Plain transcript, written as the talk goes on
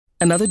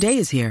Another day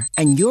is here,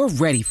 and you're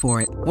ready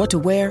for it. What to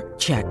wear?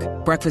 Check.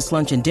 Breakfast,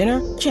 lunch, and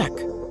dinner? Check.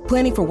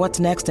 Planning for what's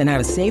next and how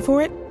to save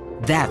for it?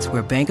 That's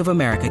where Bank of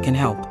America can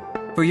help.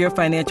 For your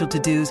financial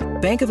to-dos,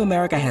 Bank of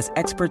America has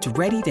experts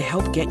ready to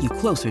help get you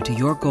closer to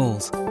your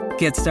goals.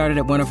 Get started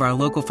at one of our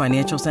local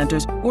financial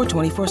centers or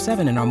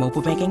 24/7 in our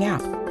mobile banking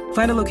app.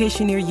 Find a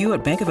location near you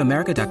at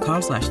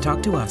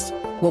bankofamerica.com/talktous.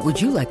 What would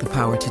you like the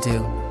power to do?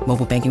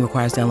 Mobile banking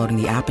requires downloading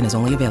the app and is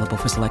only available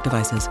for select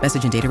devices.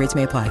 Message and data rates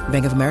may apply.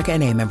 Bank of America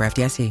N.A., member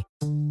FDIC.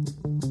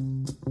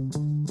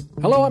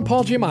 Hello, I'm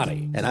Paul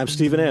Giamatti. And I'm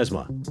Stephen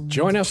Asma.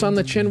 Join us on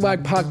the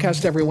Chinwag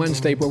podcast every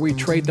Wednesday where we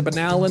trade the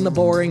banal and the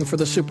boring for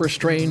the super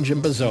strange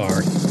and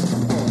bizarre.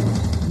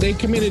 They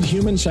committed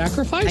human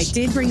sacrifice? I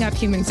did bring up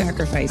human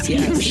sacrifice,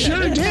 yes. You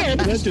sure did.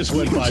 That just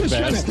went by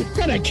fast.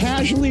 Kind of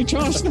casually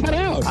tossed that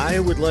out. I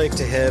would like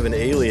to have an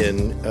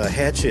alien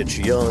Hatchet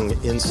Young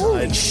inside.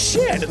 Holy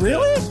shit,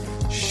 really?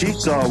 She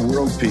saw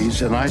world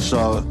peace, and I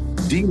saw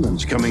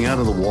demons coming out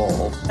of the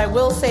wall. I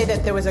will say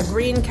that there was a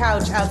green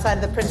couch outside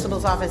of the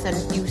principal's office,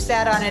 and you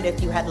sat on it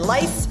if you had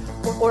lice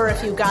or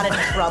if you got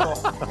into trouble.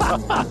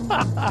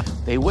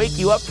 They wake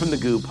you up from the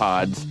goo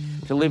pods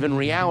to live in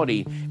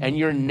reality, and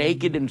you're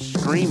naked and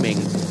screaming.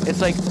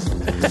 It's like...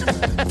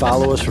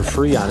 Follow us for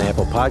free on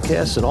Apple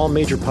Podcasts and all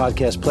major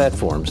podcast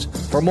platforms.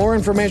 For more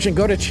information,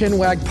 go to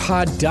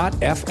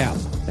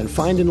chinwagpod.fm. And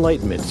find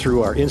enlightenment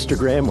through our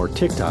Instagram or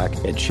TikTok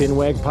at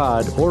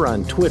ChinwagPod or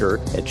on Twitter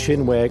at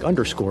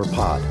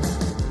Chinwag_pod.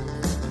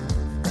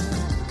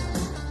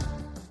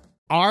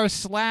 r/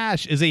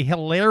 is a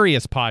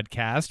hilarious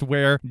podcast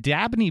where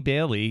Dabney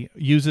Bailey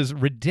uses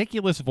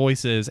ridiculous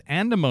voices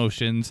and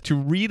emotions to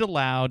read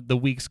aloud the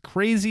week's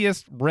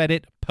craziest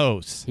Reddit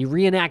posts. He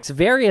reenacts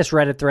various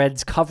Reddit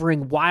threads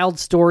covering wild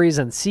stories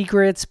and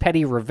secrets,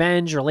 petty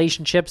revenge,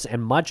 relationships,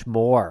 and much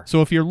more.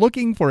 So if you're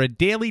looking for a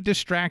daily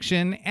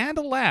distraction and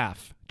a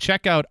laugh,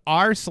 check out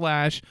r/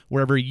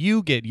 wherever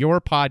you get your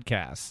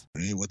podcasts.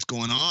 Hey, what's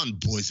going on,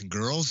 boys and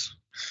girls?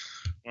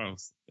 Wow,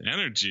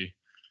 energy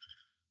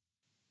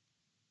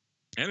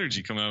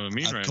coming out of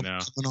me right now.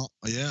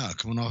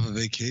 Coming off a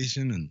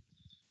vacation and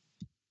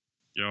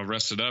y'all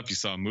rested up. You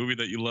saw a movie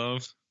that you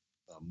love.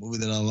 A movie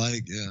that I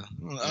like. Yeah.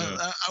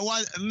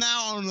 I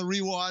now on the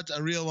rewatch, I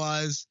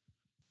realize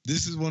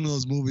this is one of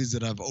those movies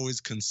that I've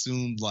always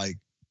consumed like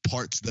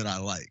parts that I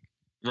like.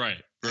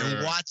 Right.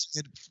 And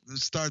watching it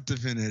start to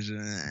finish,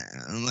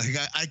 and like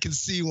I can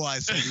see why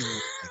some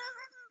people.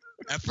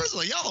 At first,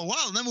 like, y'all,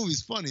 wow, that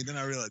movie's funny. Then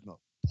I realized, no,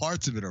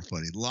 parts of it are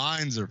funny.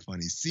 Lines are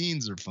funny.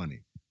 Scenes are funny.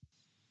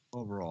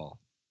 Overall,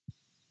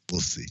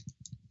 we'll see.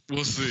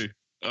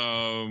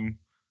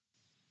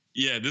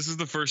 Yeah, this is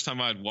the first time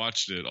I'd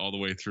watched it all the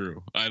way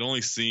through. I'd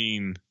only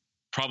seen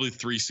probably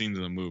 3 scenes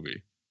in the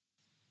movie,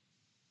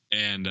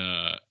 and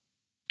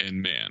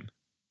man,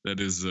 that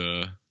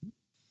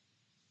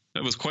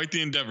was quite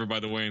the endeavor by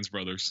the Wayans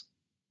brothers.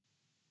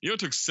 You know, it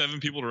took 7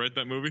 people to write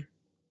that movie.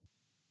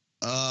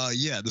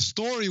 Yeah, the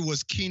story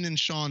was Keenan,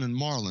 Sean, and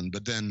Marlon,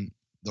 but then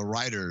the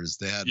writers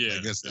they had, I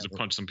guess, they had to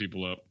punch some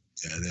people up.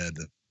 Yeah, they had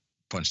to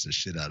punch the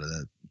shit out of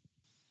that.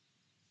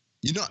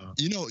 You know.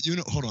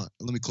 Hold on,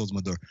 let me close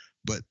my door.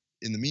 But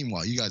in the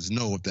meanwhile, you guys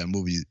know what that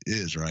movie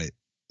is, right?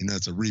 You know,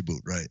 it's a reboot,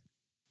 right?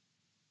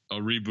 A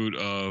reboot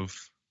of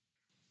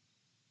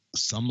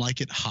Some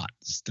Like It Hot,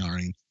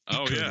 starring.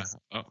 Oh yeah.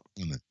 Oh.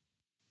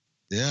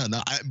 Yeah.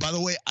 No. By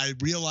the way, I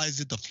realized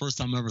it the first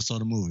time I ever saw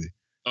the movie.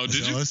 Oh,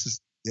 did you?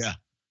 Yeah,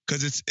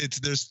 because it's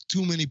there's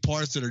too many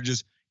parts that are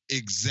just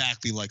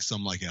exactly like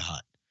Some Like It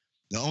Hot.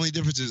 The only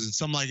difference is in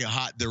Some Like It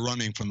Hot, they're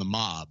running from the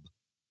mob.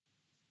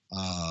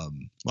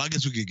 Well, I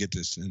guess we could get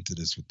into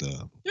this with the.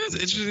 Yeah, it's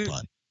interesting.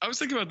 I was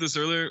thinking about this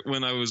earlier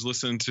when I was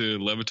listening to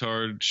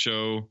Levitard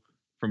show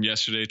from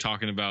yesterday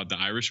talking about the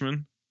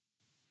Irishman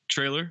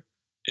trailer.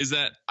 Is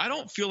that I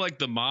don't feel like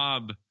the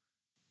mob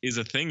is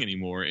a thing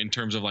anymore in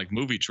terms of like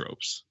movie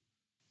tropes.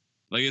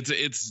 Like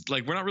it's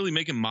like we're not really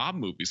making mob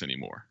movies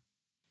anymore,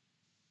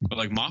 but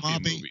like mafia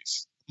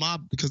movies.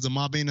 Because the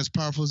mob ain't as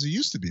powerful as it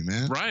used to be,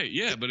 man. Right?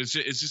 Yeah, but it's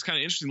just kind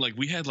of interesting. Like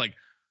we had like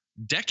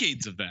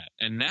decades of that,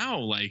 and now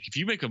like if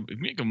you make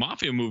a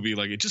mafia movie,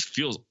 like it just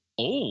feels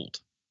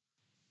old.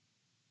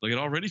 Like it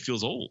already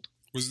feels old.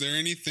 Was there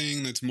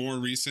anything that's more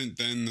recent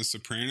than The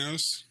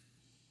Sopranos?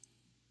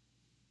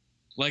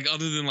 Like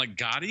other than like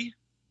Gotti?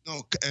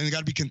 No, and it got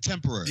to be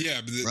contemporary. Yeah,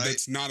 but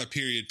that's not a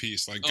period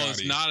piece like Gotti. Oh,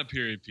 it's not a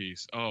period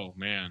piece. Oh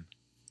man.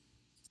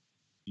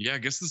 Yeah, I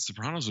guess The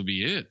Sopranos would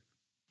be it.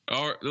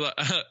 Or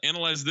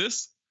analyze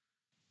this.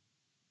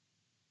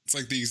 It's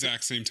like the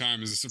exact same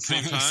time as The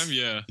Sopranos. Same time?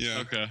 Yeah. Yeah.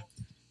 Okay.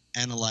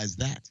 Analyze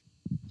that.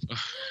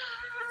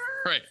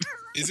 Right.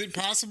 Is it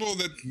possible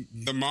that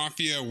the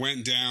mafia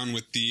went down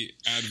with the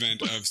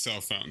advent of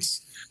cell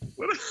phones?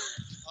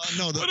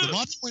 No, the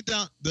mafia went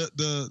down.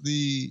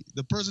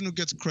 The person who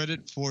gets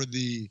credit for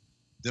the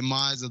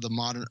demise of the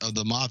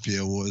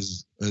mafia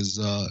is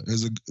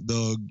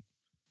the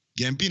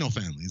Gambino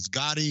family. It's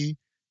Gotti.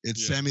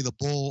 It's Sammy the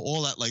Bull.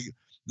 All that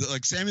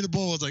like Sammy the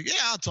Bull was like, yeah,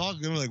 I'll talk.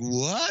 And we're like,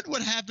 what?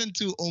 What happened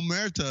to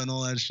Omerta and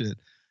all that shit?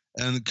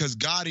 And because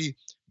Gotti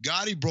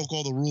Gotti broke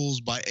all the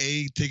rules by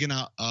taking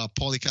out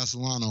Paulie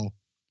Castellano,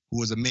 who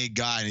was a made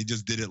guy, and he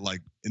just did it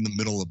like in the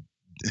middle of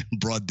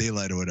broad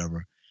daylight or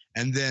whatever.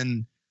 And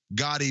then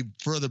Gotti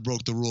further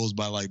broke the rules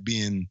by like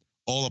being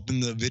all up in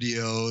the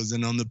videos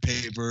and on the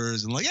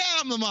papers and like, yeah,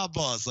 I'm the mob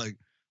boss. Like,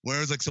 where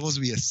it was like supposed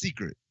to be a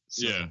secret.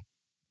 So. Yeah.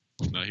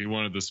 No, he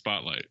wanted the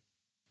spotlight.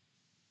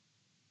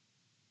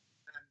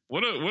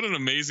 What an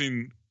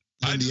amazing.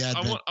 I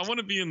want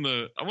to be in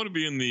the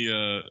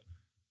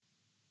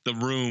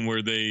room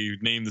where they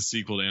named the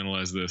sequel to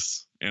analyze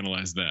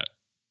that.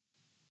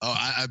 Oh,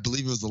 I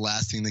believe it was the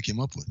last thing they came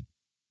up with.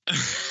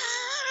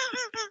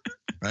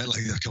 Right? Like,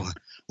 come on.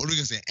 What are we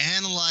going to say?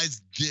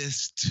 Analyze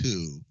this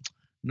too.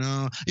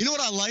 No. You know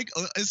what I like?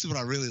 This is what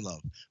I really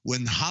love.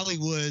 When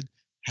Hollywood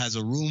has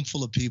a room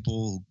full of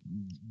people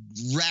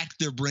who rack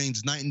their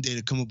brains night and day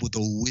to come up with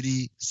a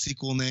witty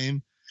sequel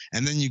name,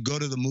 and then you go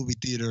to the movie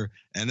theater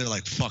and they're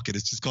like, fuck it,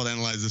 it's just called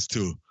Analyze This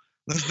Too.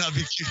 Let's not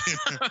be cute.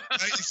 Right?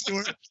 You see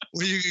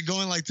where you're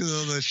going like to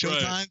the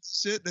Showtime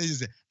shit? They just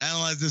say,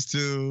 Analyze This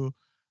Too.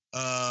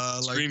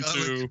 Scream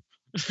 2.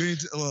 Scream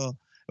 2. Well,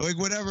 like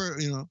whatever,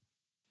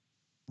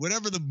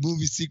 whatever the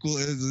movie sequel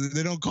is,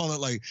 they don't call it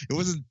like, it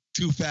wasn't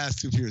Too Fast,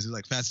 Too Furious. It's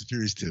like Fast and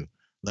Furious 2.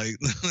 Like,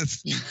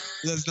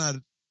 let's not,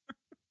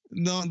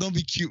 no, don't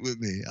be cute with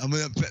me. I'm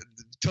going to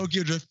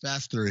Tokyo Drift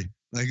Fast 3.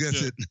 Like,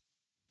 that's it.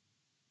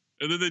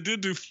 And then they did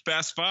do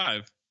Fast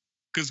 5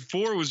 because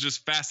 4 was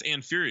just Fast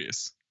and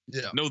Furious.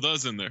 Yeah. No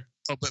thes in there.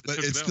 Oh, but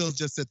it still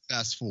just said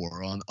Fast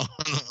 4 on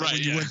right,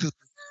 when you went to the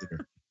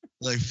theater.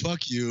 Like,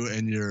 fuck you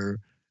and your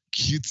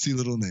cutesy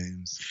little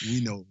names.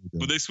 We know.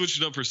 But they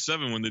switched it up for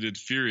 7 when they did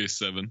Furious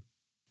 7.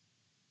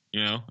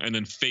 And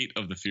then Fate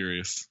of the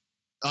Furious.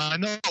 I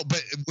know,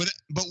 but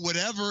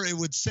whatever it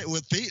would say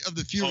with Fate of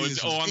the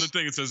Furious. On the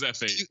thing it says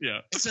F8. Yeah.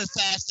 It says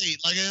Fast 8.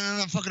 Like, I'm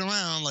not fucking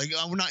around. Like,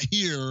 we're not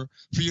here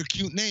for your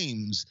cute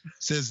names,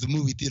 says the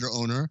movie theater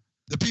owner.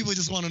 The people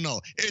just want to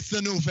know. It's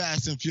the new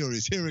Fast and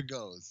Furious. Here it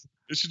goes.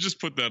 It should just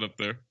put that up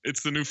there.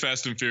 It's the new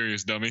Fast and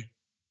Furious, dummy.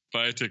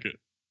 Buy a ticket.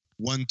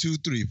 1, 2,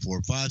 3,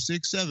 4, 5,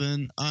 6,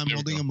 7. I'm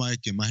holding a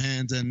mic in my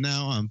hands, and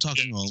now I'm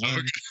talking all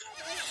alone.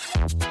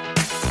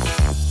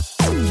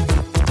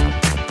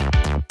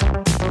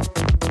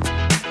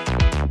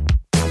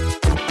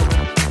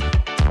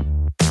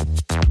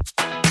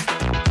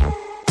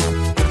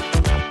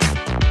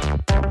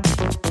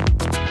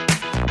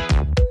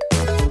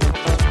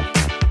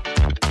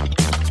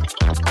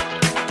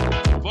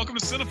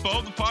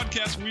 Cinephobe, the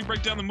podcast where we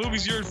break down the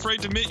movies you're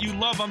afraid to admit you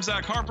love. I'm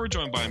Zach Harper,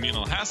 joined by Amin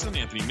Al-Hassan,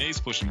 Anthony Mays,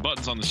 pushing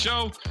buttons on the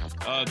show.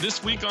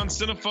 This week on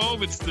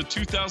Cinephobe, it's the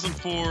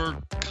 2004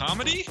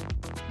 comedy,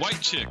 White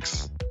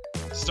Chicks,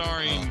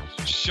 starring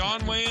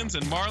Shawn Wayans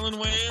and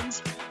Marlon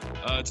Wayans.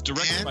 It's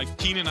directed by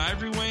Keenan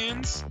Ivory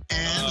Wayans.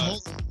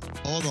 And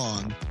hold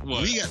on.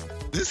 What? We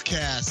got this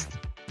cast.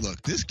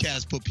 Look, this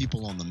cast put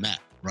people on the map,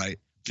 right?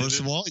 First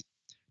of all,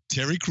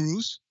 Terry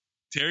Crews.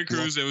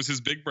 It was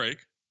his big break.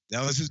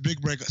 That was his big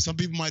break. Some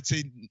people might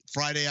say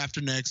Friday After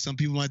Next. Some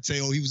people might say,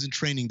 oh, he was in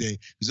Training Day.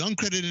 He was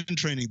uncredited in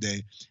Training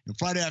Day. And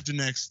Friday After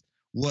Next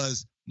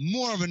was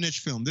more of a niche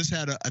film. This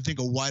had, I think,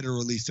 a wider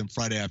release than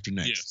Friday After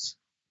Next.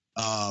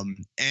 Yes.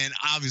 And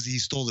obviously he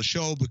stole the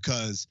show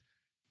because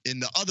in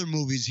the other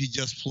movies he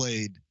just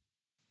played,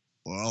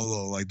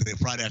 although like the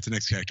Friday After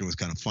Next character was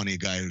kind of funny, a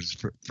guy who was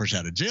fresh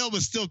out of jail,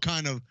 but still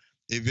kind of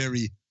a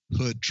very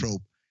hood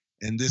trope.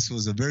 And this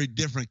was a very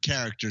different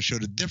character,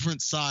 showed a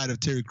different side of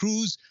Terry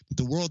Crews that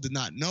the world did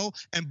not know.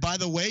 And by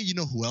the way, you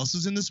know who else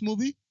is in this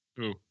movie?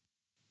 Who?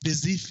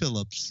 Busy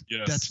Phillips.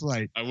 Yes. That's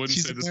right. I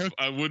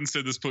wouldn't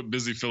say this put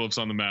Busy Phillips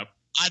on the map.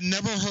 I'd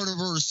never heard of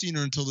her or seen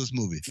her until this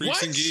movie.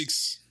 Freaks and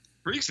Geeks.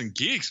 Freaks and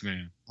Geeks,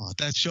 man. Oh,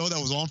 that show that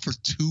was on for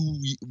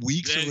 2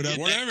 weeks or whatever.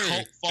 Whatever.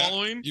 Cult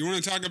following. You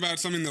want to talk about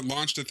something that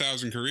launched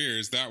 1,000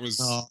 careers? That was.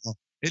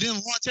 It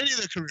didn't launch any of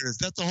their careers.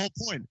 That's the whole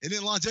point. It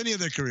didn't launch any of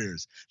their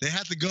careers. They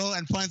had to go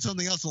and find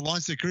something else to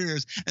launch their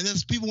careers. And then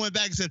people went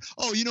back and said,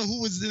 "Oh, you know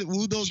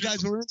who those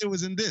guys were in? It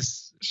was in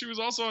this." She was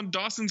also on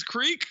Dawson's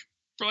Creek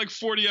for like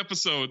 40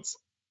 episodes.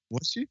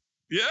 Was she?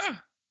 Yeah.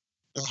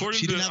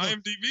 According to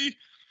IMDb.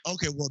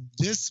 Okay, well,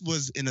 this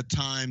was in a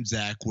time,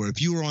 Zach, where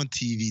if you were on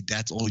TV,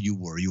 that's all you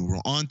were. You were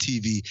on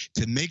TV.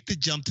 To make the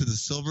jump to the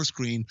silver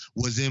screen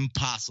was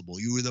impossible.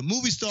 You were the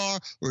movie star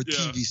or a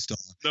TV star.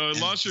 No,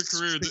 it launched her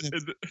career.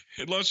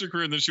 It launched her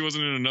career, and then she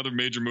wasn't in another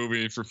major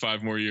movie for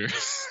 5 more years.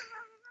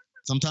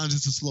 Sometimes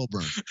it's a slow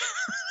burn.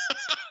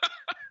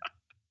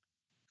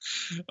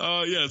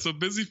 So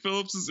Busy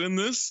Phillips is in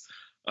this.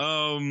 We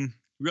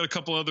got a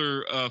couple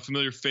other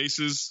familiar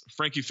faces.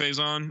 Frankie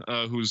Faison,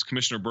 who's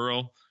Commissioner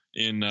Burrow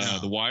in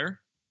The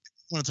Wire.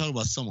 I want to talk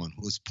about someone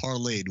who has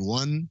parlayed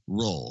one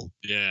role.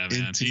 Yeah,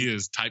 man. He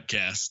is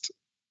typecast.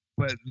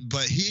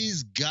 But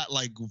he's got,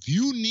 like, if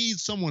you need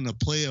someone to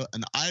play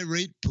an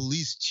irate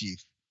police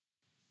chief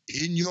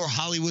in your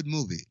Hollywood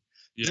movie,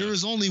 there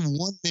is only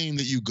one name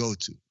that you go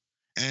to.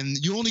 And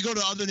you only go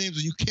to other names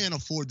when you can't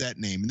afford that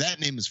name. And that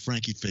name is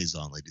Frankie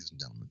Faison, ladies and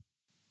gentlemen.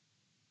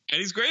 And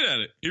he's great at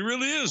it. He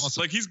really is.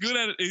 Awesome. Like, he's good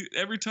at it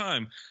every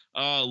time.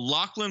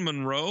 Lachlan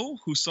Monroe,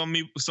 who some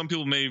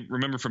people may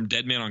remember from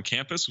Dead Man on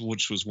Campus,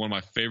 which was one of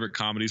my favorite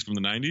comedies from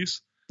the 90s.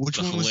 Which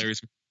one was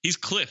hilarious? He's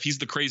Cliff. He's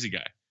the crazy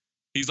guy.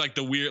 He's like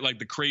the weird, like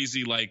the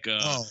crazy, like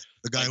the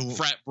guy like who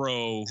frat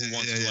bro who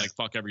wants to like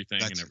fuck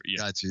everything and everything.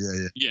 Yeah. Gotcha.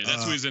 Yeah,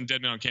 that's who he's in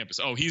Dead Man on Campus.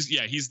 Oh, he's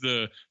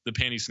the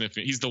panty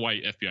sniffing. He's the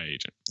white FBI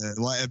agent. The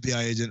white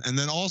FBI agent, and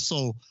then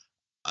also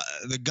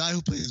the guy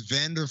who plays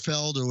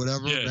Vanderfeld or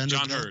whatever. Yeah,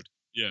 John Hurd.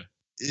 Yeah.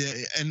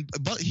 Yeah,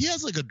 but he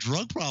has like a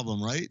drug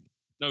problem, right?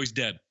 No, he's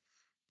dead.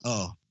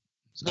 Oh.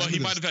 So well, he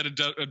might have had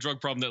a drug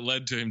problem that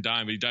led to him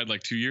dying, but he died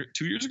like 2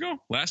 years ago?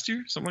 Last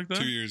year? Something like that?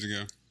 2 years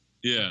ago.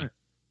 Yeah.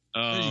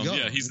 There you go.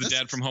 Yeah, he's the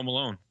dad from Home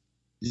Alone.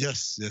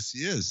 Yes, he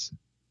is.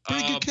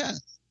 Pretty good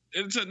cast.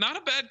 It's not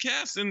a bad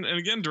cast, and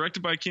again,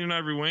 directed by Keenen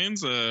Ivory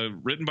Wayans,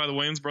 written by the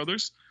Wayans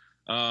brothers.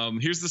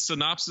 Here's the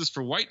synopsis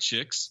for White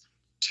Chicks.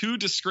 2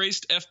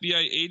 disgraced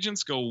FBI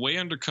agents go way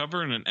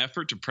undercover in an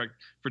effort to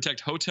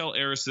protect hotel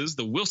heiresses,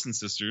 the Wilson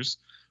sisters,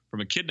 from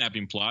a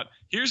kidnapping plot.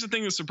 Here's the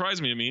thing that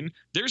surprised me. I mean,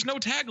 there's no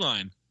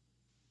tagline.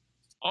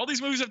 All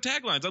these movies have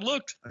taglines. I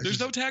looked. There's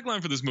no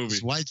tagline for this movie.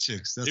 It's White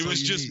Chicks. It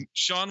was just need.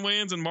 Sean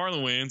Wayans and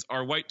Marlon Wayans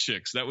are white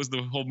chicks. That was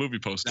the whole movie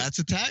poster. That's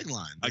a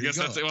tagline. I guess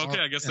that's okay.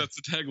 I guess that's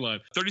the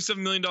tagline. $37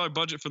 million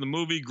budget for the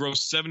movie,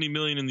 grossed $70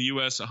 million in the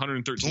U.S.,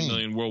 $113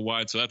 million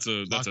worldwide. So that's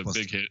a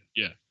big hit.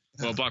 Yeah.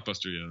 Well,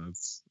 blockbuster. Yeah,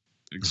 that's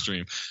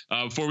extreme.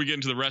 Before we get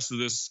into the rest of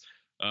this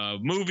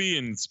movie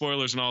and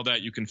spoilers and all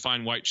that, you can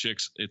find White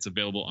Chicks. It's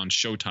available on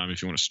Showtime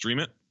if you want to stream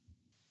it.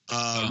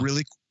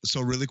 Really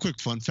quick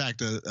fun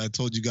fact. I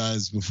told you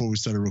guys before we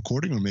started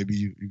recording, or maybe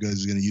you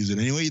guys are going to use it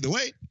anyway. Either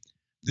way,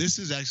 this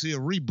is actually a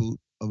reboot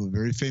of a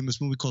very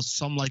famous movie called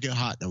Some Like It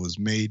Hot that was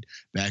made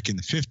back in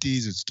the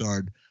 50s. It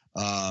starred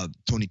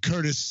Tony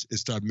Curtis. It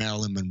starred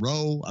Marilyn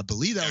Monroe. I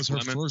believe that was her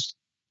first.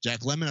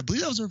 Jack Lemmon. I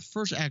believe that was her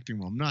first acting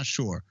role. I'm not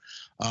sure.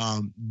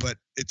 But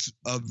it's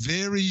a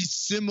very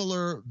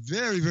similar,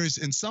 very, very,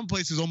 in some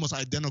places, almost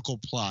identical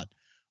plot.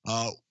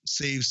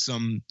 Save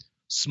some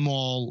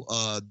small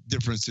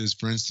differences.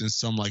 For instance,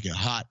 Some Like It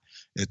Hot.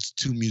 It's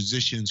 2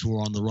 musicians who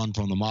are on the run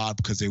from the mob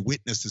because they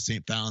witnessed the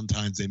St.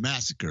 Valentine's Day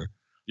massacre.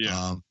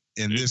 Yeah.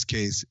 In this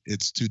case,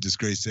 it's 2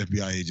 disgraced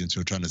FBI agents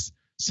who are trying to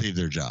save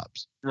their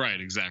jobs.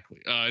 Right,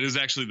 exactly. It is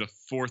actually the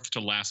 4th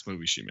to last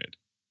movie she made.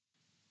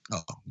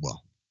 Oh,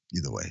 well,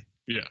 either way.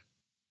 Yeah.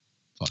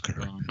 Fuck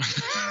her. Wow.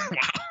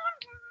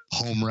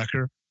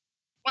 Homewrecker.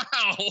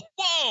 Wow.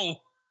 Whoa.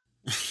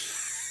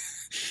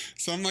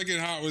 Some Like It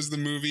Hot was the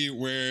movie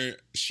where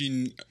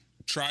she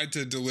tried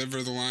to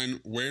deliver the line,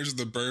 "Where's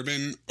the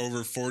bourbon?"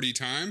 over 40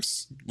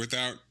 times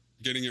without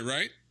getting it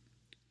right.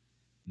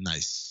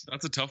 Nice.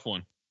 That's a tough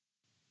one.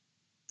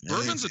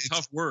 Bourbon's a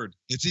tough word.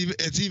 It's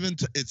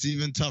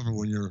even tougher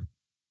when you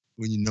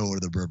know where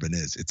the bourbon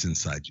is. It's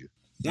inside you.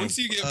 Once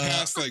you get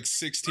past like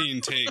 16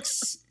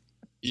 takes,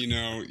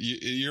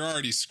 you're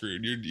already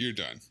screwed. You're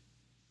done.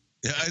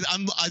 Yeah,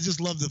 I just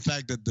love the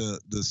fact that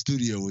the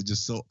studio was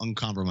just so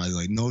uncompromised.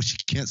 Like, no, she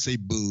can't say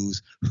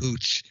booze,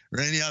 hooch, or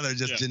any other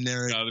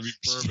generic. Gotta be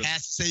bourbon. She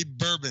has to say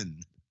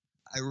bourbon.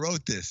 I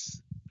wrote this.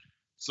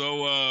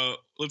 So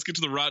let's get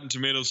to the Rotten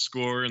Tomatoes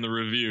score and the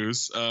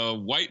reviews.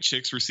 White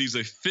Chicks receives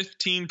a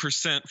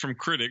 15% from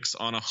critics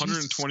on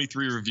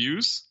 123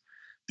 reviews.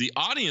 The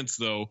audience,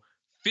 though,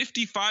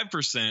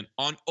 55%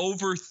 on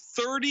over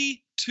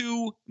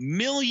 32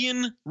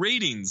 million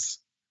ratings.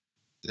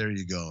 There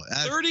you go.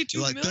 32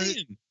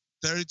 million.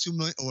 32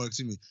 million, or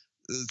excuse me,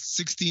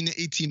 16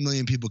 to 18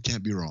 million people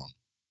can't be wrong.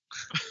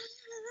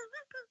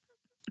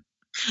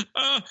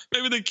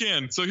 Maybe they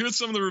can. So here's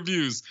some of the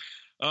reviews.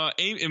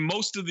 And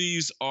most of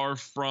these are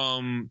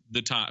from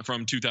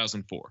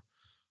 2004.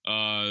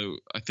 I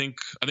think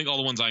all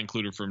the ones I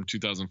included are from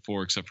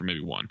 2004, except for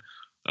maybe one,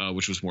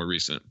 which was more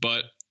recent.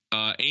 But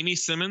Amy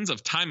Simmons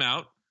of Time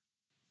Out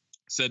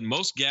said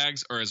most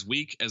gags are as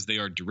weak as they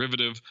are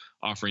derivative,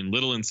 offering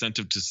little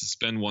incentive to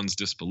suspend one's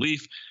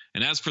disbelief.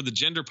 And as for the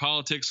gender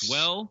politics,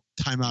 well,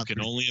 Time Out you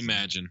can only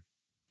imagine.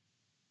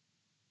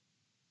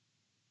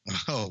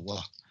 Oh,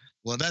 well,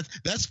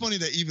 that's funny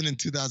that even in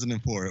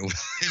 2004, it was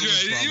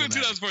even in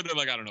 2004, they're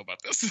like, I don't know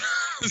about this.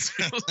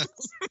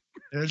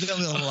 There's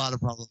definitely a lot of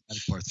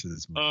problematic parts to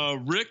this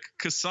movie. Rick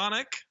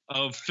Kasanek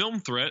of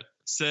Film Threat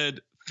said,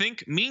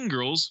 think Mean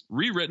Girls,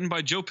 rewritten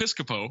by Joe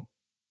Piscopo.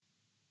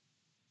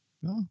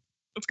 Oh.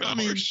 That's kind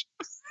of harsh.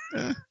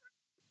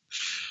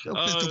 Joe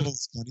Piscopo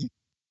was funny.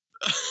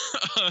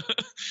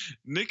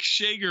 Nick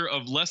Shager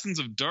of Lessons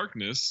of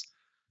Darkness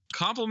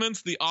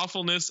compliments the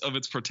awfulness of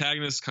its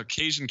protagonist's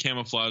Caucasian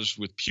camouflage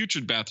with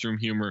putrid bathroom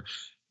humor,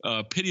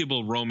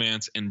 pitiable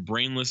romance, and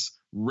brainless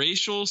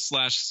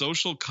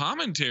racial/social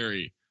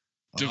commentary.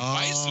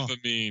 Divisive, I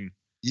mean.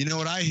 You know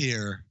what I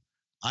hear?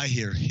 I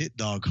hear hit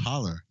dog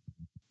holler.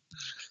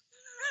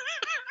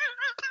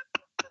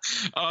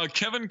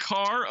 Kevin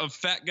Carr of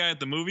Fat Guy at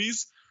the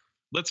Movies.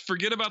 Let's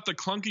forget about the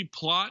clunky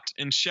plot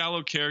and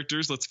shallow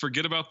characters. Let's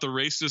forget about the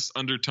racist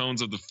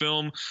undertones of the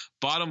film.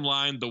 Bottom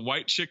line, the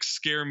white chicks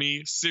scare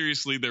me.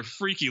 Seriously, they're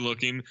freaky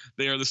looking.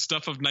 They are the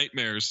stuff of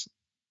nightmares.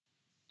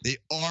 They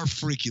are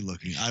freaky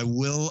looking. I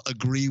will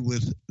agree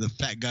with the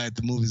fat guy at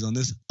the movies on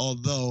this,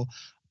 although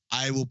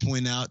I will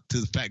point out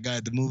to the fat guy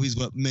at the movies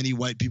what many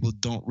white people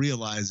don't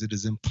realize. It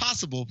is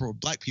impossible for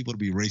black people to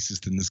be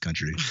racist in this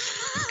country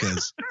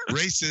because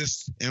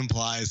racist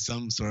implies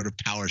some sort of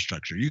power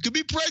structure. You could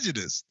be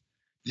prejudiced.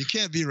 You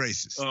can't be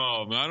racist.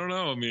 Oh, I don't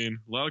know. I mean,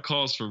 a lot of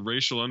calls for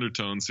racial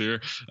undertones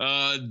here.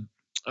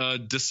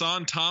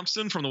 Deshaun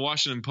Thompson from the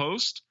Washington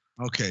Post.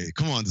 Okay,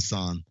 come on,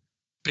 Deshaun.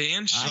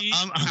 Banshee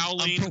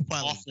howling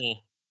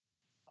awful.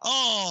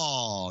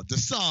 Oh,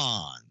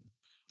 Deshaun.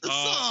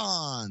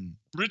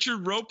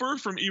 Richard Roper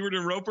from Ewert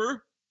and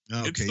Roper.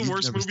 Okay, it's the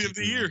worst movie of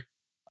the year.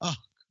 Oh,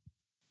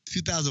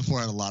 2004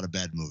 had a lot of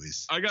bad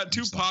movies. I got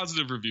two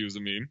positive reviews. I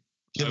mean,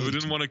 I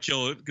didn't want to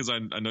kill it because I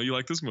know you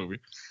like this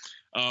movie.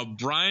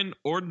 Brian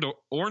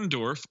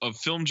Orndorff of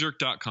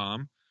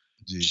FilmJerk.com.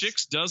 Jeez.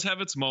 Chicks does have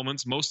its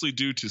moments, mostly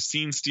due to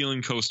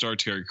scene-stealing co-star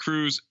Terry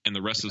Crews and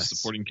the rest of the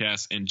supporting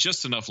cast, and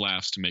just enough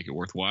laughs to make it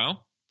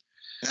worthwhile.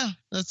 Yeah,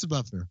 that's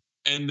about fair.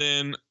 And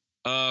then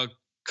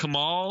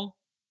Kamal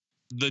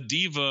the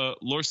Diva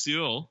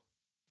Lorciol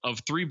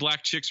of Three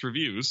Black Chicks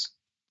Reviews.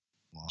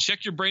 Wow.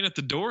 Check your brain at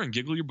the door and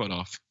giggle your butt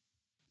off.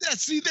 Yeah,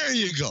 see, there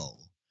you go.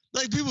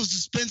 Like, people's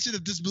suspension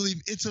of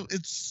disbelief,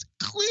 it's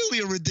clearly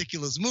a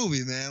ridiculous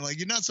movie, man. Like,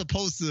 you're not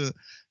supposed to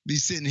be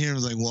sitting here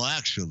and like, well,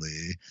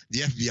 actually, the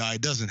FBI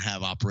doesn't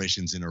have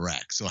operations in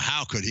Iraq, so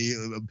how could he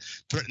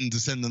threaten to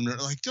send them there?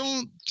 Like,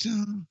 don't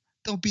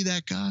be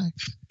that guy.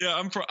 Yeah,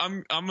 I'm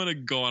gonna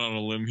go on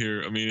a limb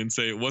here. I mean, and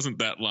say it wasn't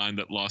that line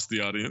that lost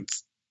the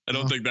audience. I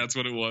don't think that's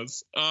what it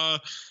was.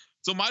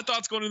 So my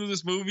thoughts going into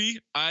this movie,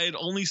 I had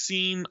only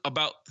seen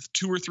about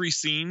 2 or 3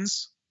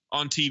 scenes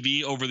on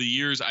TV over the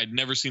years. I'd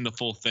never seen the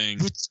full thing.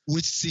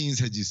 Which scenes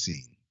had you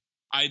seen?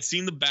 I had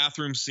seen the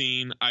bathroom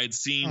scene. I had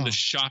seen the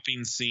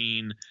shopping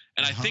scene,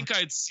 and I think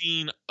I'd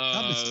seen.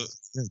 I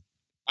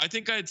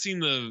think I had seen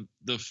the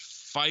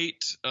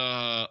fight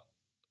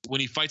when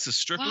he fights the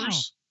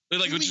strippers,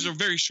 which is a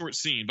very short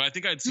scene. But I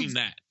think I'd seen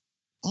that.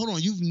 Hold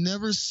on, you've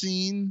never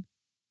seen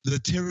the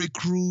Terry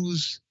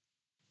Crews,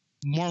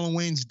 Marlon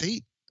Wayans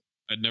date?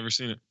 I'd never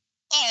seen it.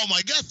 Oh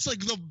my God, it's like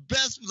the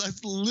best.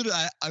 That's literally,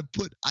 I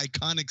put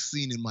iconic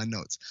scene in my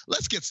notes.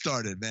 Let's get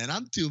started, man.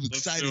 I'm too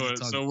excited to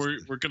talk. So we're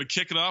going to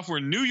kick it off. We're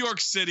in New York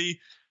City.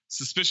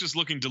 Suspicious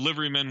looking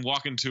delivery men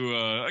walk into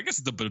I guess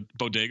it's the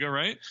bodega,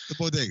 right? The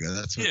bodega.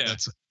 That's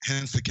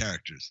hence the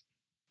characters.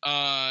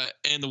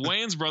 And the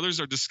Wayans brothers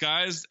are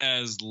disguised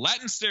as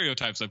Latin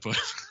stereotypes, I put.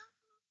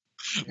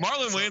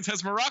 Marlon Wayans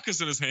has maracas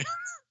in his hand.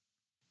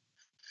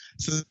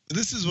 So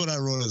this is what I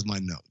wrote as my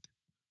note.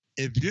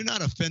 If you're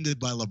not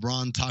offended by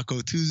LeBron Taco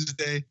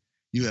Tuesday,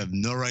 you have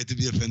no right to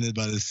be offended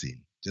by this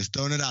scene. Just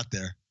throwing it out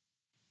there.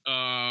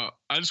 I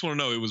just want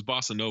to know, it was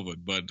Bossa Nova,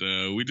 but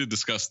we did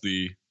discuss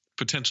the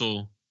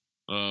potential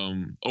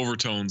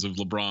overtones of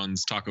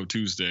LeBron's Taco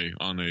Tuesday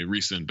on a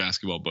recent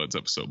Basketball Buds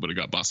episode, but it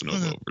got Bossa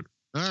Nova over.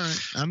 All right.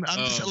 I'm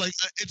just like,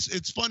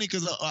 it's funny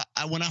because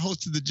when I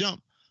hosted The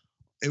Jump,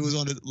 it was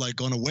on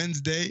a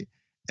Wednesday.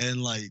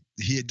 And like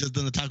he had just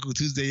done the Taco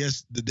Tuesday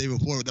the day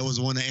before. That was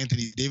the one that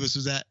Anthony Davis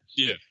was at.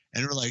 Yeah.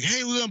 And we're like,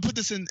 hey, we're gonna put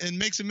this in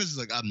Makes and Misses.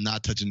 Like, I'm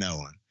not touching that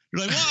one.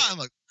 You're like, why? I'm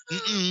like,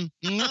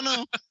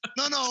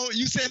 no.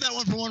 You say that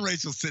one for one.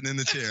 Rachel sitting in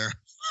the chair.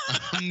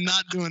 I'm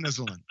not doing this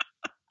one.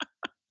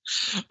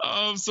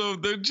 So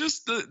they're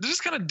just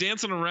kind of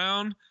dancing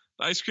around.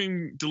 The ice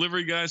cream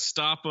delivery guys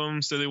stop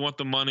them, say they want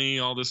the money,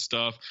 all this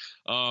stuff.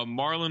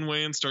 Marlon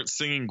Wayans starts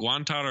singing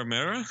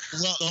Guantanamera.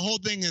 Well, the whole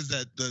thing is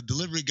that the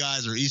delivery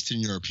guys are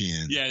Eastern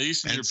European. Yeah,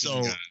 Eastern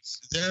European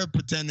guys. They're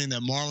pretending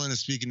that Marlon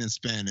is speaking in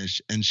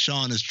Spanish and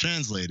Sean is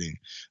translating.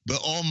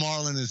 But all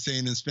Marlon is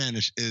saying in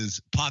Spanish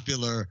is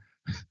popular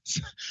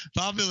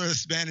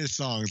Spanish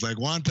songs like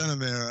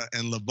Guantanamera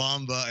and La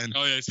Bamba. And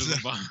he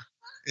says La Bamba.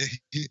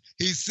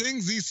 He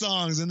sings these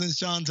songs, and then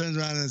Sean turns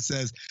around and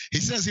says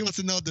he wants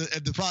to know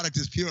if the product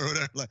is pure or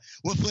whatever, like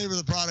what flavor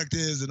the product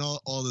is and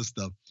all this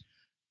stuff.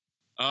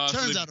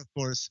 Turns out, of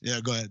course. Yeah,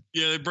 go ahead.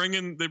 Yeah, they bring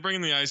in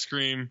the ice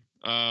cream.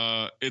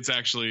 It's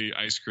actually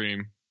ice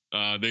cream.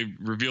 They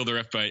reveal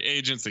their FBI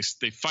agents.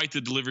 They fight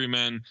the delivery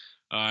men.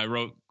 I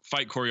wrote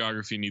fight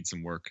choreography needs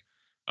some work.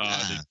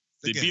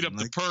 They beat up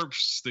the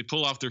perps. They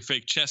pull off their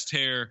fake chest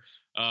hair.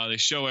 They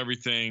show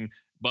everything,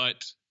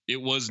 but it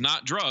was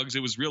not drugs.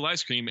 It was real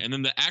ice cream. And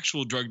then the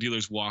actual drug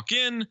dealers walk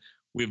in.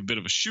 We have a bit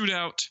of a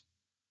shootout.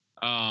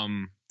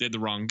 They had the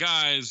wrong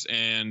guys.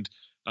 And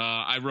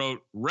I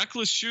wrote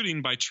reckless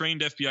shooting by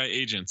trained FBI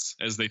agents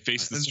as they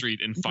face the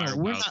street and fire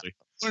wildly.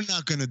 We're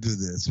not going to do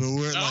this.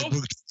 We're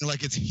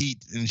like it's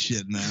Heat and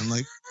shit, man.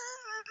 Like,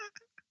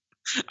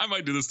 I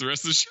might do this the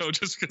rest of the show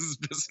just because it's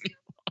pissing me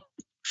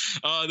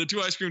off. The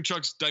two ice cream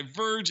trucks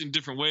diverge in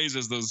different ways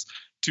as those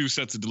two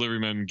sets of delivery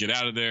men get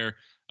out of there.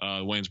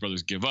 The Wayans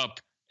brothers give up.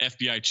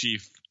 FBI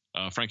chief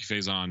Frankie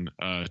Faison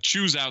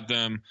chews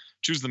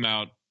them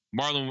out.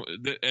 Marlon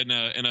in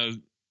a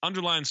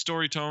underlying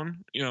story tone,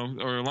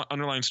 or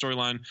underlying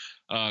storyline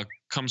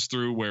comes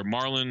through where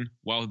Marlon,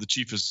 while the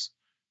chief is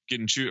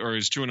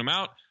chewing him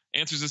out,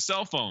 answers his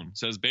cell phone,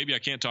 says, "Baby, I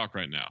can't talk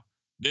right now."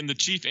 Then the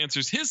chief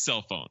answers his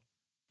cell phone.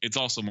 It's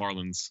also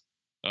Marlon's.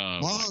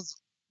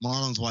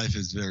 Marlon's wife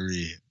is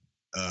very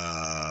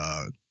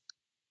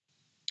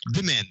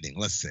demanding,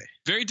 let's say.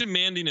 Very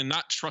demanding and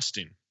not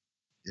trusting.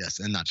 Yes,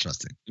 and not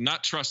trusting.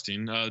 Not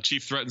trusting.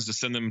 Chief threatens to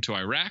send them to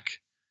Iraq,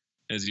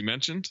 as you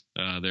mentioned.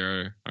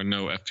 There are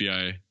no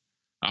FBI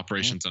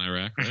operations in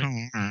Iraq, right?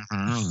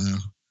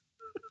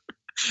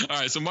 All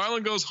right, so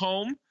Marlon goes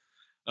home,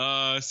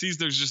 sees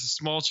there's just a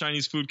small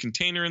Chinese food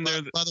container in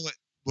there. By the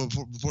way,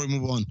 before we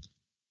move on,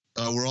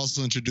 we're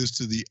also introduced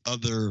to the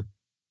other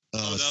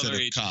set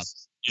of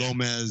cops,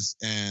 Gomez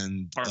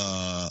and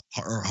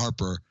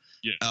Harper.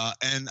 Yeah.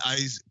 And I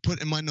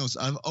put in my notes,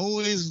 I've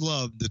always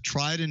loved the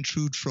tried and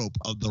true trope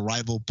of the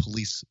rival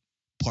police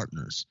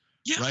partners.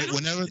 Yeah, right.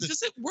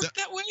 Does it work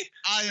that way?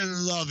 I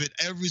love it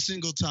every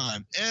single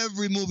time.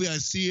 Every movie I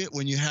see it,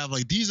 when you have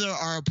like, these are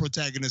our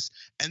protagonists,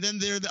 and then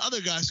there are the other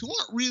guys who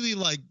aren't really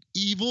like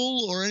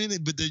evil or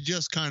anything, but they're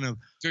just kind of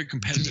very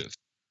competitive.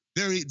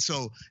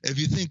 So if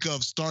you think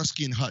of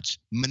Starsky and Hutch,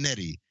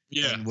 Manetti,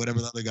 and whatever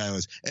the other guy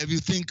was. If you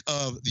think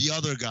of the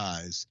other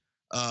guys,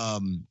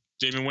 Damon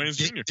Wayans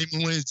Jr.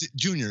 Damon Wayans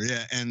Jr.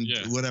 And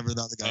whatever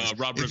the other guy is.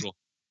 Rob Riggle.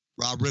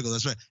 Rob Riggle,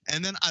 that's right.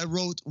 And then I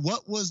wrote,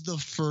 what was the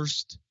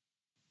first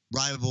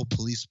rival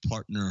police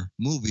partner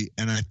movie?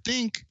 And I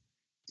think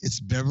it's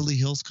Beverly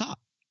Hills Cop,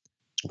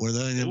 where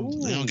they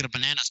don't get a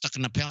banana stuck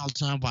in the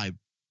tailpipe.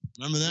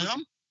 Remember that?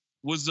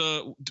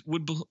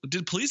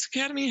 Did Police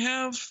Academy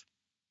have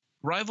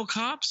rival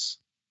cops,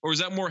 or was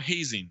that more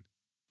hazing?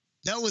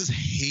 That was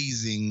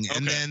hazing. Okay.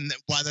 And then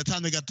by the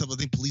time they got to, I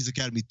think, Police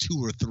Academy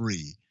 2 or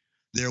 3,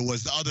 there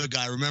was the other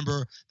guy.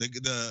 Remember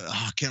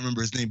I can't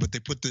remember his name, but they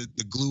put the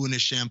glue in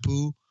his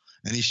shampoo,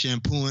 and he's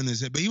shampooing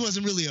his head. But he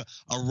wasn't really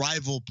a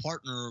rival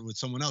partner with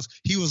someone else.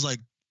 He was like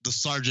the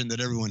sergeant that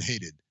everyone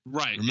hated.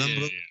 Right.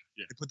 Remember? Yeah.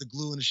 They put the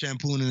glue in the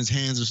shampoo, and his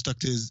hands are stuck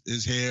to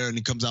his hair, and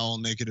he comes out all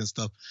naked and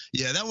stuff.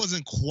 Yeah, that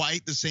wasn't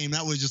quite the same.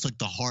 That was just like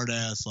the hard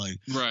ass, like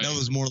that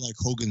was more like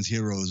Hogan's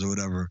Heroes or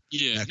whatever.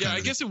 Yeah, I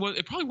guess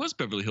it probably was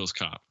Beverly Hills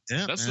Cop.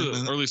 Yeah, that's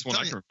the earliest one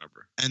I can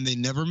remember. And they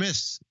never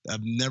miss.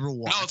 I've never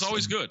watched. No, it's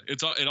always good.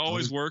 It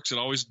always works. It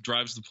always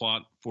drives the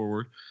plot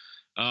forward.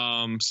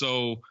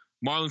 So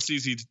Marlon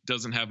sees he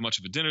doesn't have much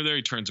of a dinner there.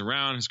 He turns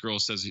around. His girl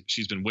says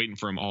she's been waiting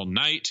for him all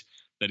night.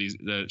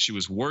 That she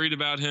was worried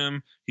about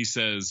him. He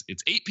says,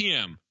 it's 8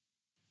 p.m.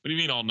 What do you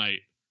mean all night?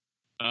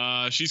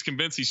 She's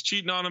convinced he's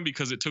cheating on him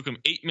because it took him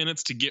 8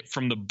 minutes to get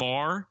from the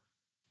bar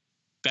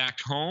back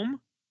home.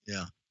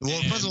 Yeah.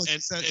 Well, first of all,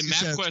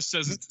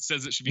 MapQuest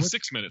says it should be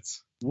 6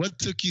 minutes. What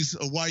took you?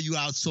 Why are you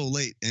out so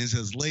late? And he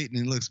says late, and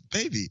he looks,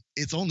 baby,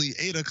 it's only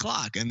 8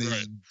 o'clock, and they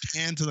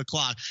pan to the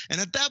clock.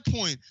 And at that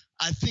point,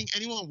 I think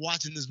anyone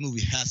watching this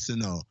movie has to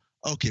know,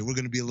 okay, we're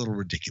going to be a little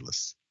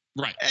ridiculous.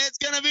 Right. It's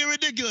going to be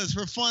ridiculous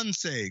for fun's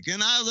sake.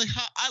 And I was like,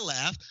 I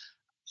laughed.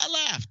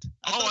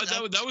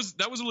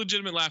 That was a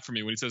legitimate laugh for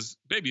me when he says,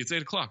 baby, it's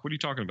 8 o'clock. What are you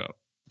talking about?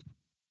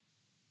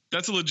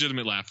 That's a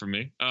legitimate laugh for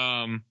me.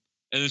 And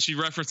then she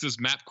references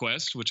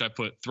MapQuest, which I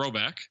put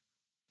throwback.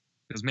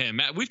 Because, man,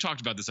 we've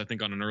talked about this, I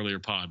think, on an earlier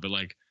pod. But,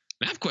 like,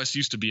 MapQuest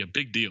used to be a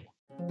big deal.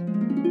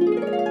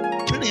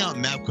 Turning out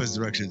MapQuest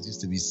directions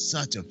used to be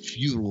such a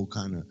futile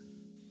kind of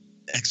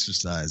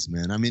exercise,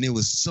 man. I mean, it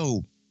was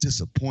so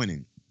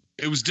disappointing.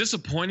 It was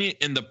disappointing,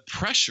 and the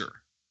pressure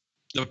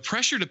to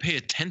pay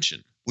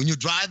attention. When you're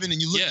driving and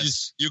you look,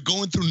 you're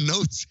going through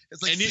notes.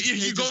 It's like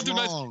you're going through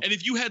notes. And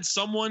if you had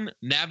someone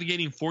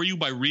navigating for you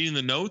by reading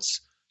the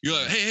notes, you're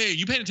like, hey,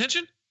 you paying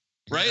attention?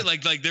 Right? Yeah.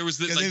 Like there was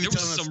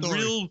some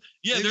real,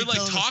 they're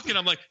like talking.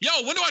 I'm like, yo,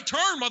 when do I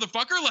turn,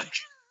 motherfucker? Like,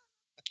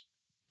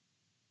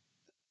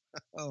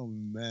 oh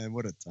man,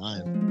 what a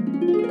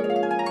time.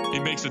 He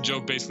makes a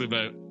joke basically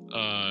about,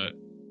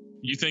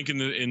 you think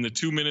in the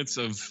 2 minutes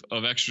of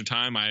extra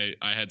time I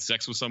had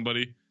sex with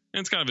somebody, and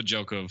it's kind of a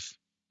joke of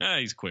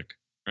he's quick,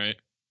 right?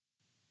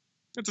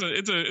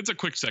 It's a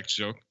quick sex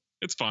joke.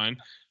 It's fine.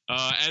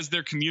 As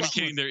they're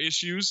communicating their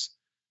issues,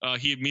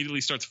 he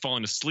immediately starts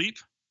falling asleep,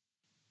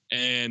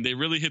 and they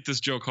really hit this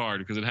joke hard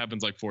because it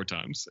happens like 4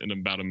 times in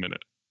about a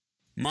minute.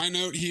 My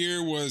note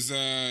here was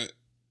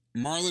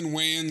Marlon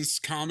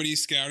Wayans' comedy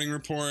scouting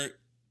report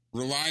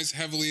relies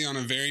heavily on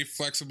a very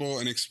flexible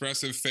and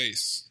expressive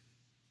face.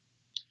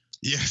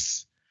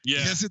 Yes. Yeah.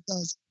 Yes, it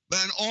does. But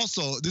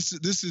also, this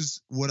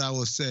is what I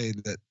will say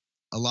that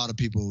a lot of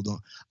people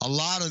don't. A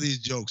lot of these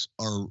jokes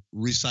are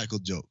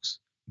recycled jokes.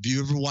 If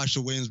you ever watched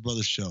the Wayans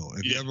Brothers show,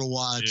 if you ever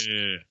watched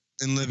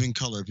In Living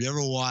Color, if you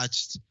ever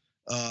watched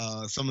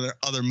some of their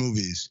other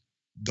movies,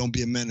 Don't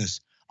Be a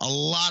Menace, a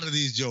lot of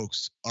these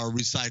jokes are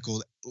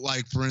recycled.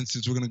 Like, for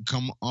instance, we're going to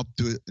come up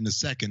to it in a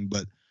second,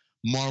 but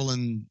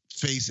Marlon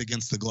face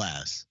against the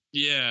glass.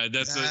 Yeah,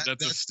 that's a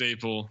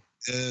staple.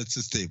 It's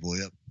a staple,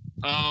 yep.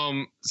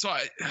 So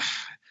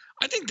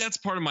I think that's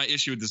part of my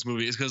issue with this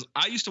movie is because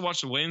I used to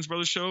watch the Wayans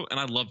Brothers show and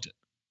I loved it.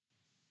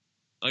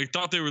 I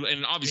thought they were,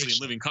 and obviously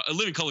Living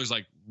Color is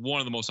like one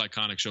of the most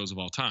iconic shows of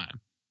all time.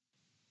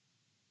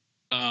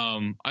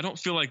 I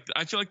feel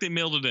like they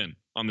mailed it in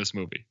on this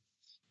movie.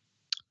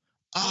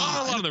 A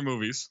lot of their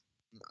movies.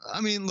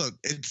 I mean, look,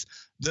 it's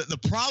the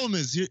problem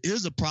is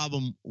here's the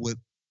problem with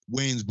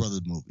Wayans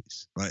Brothers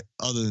movies, right?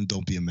 Other than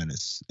Don't Be a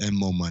Menace and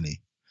Mo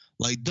Money.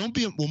 Like,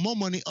 Mo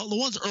Money, the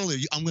ones earlier,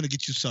 I'm Gonna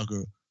Get You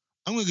Sucker.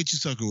 I'm Gonna Get You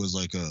Sucker was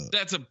like a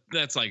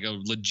that's like a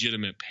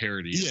legitimate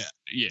parody.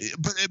 Yeah.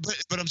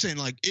 But I'm saying,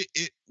 like,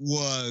 it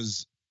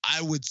was,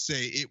 I would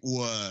say it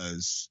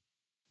was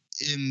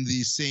in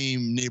the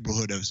same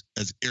neighborhood as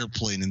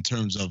Airplane in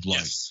terms of,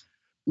 like,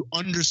 you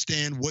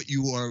understand what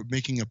you are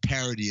making a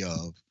parody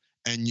of,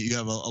 and you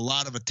have a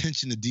lot of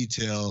attention to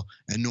detail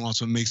and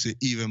nuance, what makes it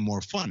even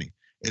more funny.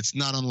 It's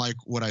not unlike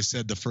what I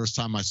said the first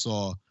time I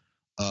saw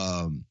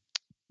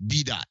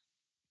B-Dot,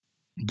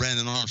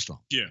 Brandon Armstrong.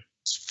 Yeah.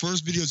 His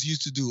first videos he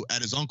used to do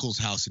at his uncle's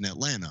house in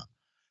Atlanta,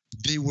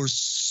 they were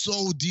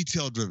so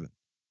detail driven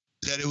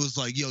that it was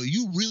like, yo,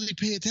 you really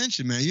pay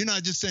attention, man. You're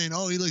not just saying,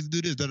 oh, he likes to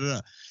do this,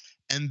 da-da-da.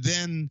 And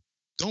then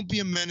Don't Be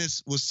a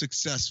Menace was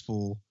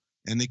successful,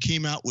 and they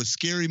came out with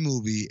Scary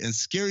Movie, and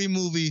Scary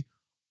Movie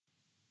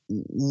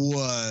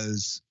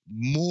was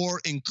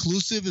more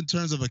inclusive in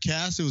terms of a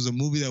cast. It was a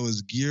movie that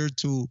was geared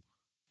to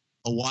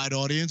a wide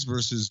audience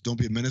versus Don't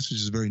Be a Menace, which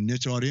is a very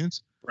niche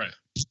audience. Right.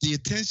 The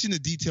attention to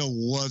detail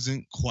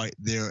wasn't quite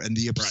there, and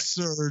the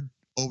absurd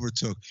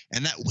overtook.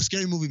 And that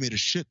Scary Movie made a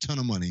shit ton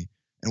of money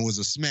and was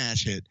a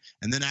smash hit.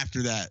 And then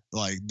after that,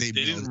 like, they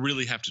didn't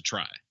really have to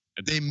try.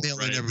 They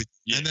mailed in everything.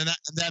 Yeah. And then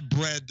that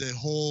bred the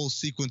whole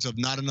sequence of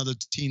Not Another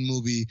Teen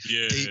Movie,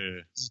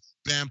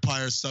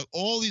 Vampire Suck,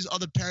 all these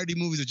other parody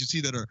movies that you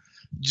see that are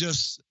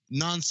just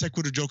non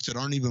sequitur jokes that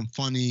aren't even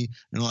funny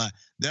and all that.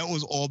 That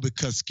was all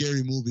because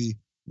Scary Movie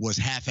was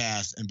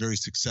half-assed and very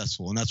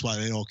successful, and that's why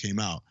they all came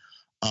out.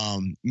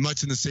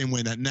 Much in the same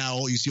way that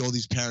now you see all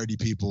these parody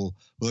people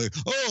like,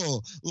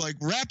 oh, like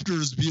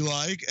Raptors be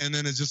like, and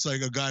then it's just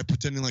like a guy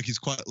pretending like he's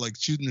quite like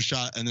shooting a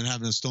shot and then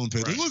having a stone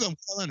face. Like, look, I'm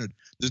Kawhi Leonard.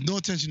 There's no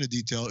attention to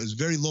detail. It's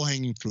very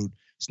low-hanging fruit.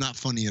 It's not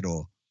funny at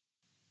all.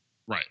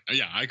 Right.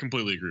 Yeah, I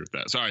completely agree with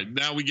that. So, all right,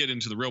 now we get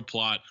into the real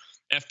plot.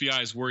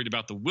 FBI is worried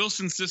about the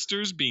Wilson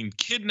sisters being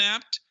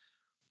kidnapped.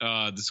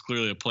 This is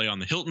clearly a play on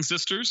the Hilton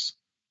sisters.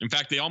 In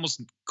fact, they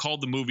almost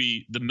called the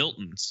movie The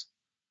Miltons.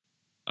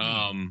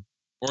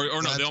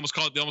 Or no, they almost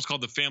called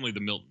the family the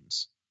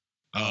Miltons,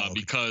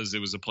 because it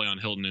was a play on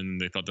Hilton,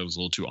 and they thought that was a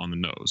little too on the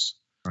nose.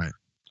 Right.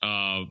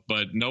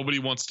 But nobody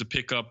wants to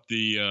pick up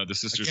the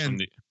sisters Again, from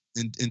the.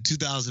 In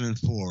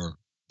 2004,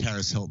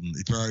 Paris Hilton,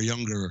 for our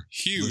younger,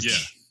 huge.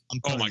 Yeah.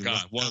 Oh my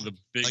God, one of the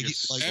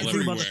biggest. Like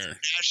everywhere.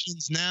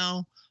 Kardashians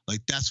now, like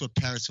that's what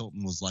Paris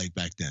Hilton was like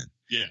back then.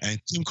 Yeah. And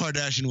Kim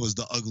Kardashian was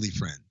the ugly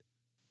friend.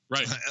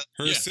 Right.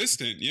 Her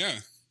assistant. Yeah.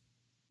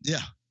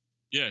 Yeah.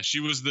 Yeah. She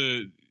was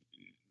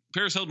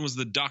Paris Hilton was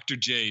the Dr.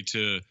 J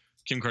to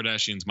Kim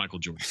Kardashian's Michael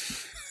Jordan.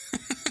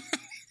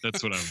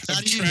 That's what I was.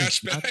 Trash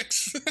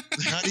bags.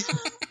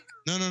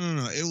 No.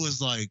 It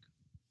was like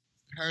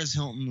Paris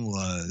Hilton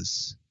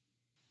was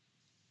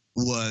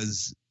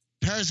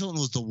Paris Hilton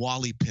was the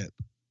Wally Pipp.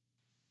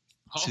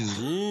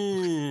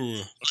 Ooh.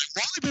 Wally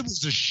Pipp was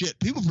the shit.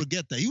 People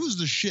forget that. He was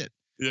the shit.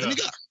 Yeah.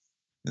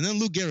 And then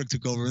Lou Gehrig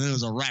took over, and then it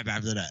was a rap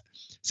after that.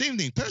 Same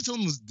thing. Paris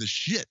Hilton was the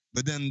shit,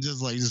 but then just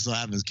so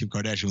happens Kim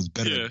Kardashian was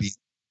better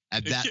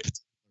at that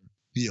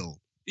field.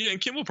 Yeah, and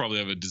Kim will probably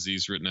have a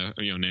disease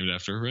named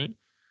after her, right?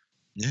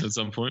 Yeah. At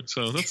some point.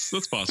 So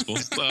that's possible.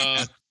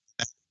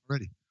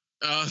 Ready.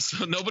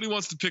 So nobody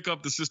wants to pick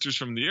up the sisters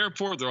from the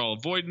airport. They're all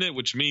avoiding it,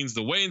 which means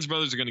the Wayans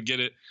brothers are going to get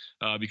it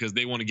because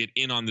they want to get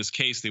in on this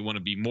case. They want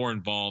to be more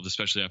involved,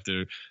 especially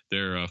after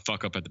their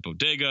fuck up at the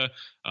bodega.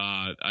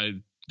 I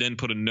then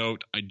put a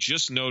note. I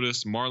just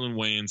noticed Marlon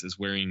Wayans is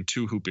wearing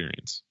 2 hoop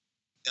earrings.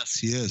 Yes,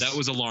 he is. That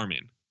was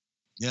alarming.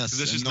 Yes. Because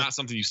that's just not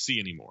something you see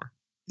anymore.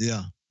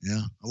 Yeah.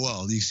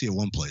 Well, you see it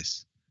one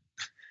place.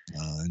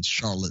 In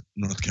Charlotte,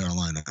 North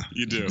Carolina.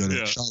 You do, you go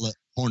to Charlotte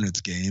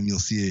Hornets game, you'll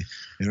see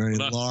a very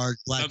large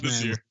black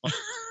man with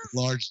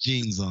large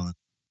jeans on.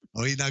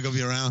 Oh, he's not going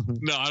to be around?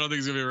 No, I don't think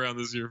he's going to be around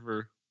this year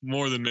for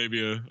more than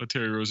maybe a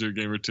Terry Rozier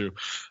game or two.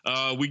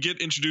 We get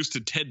introduced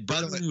to Ted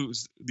Burton,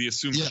 who's the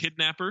assumed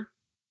kidnapper.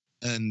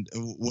 And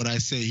what I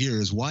say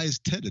here is, why is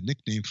Ted a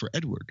nickname for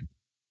Edward?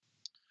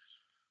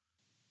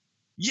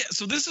 Yeah,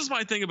 so this is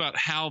my thing about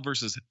Hal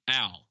versus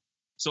Al.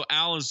 So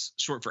Al is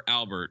short for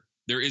Albert.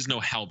 There is no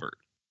Halbert,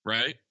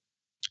 right?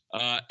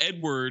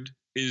 Ed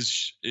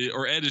is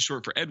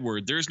short for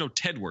Edward. There is no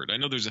Tedward. I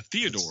know there's a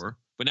Theodore,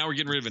 but now we're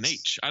getting rid of an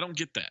H. I don't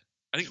get that.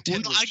 I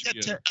think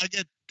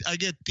I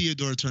get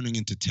Theodore turning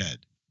into Ted,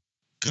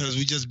 because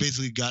we just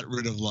basically got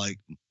rid of like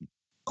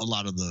a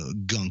lot of the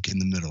gunk in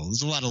the middle.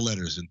 There's a lot of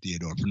letters in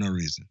Theodore for no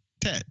reason.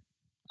 Ted,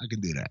 I can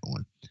do that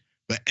one.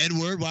 But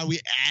Edward, why are we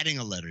adding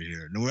a letter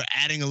here? No, we're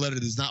adding a letter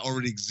that does not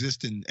already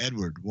exist in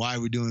Edward. Why are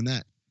we doing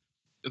that?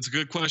 That's a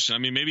good question. I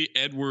mean, maybe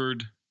it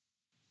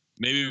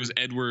was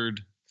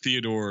Edward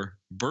Theodore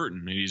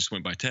Burton. Maybe he just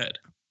went by Ted.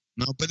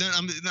 No, but then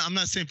I'm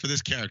not saying for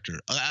this character.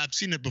 I've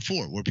seen it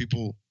before where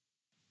people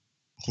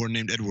who are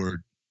named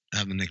Edward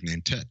have the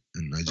nickname Ted,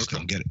 and I just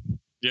don't get it.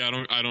 Yeah,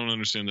 I don't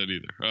understand that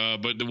either.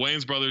 But the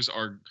Wayans brothers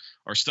are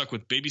stuck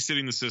with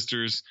babysitting the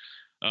sisters.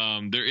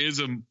 There is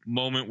a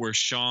moment where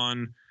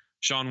Sean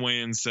Sean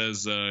Wayans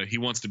says he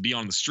wants to be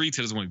on the streets.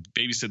 He doesn't want to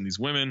babysitting these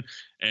women.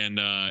 And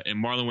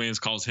Marlon Wayans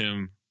calls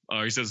him.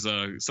 He says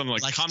something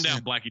like, Blackie "Calm Chan.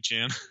 down, Blackie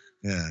Chan."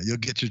 Yeah, you'll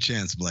get your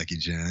chance, Blackie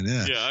Chan.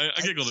 Yeah, Yeah,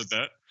 I giggled at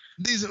that.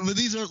 These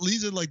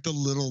are like the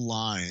little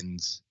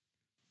lines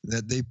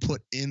that they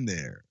put in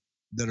there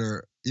that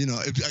are,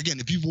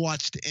 if you've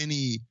watched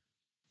any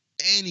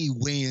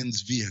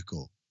Wayans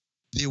vehicle,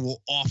 they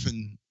will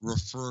often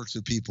refer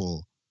to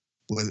people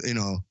with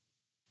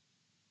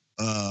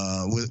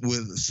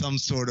with some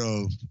sort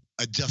of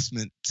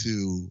adjustment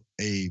to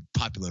a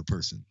popular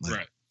person.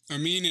 Right. I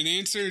mean, in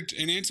answer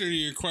to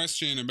your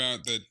question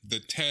about the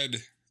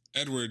Ted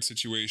Edward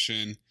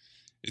situation,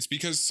 it's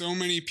because so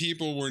many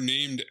people were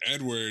named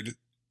Edward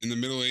in the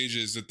Middle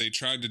Ages that they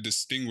tried to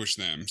distinguish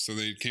them. So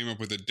they came up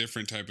with a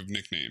different type of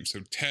nickname.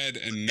 So Ted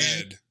and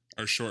Ned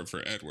are short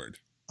for Edward.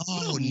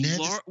 Oh,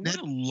 What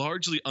a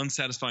largely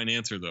unsatisfying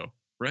answer, though,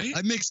 right?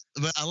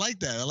 But I like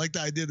that. I like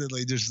the idea that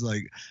they just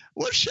like,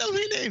 what shall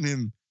we name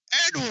him?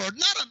 Edward,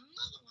 not another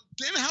one.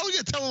 Damn it, how are we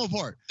gonna tell them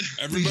apart?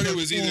 Everybody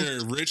was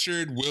either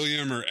Richard,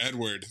 William, or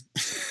Edward.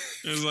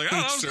 It was like,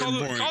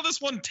 call this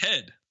one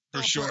Ted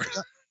for sure.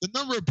 The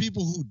number of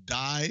people who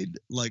died,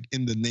 like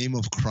in the name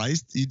of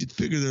Christ, you'd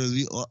figure there would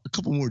be a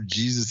couple more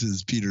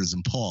Jesuses, Peters,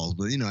 and Pauls.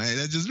 But hey,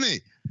 that's just me.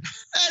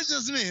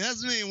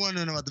 That's me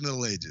wondering about the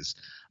Middle Ages.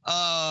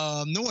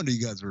 No wonder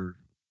you guys were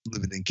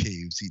living in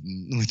caves,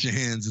 eating with your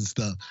hands and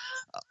stuff.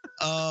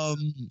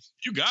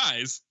 You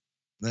guys.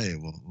 Hey,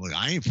 well, look,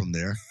 I ain't from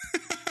there.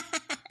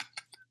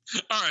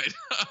 All right.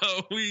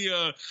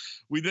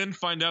 We then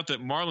find out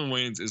that Marlon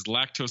Wayans is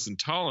lactose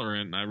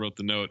intolerant, and I wrote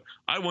the note.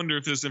 I wonder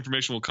if this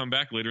information will come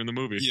back later in the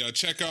movie. Yeah,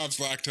 Chekhov's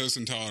lactose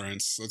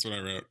intolerance. That's what I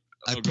wrote.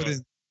 I put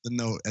in the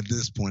note at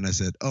this point. I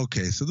said,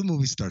 okay, so the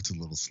movie starts a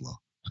little slow.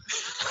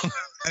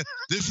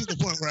 This is the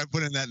point where I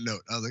put in that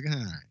note. I was like, all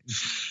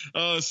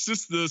right.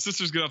 The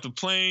sisters get off the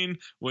plane.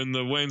 When the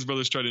Wayans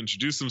brothers try to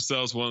introduce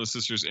themselves, one of the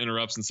sisters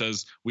interrupts and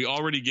says, "We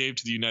already gave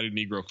to the United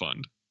Negro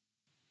Fund."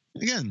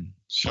 Again,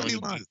 funny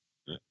line.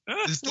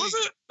 Was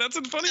it? That's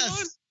a funny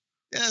line?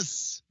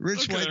 Yes.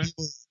 Rich white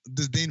people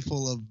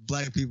disdainful of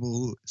black people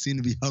who seem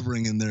to be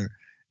hovering in their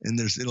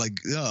like,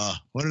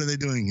 what are they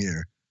doing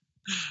here?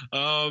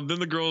 Then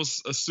the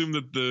girls assume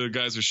that the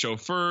guys are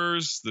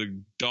chauffeurs.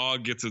 The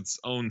dog gets its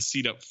own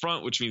seat up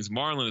front, which means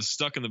Marlon is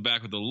stuck in the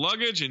back with the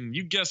luggage. And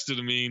you guessed it,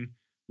 we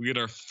get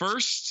our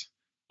first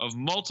of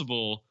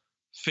multiple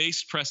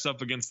face pressed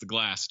up against the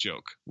glass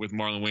joke with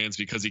Marlon Wayans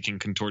because he can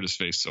contort his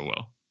face so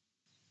well.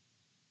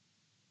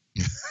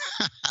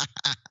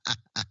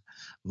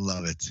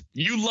 Love it.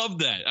 You love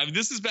that.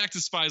 This is back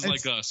to Spies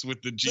Like Us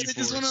with the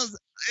G-Force.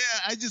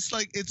 I just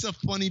like, it's a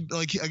funny,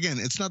 like, again,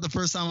 it's not the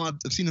first time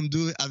I've seen him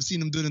do it. I've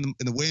seen him do it in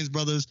the Wayans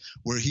Brothers,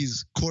 where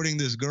he's courting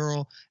this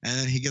girl and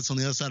then he gets on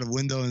the other side of the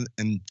window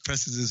and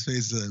presses his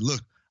face and look,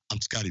 I'm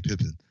Scottie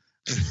Pippen.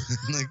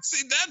 Like,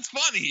 see, that's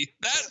funny.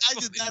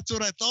 That's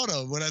what I thought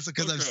of when I said,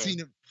 because I've seen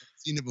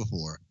it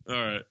before. All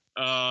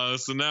right.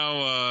 So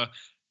now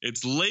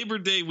it's Labor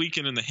Day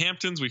weekend in the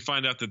Hamptons. We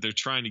find out that they're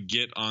trying to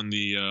get on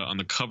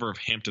the cover of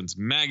Hamptons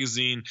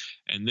magazine,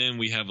 and then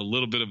we have a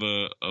little bit of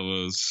a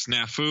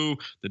snafu.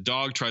 The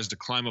dog tries to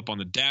climb up on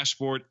the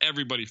dashboard.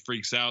 Everybody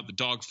freaks out. The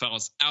dog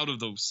falls out of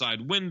the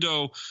side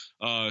window.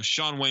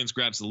 Sean Wayans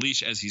grabs the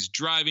leash as he's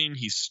driving.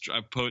 He's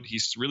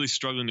really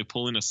struggling to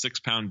pull in a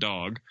 6-pound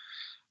dog.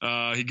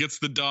 He gets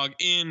the dog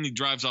in. He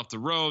drives off the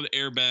road. The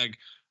airbag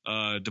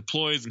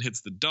deploys and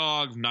hits the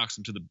dog, knocks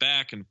him to the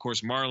back, and of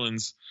course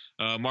Marlon's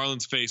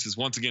face is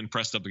once again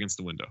pressed up against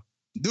the window.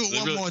 Do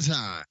it one more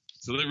time.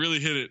 So they really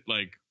hit it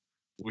like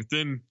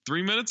within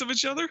 3 minutes of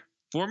each other,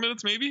 4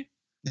 minutes maybe.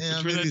 Yeah,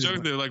 between that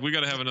joke, they're like, we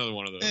got to have another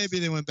one of those. Maybe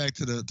they went back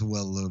to the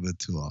well a little bit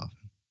too often.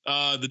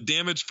 The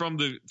damage from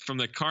the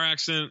car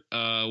accident.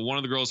 One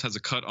of the girls has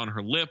a cut on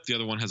her lip. The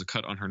other one has a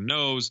cut on her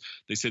nose.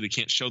 They say they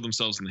can't show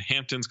themselves in the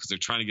Hamptons because they're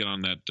trying to get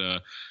on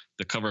that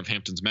the cover of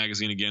Hamptons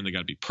magazine again. They got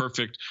to be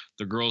perfect.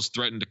 The girls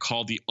threaten to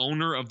call the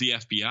owner of the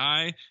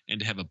FBI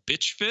and to have a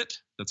bitch fit.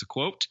 That's a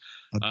quote.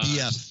 A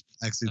BF.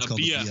 Actually, it's called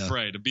a BF.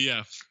 Right, a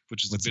BF,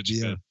 which is What's a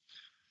bitch fit.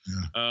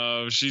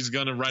 Yeah. She's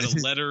gonna write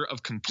a letter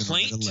of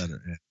complaint.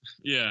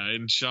 Yeah,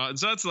 and Sean.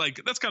 So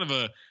that's kind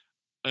of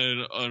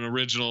an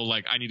original,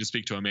 like, I need to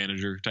speak to a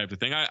manager type of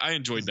thing. I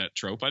enjoyed that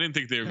trope. I didn't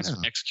think they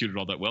executed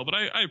all that well, but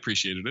I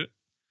appreciated it.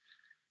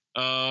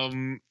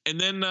 And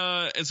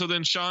so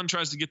then Sean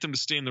tries to get them to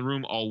stay in the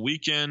room all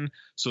weekend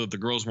so that the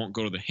girls won't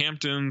go to the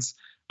Hamptons.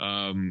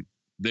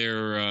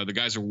 The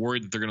guys are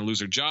worried that they're going to lose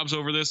their jobs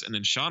over this. And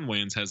then Sean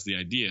Wayans has the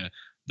idea.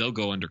 They'll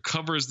go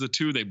undercover as the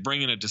two. They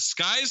bring in a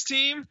disguise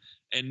team,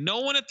 and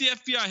no one at the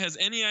FBI has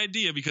any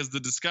idea because the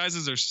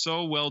disguises are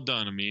so well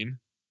done.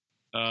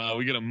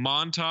 We get a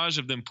montage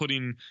of them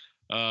putting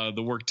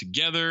the work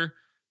together,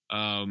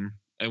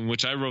 in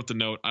which I wrote the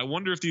note. I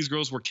wonder if these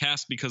girls were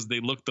cast because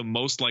they look the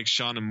most like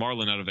Sean and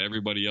Marlon out of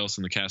everybody else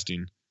in the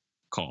casting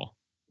call.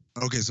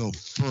 Okay, so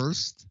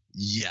first,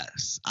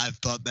 yes, I've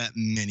thought that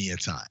many a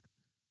time.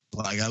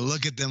 Like, I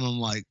look at them, I'm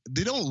like,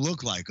 they don't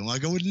look like them.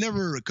 Like, I would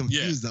never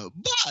confuse them.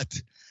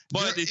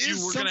 But if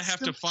you were going to have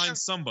to find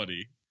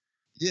somebody.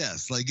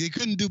 Yes, like they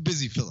couldn't do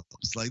Busy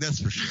Phillips, like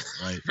that's for sure,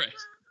 right?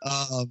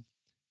 Right.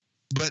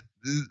 But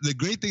the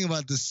great thing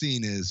about this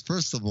scene is,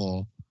 first of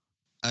all,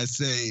 I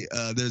say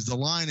there's a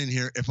line in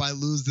here: "If I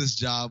lose this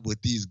job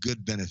with these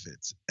good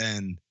benefits,"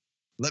 and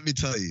let me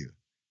tell you,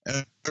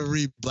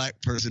 every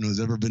black person who's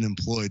ever been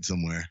employed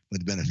somewhere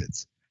with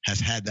benefits has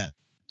had that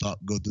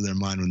thought go through their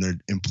mind when their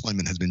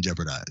employment has been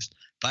jeopardized.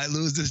 If I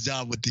lose this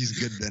job with these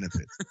good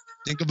benefits,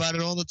 think about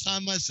it all the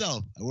time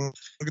myself. I work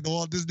at the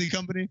Walt Disney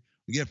Company.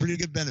 We get pretty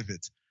good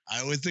benefits.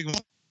 I always think,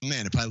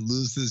 man, if I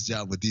lose this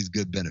job with these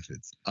good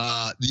benefits.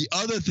 The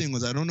other thing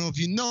was, I don't know if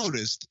you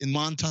noticed in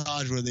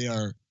montage where they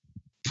are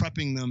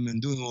prepping them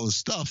and doing all this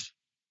stuff,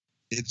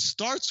 it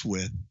starts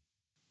with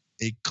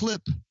a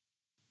clip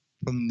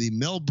from the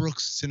Mel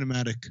Brooks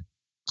cinematic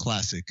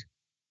classic,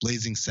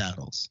 Blazing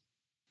Saddles.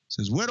 It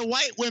says, "Where the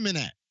white women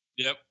at?"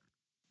 Yep.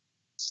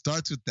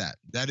 Starts with that.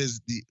 That is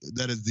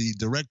the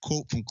direct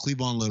quote from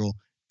Cleavon Little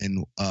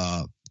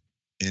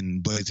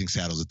in Blazing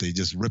Saddles that they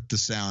just ripped the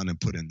sound and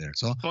put in there.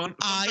 So fun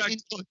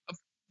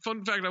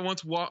fact, I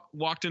once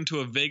walked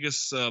into a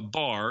Vegas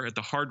bar at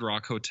the Hard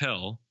Rock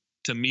Hotel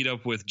to meet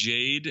up with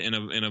Jade and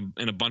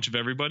a bunch of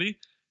everybody.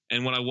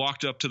 And when I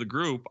walked up to the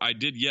group, I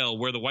did yell,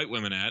 "Where the white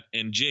women at?"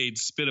 And Jade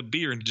spit a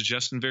beer into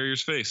Justin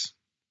Verrier's face.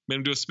 Made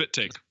him do a spit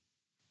take.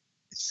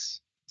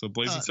 So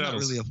Blazing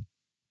Saddles.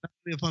 Not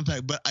really a fun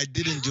fact, but I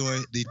did enjoy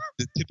the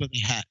tip of the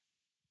hat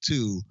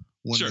to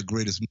one of the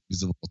greatest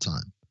movies of all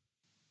time.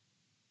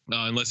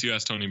 Unless you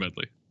ask Tony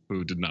Medley,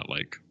 who did not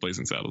like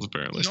Blazing Saddles,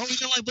 apparently. No, he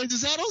didn't like Blazing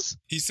Saddles?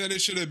 He said it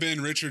should have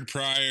been Richard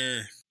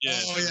Pryor. Yeah.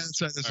 Oh, yeah,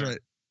 that's right.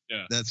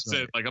 Yeah, that's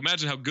right. Like,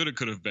 imagine how good it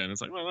could have been.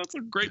 It's like, well, that's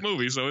a great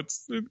movie, so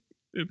it's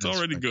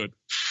already good.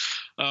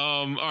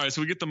 All right,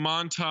 so we get the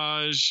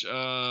montage.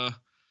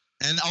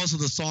 And also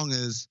the song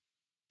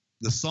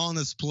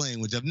that's playing,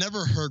 which I've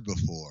never heard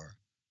before,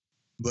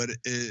 but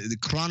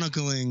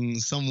chronicling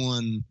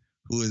someone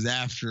who is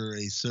after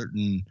a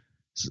certain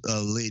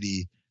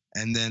lady,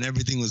 and then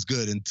everything was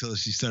good until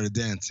she started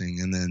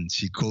dancing, and then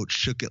she, quote,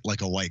 shook it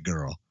like a white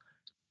girl,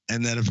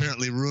 and that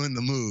apparently ruined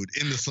the mood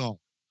in the song.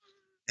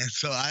 And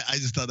so I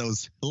just thought that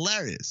was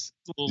hilarious.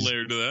 There's a little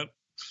layer to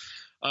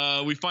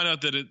that. We find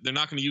out that they're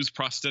not going to use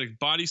prosthetic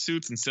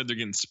bodysuits. Instead, they're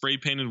getting spray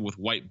painted with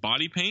white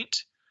body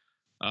paint.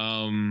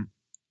 And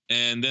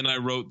then I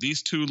wrote,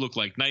 "These two look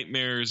like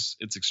nightmares.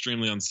 It's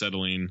extremely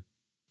unsettling.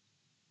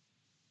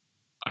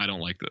 I don't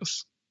like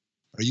this."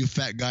 Are you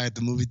fat guy at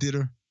the movie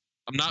theater?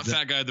 I'm not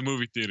fat guy at the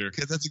movie theater.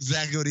 Because that's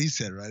exactly what he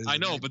said, right? I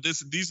know, but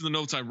these are the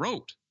notes I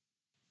wrote.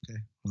 Okay.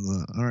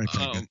 Well, all right.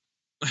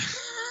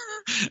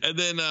 And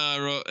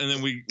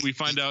then we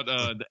find out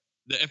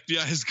the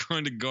FBI is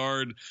going to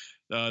guard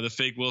the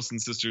fake Wilson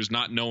sisters,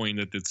 not knowing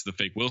that it's the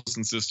fake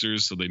Wilson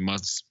sisters. So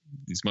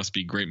these must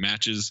be great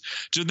matches.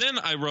 So then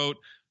I wrote,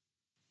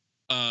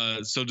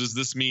 so does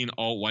this mean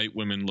all white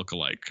women look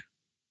alike?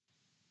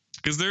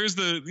 Because there's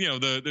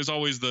there's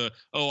always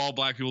all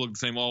black people look the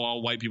same,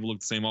 all white people look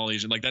the same, all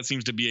Asian. Like that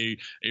seems to be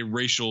a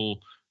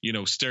racial,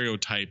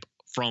 stereotype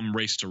from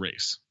race to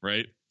race,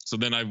 right? So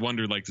then I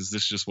wondered, like, is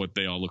this just what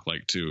they all look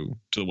like to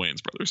the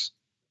Wayans brothers?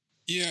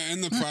 Yeah,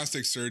 and the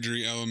plastic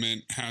surgery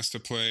element has to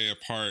play a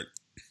part.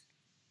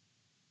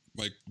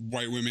 Like,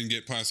 white women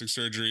get plastic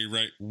surgery,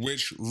 right?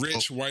 Which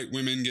rich white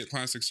women get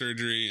plastic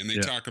surgery, and they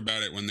talk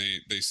about it when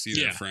they see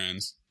their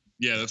friends.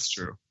 Yeah, that's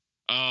true.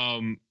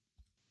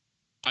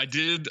 I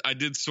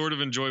did sort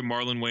of enjoy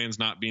Marlon Wayans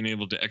not being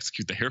able to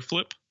execute the hair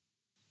flip.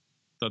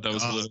 Thought that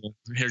was a little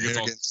hair gets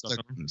all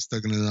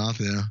stuck in his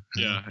mouth.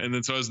 Yeah, and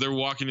then so as they're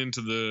walking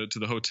into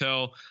the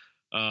hotel,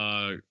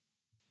 I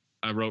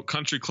wrote,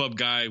 "Country club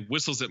guy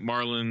whistles at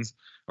Marlon,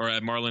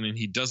 and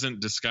he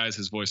doesn't disguise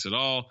his voice at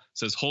all.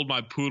 Says, 'Hold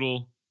my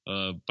poodle.'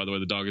 By the way,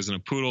 the dog isn't a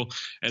poodle.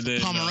 And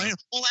then Pomeranian.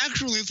 Well,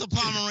 actually, it's a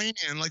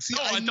Pomeranian. Like, see,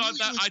 I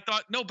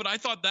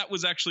thought that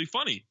was actually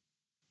funny.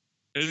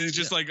 It's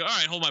just like, all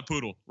right, hold my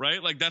poodle,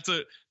 right? Like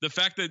the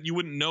fact that you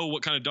wouldn't know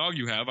what kind of dog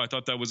you have. I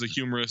thought that was a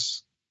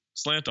humorous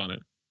slant on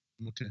it.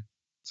 Okay.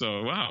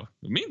 So wow,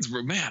 Mean's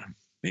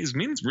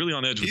really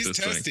on edge with this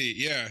testy,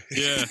 thing.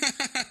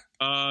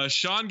 Yeah.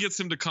 Sean gets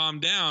him to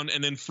calm down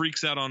and then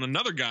freaks out on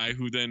another guy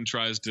who then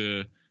tries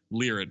to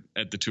leer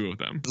at the two of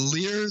them.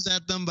 Leers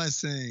at them by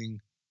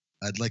saying,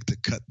 "I'd like to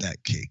cut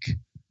that cake."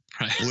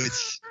 Right.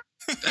 Which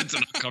that's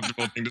an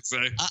uncomfortable thing to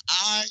say.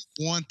 I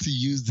want to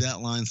use that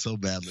line so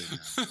badly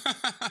now.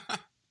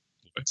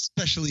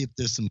 Especially if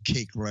there's some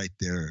cake right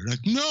there. Like,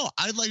 no,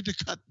 I'd like to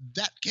cut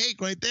that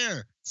cake right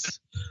there.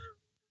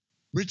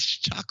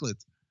 Rich chocolate.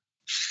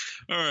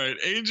 All right.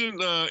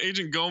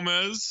 Agent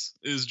Gomez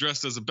is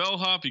dressed as a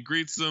bellhop. He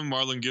greets them.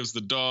 Marlon gives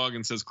the dog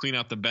and says, "Clean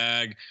out the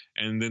bag,"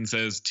 and then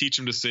says, "Teach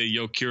him to say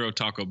Yo Quiero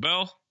Taco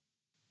Bell."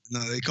 No,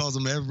 they calls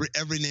him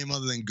every name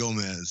other than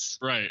Gomez.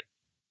 Right.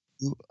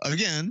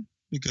 Again,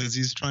 because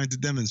he's trying to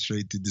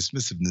demonstrate the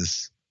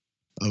dismissiveness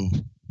of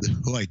the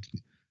white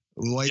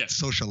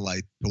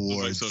socialite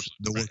towards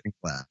the working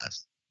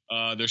class.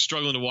 They're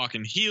struggling to walk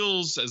in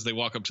heels as they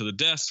walk up to the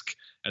desk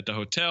at the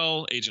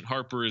hotel. Agent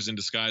Harper is in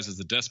disguise as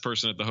the desk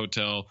person at the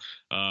hotel,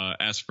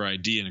 asks for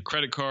ID and a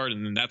credit card.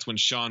 And then that's when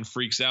Sean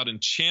freaks out and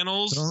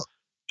channels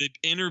the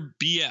inner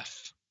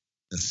BF.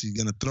 Yes, he's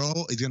going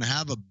to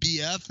have a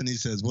BF, and he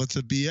says, what's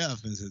a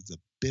BF? And he says, a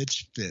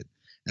bitch fit.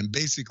 And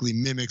basically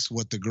mimics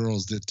what the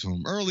girls did to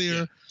him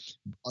earlier,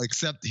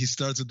 except he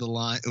starts with the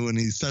line, when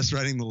he starts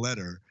writing the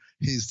letter,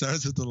 he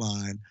starts with the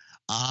line,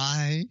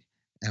 I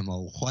am a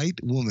white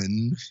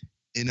woman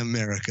in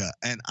America,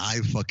 and I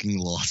fucking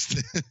lost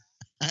it.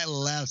 I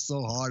laughed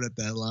so hard at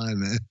that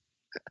line, man.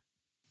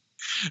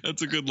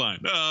 That's a good line.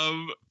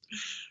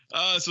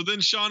 So then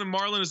Sean and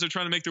Marlon, as they're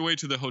trying to make their way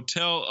to the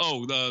hotel,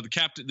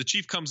 the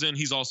chief comes in.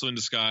 He's also in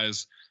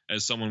disguise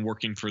as someone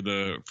working for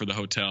the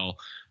hotel.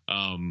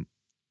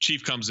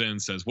 Chief comes in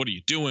and says, what are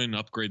you doing?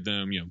 Upgrade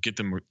them, get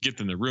them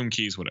their room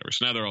keys, whatever.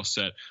 So now they're all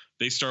set.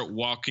 They start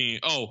walking.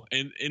 Oh,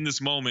 and in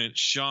this moment,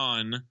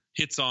 Sean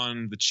hits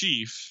on the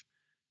chief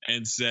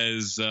and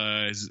says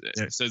he's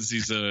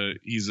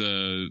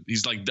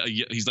like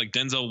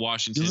Denzel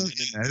Washington.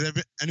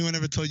 Has anyone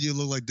ever told you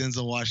look like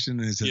Denzel Washington?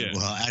 And he said,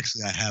 well,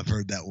 actually, I have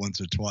heard that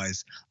once or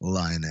twice.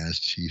 Lying ass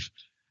chief.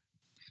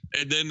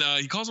 And then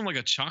he calls him like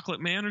a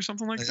chocolate man or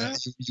something like that.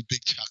 You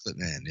big chocolate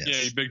man. Yes.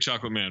 Yeah, you big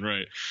chocolate man,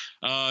 right.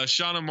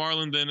 Sean and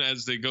Marlon then,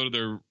 as they go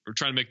to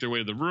trying to make their way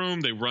to the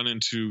room, they run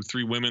into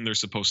 3 women they're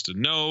supposed to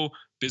know.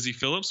 Busy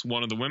Phillips,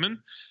 one of the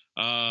women.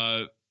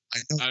 I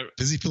know.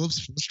 Busy Phillips'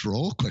 first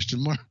role? ?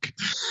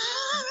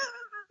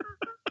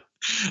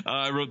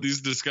 I wrote, these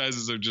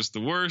disguises are just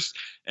the worst.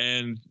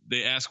 And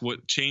they ask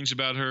what changed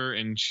about her.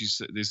 And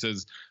they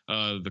says,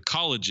 the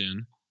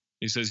collagen.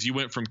 He says, you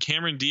went from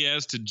Cameron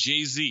Diaz to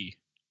Jay-Z.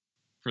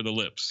 For the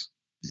lips,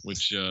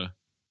 which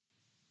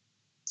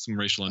some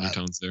racial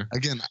undertones there.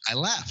 Again, I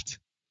laughed.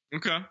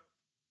 Okay.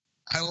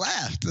 I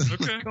laughed.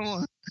 Okay. Come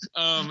on.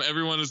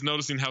 Everyone is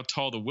noticing how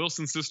tall the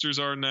Wilson sisters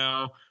are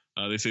now.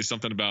 They say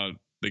something about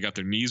they got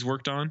their knees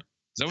worked on. Is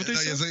that what they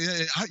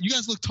say? Yeah. You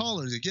guys look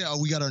taller. Like,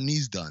 we got our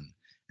knees done.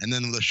 And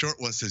then the short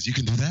one says, you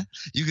can do that?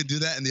 You can do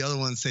that? And the other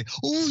ones say,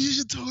 oh, you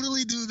should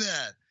totally do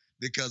that.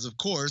 Because, of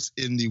course,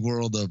 in the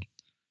world of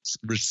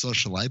rich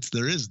socialites,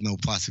 there is no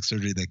plastic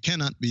surgery that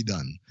cannot be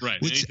done.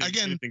 Right. Which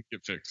anything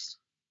get fixed.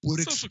 Would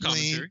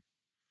explain,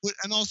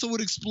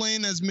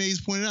 as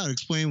Mays pointed out,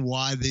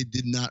 why they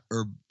did not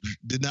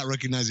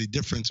recognize a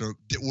difference or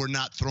were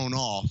not thrown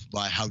off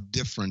by how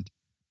different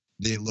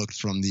they looked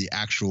from the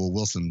actual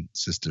Wilson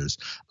sisters.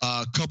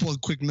 A couple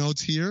of quick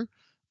notes here.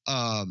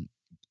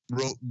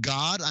 Wrote,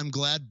 God, I'm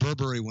glad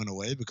Burberry went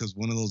away, because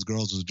one of those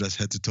girls was dressed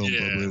head to toe in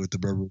Burberry with the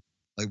Burberry.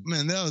 Like,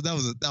 man, that was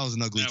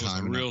an ugly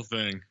time. That was a real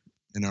thing.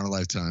 In our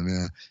lifetime,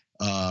 yeah.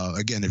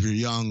 Again, if you're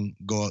young,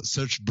 go out,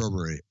 search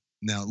Burberry.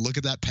 Now, look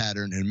at that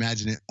pattern and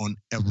imagine it on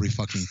every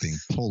fucking thing.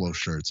 Polo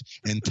shirts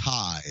and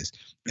ties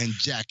and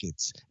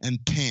jackets and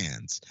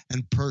pants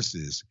and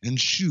purses and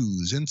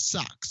shoes and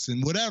socks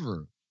and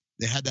whatever.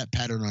 They had that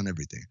pattern on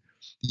everything.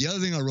 The other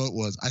thing I wrote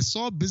was, I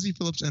saw Busy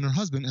Phillips and her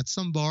husband at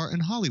some bar in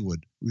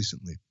Hollywood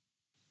recently.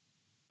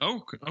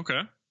 Oh,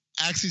 okay.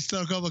 Actually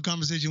struck up a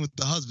conversation with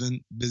the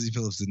husband. Busy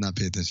Phillips did not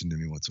pay attention to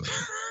me whatsoever.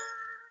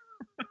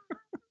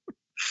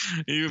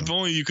 If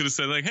only you could have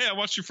said, like, hey, I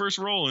watched your first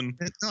role in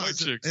White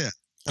Chicks. Yeah.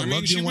 I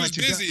mean, she was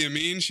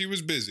busy. She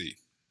was busy.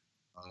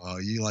 Oh,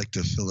 you like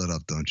to fill it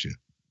up, don't you?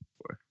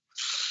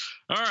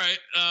 All right.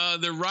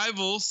 The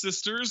rival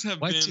sisters have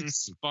been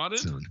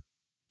spotted.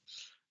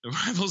 The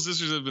rival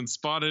sisters have been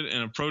spotted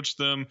and approached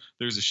them.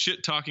 There's a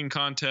shit-talking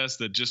contest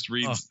that just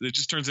reads. It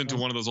just turns into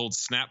one of those old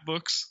snap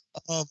books.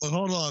 Oh, but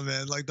hold on,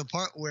 man. Like the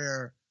part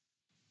where,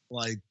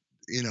 like,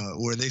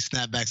 where they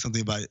snap back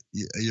something about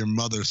your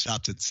mother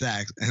shopped at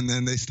Saks, and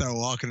then they start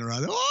walking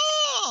around.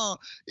 Oh,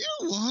 you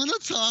want to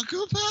talk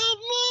about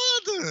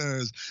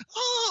mothers?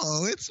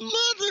 Oh, it's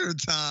mother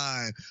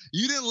time.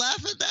 You didn't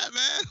laugh at that,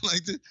 man?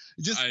 Like,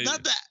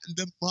 not that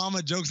the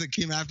mama jokes that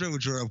came after it,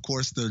 which were, of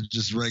course, they're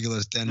just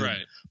regular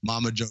standard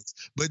mama jokes,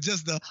 but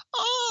just you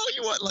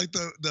want like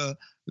the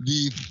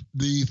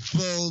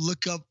faux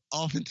look up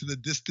off into the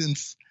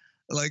distance.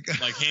 Like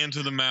hand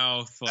to the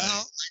mouth. Like,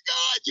 oh my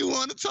God, you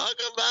want to talk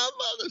about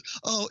mothers?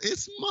 Oh,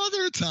 it's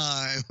mother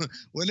time.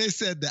 When they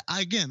said that,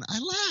 I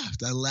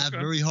laughed. I laughed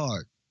very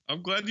hard.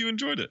 I'm glad you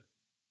enjoyed it.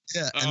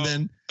 Yeah, and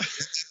then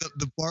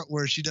the part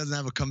where she doesn't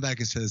have a comeback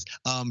and says,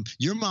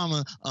 your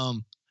mama,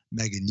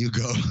 Megan, you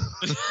go.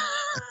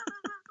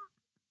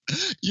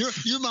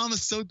 Your mom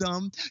is so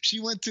dumb.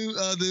 She went to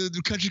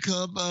the country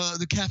club,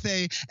 the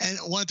cafe, and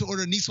wanted to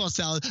order a Niçoise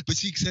salad, but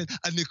she said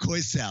a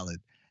Nicoise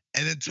salad.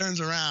 And it turns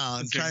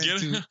around trying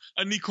to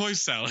a Nicoise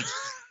salad.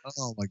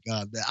 Oh my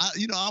God, man!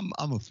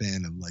 I'm a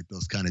fan of like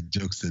those kind of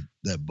jokes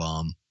that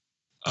bomb.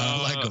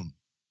 I like them.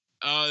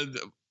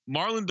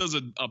 Marlon does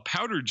a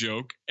powder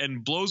joke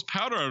and blows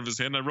powder out of his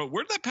hand. I wrote,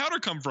 "Where did that powder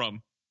come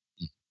from?"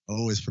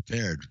 Always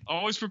prepared.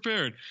 Always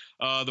prepared.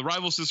 The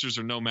rival sisters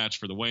are no match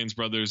for the Wayans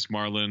brothers.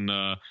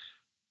 Marlon,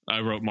 I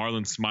wrote,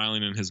 Marlon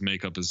smiling in his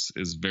makeup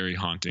is very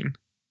haunting.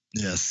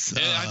 Yes.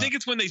 I think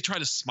it's when they try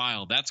to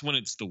smile. That's when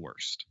it's the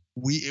worst.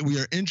 we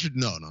are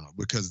no,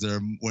 because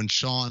when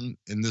Sean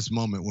in this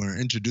moment we're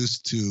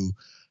introduced to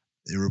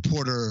a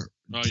reporter,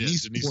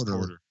 Denise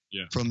Porter.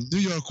 Yeah. From New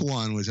York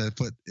One, which I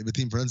put in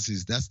between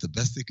parentheses, that's the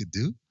best they could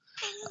do.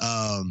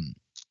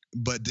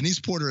 But Denise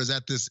Porter is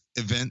at this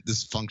event,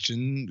 this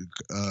function,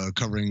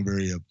 covering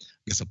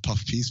a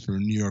puff piece for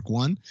New York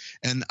One.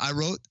 And I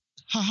wrote,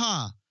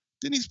 haha,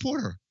 Denise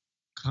Porter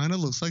kind of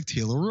looks like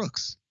Taylor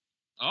Rooks.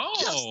 Oh.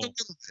 Just a little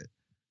bit.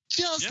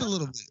 Just a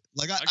little bit.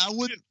 Like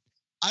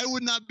I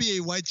would not be a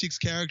white chick's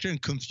character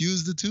and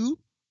confuse the two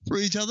for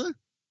each other,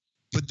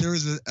 but there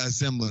is a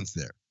semblance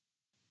there.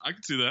 I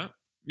can see that.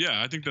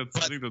 Yeah, I think that's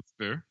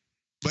fair.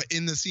 But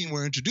in the scene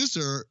where I introduced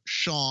her,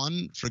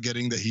 Sean,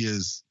 forgetting that he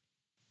is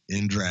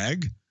in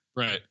drag,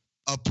 right,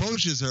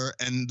 approaches her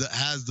and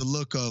has the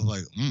look of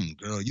like,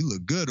 girl, you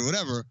look good or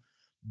whatever.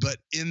 But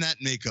in that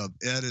makeup,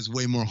 that is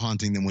way more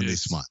haunting than when they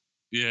smile.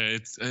 Yeah,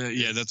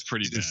 that's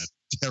pretty bad.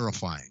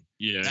 Terrifying.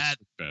 Yeah, that's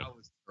bad. I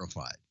was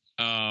terrified.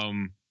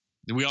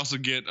 We also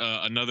get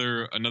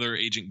another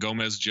Agent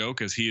Gomez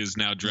joke as he is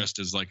now dressed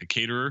as like a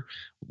caterer,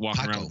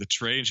 walking around with a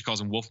tray, and she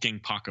calls him Wolfgang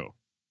Paco.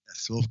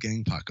 Yes,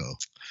 Wolfgang Paco.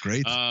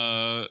 Great.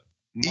 Marlon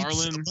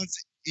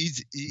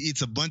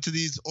eats a bunch of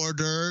these hors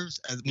d'oeuvres.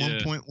 At one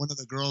point, one of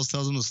the girls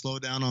tells him to slow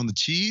down on the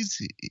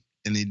cheese,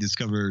 and he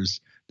discovers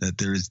that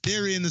there is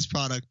dairy in this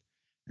product,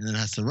 and then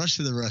has to rush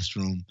to the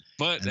restroom.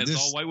 But that's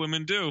all white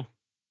women do.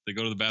 They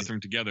go to the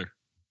bathroom together.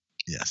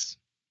 Yes.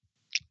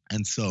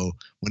 And so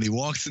when he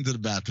walks into the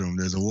bathroom,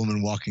 there's a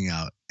woman walking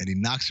out, and he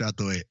knocks her out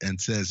the way and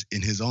says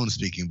in his own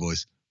speaking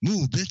voice,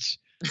 "Move, bitch."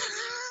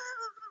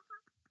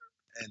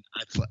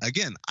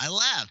 And I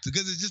laughed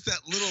because it's just that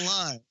little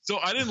line. So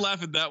I didn't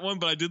laugh at that one,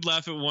 but I did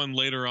laugh at one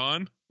later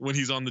on when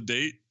he's on the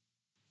date.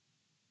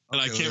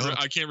 And I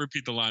can't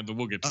repeat the line, but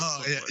we'll get to it.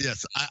 Oh,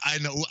 yes. I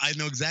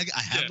know exactly.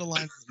 I have the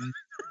line.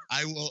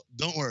 I will.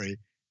 Don't worry.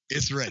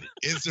 It's ready.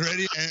 It's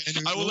ready.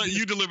 And I will let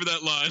you deliver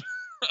that line.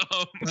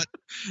 But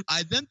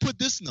I then put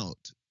this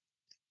note.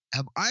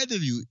 Have either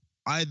of you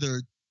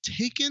either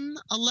taken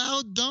a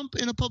loud dump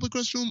in a public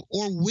restroom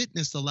or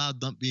witnessed a loud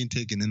dump being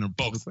taken in a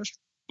public restroom?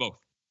 Both.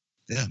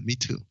 Yeah, me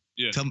too.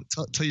 Yeah.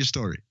 Tell your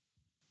story.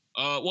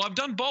 Well, I've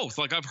done both.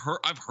 Like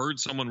I've heard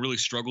someone really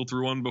struggle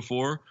through one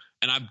before,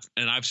 and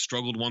I've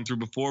struggled one through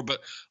before.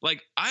 But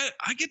like I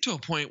get to a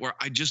point where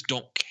I just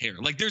don't care.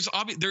 Like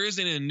there is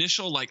an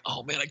initial like,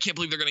 oh man, I can't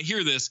believe they're gonna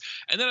hear this,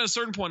 and then at a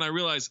certain point I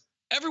realize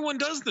everyone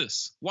does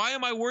this. Why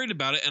am I worried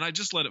about it? And I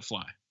just let it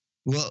fly.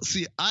 Well,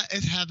 see,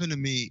 it happened to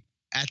me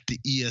at the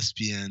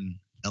ESPN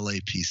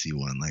LAPC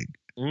one, like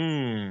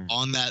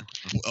on that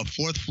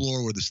fourth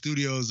floor where the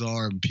studios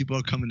are, and people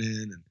are coming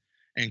in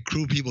and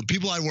crew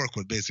people I work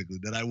with basically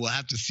that I will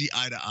have to see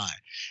eye to eye.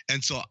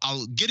 And so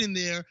I'll get in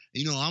there.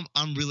 You know,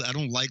 I'm really, I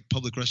don't like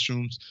public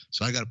restrooms,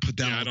 so I got to put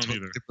down I don't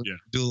either.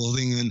 do a little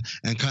thing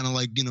and kind of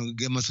like, you know,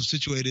 get myself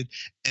situated.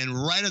 And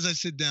right as I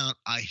sit down,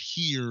 I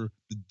hear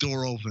the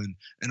door open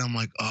and I'm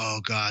like, oh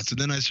God. So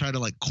then I try to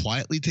like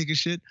quietly take a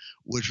shit,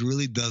 which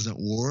really doesn't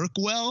work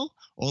well.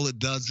 All it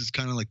does is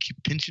kind of like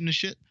keep pinching the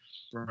shit.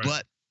 Right.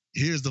 But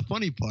here's the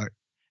funny part.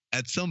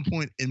 At some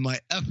point in my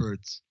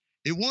efforts,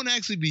 it won't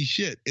actually be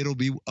shit. It'll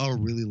be a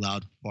really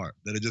loud fart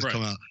that'll just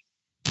come out.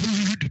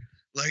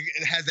 Like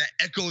it has that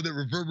echo that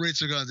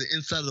reverberates on the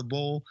inside of the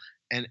bowl.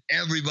 And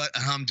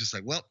I'm just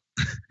like, well,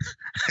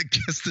 I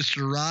guess the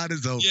charade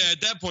is over. Yeah,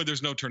 at that point,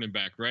 there's no turning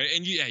back, right?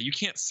 And you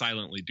can't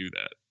silently do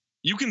that.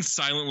 You can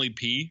silently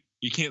pee.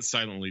 You can't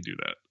silently do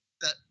that.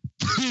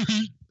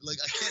 Like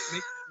I can't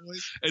make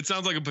noise. It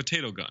sounds like a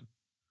potato gun.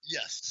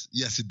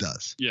 Yes, it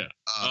does. Yeah.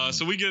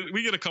 So we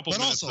get a couple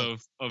minutes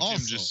of him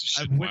just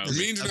shitting wildly.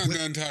 Means not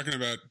done talking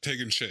about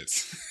taking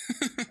shits.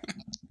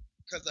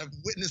 Because I've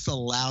witnessed a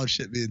loud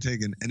shit being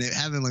taken, and it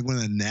happened like one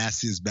of the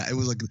nastiest. It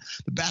was like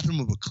the bathroom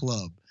of a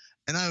club,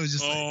 and I was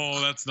just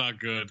that's not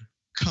good.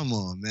 Come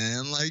on,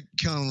 man! Like,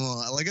 come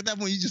on! Like at that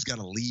point, you just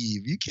gotta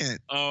leave. You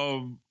can't.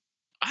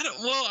 I don't.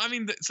 Well, I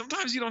mean,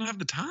 sometimes you don't have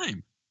the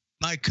time.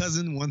 My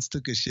cousin once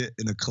took a shit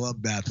in a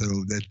club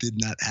bathroom that did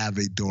not have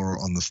a door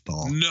on the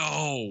stall.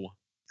 No.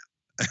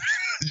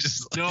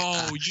 That's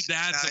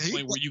the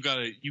point where you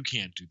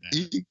can't do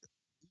that. He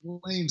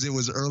claims it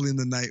was early in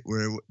the night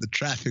where the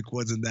traffic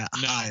wasn't that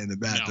high in the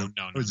bathroom.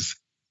 No.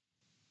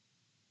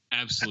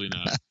 Absolutely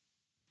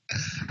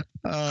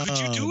not. Could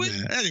you do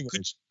it? Anyway,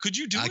 could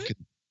you do it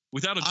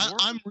without a door?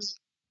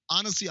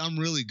 Honestly, I'm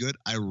really good.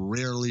 I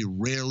rarely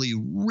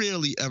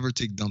ever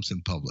take dumps in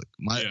public.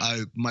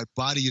 My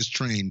body is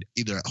trained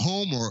either at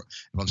home or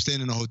if I'm staying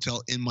in a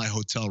hotel, in my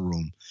hotel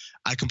room.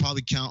 I can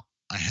probably count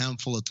a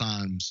handful of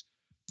times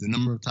the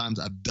number of times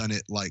I've done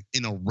it like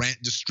in a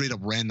just straight up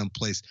random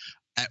place.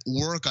 At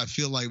work, I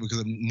feel like because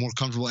I'm more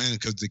comfortable and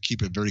because they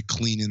keep it very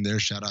clean in there.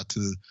 Shout out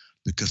to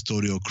the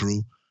custodial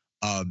crew.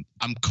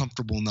 I'm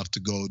comfortable enough to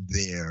go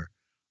there.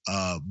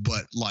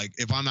 But like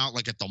if I'm out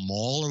like at the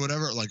mall or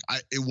whatever, like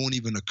it won't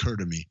even occur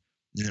to me,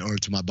 or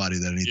to my body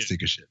that I need to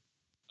take a shit.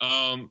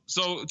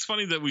 So it's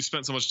funny that we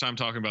spent so much time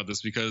talking about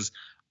this because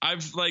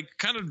I've like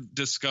kind of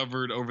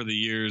discovered over the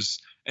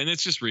years, and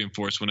it's just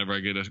reinforced whenever I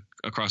get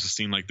across a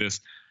scene like this.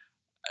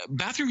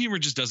 bathroom humor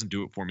just doesn't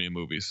do it for me in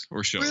movies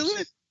or shows.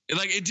 Really?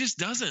 Like it just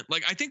doesn't.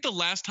 Like I think the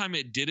last time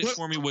it did it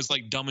for me was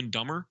like Dumb and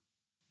Dumber.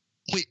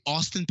 Wait,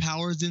 Austin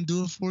Powers didn't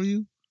do it for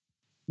you?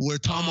 Where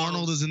Tom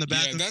Arnold is in the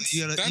bathroom.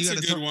 Yeah, that's a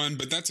good one,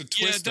 but that's a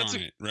twist on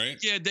it, right?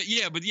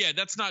 Yeah,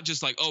 that's not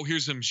just like, oh,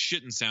 here's some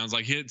shitting sounds.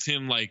 Like it's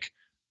him like,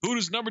 who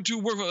does number 2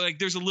 work for? Like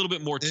there's a little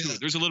bit more to it.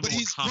 There's a little bit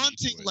more comedy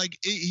to it. Like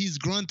he's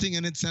grunting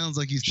and it sounds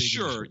like he's taking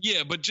sure,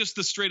 yeah, but just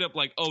the straight up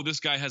like, oh, this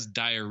guy has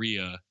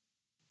diarrhea.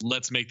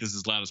 Let's make this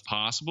as loud as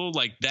possible.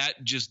 Like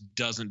that just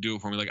doesn't do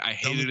it for me. Like I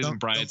hated it in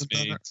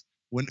Bridesmaids.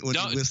 When you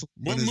whistle,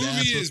 what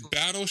movie is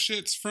Battle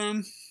Shits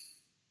from?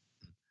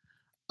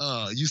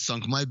 You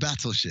sunk my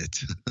battle shit.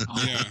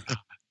 Yeah.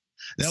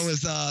 That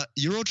was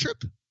Euro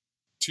Trip?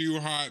 Two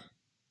hot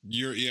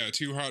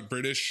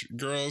British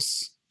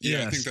girls. Yeah,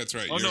 yes. I think that's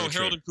right. Oh, no,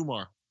 Harold and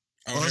Kumar.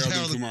 Oh,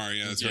 Harold and Kumar.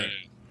 Yeah, that's right.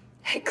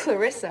 Hey,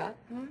 Clarissa,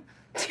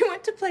 do you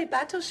want to play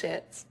Battle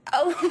Shits?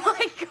 Oh,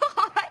 my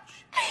gosh.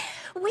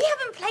 We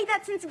haven't played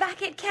that since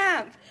back at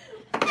camp.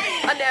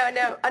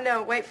 I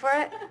know. Wait for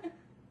it.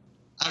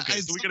 Okay,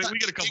 so we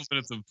get a couple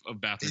minutes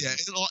of bathroom. Yeah,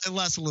 it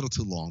lasts a little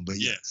too long, but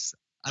yes.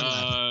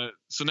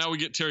 So now we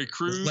get Terry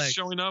Crews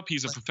showing up.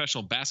 He's a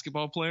professional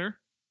basketball player.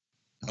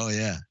 Oh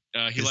yeah.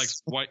 He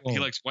likes white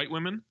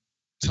women.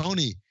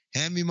 Tony,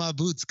 hand me my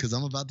boots because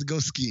I'm about to go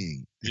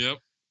skiing. Yep.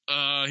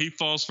 He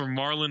falls for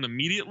Marlon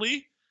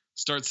immediately.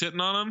 Starts hitting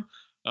on him.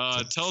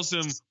 Tells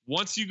him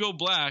once you go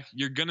black,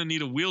 you're gonna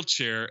need a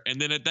wheelchair. And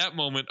then at that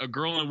moment, a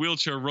girl in a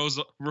wheelchair rolls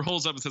up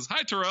and says,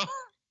 "Hi, Terrell."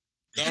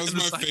 That was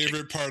my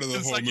favorite part of the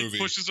whole movie.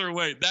 Pushes her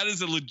away. That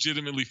is a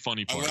legitimately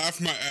funny part. I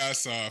laughed my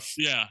ass off.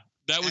 Yeah.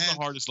 That was the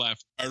hardest laugh.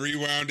 I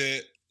rewound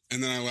it,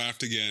 and then I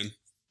laughed again.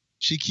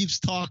 She keeps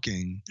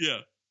talking.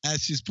 Yeah.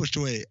 As she's pushed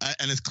away.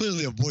 And it's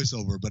clearly a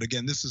voiceover. But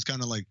again, this is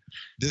kind of like,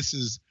 this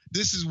is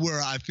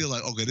where I feel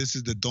like, okay, this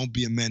is the don't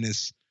be a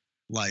menace.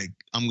 Like,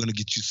 I'm going to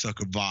get you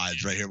sucker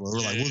vibes right here. Where we're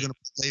we're going to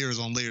put layers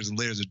on layers and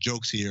layers of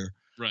jokes here.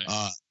 Right.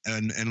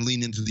 And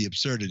lean into the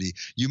absurdity.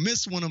 You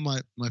missed one of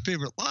my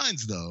favorite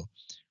lines, though,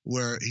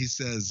 where he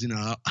says,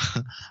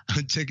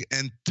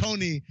 and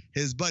Tony,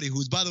 his buddy,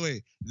 who's, by the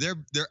way, they're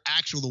the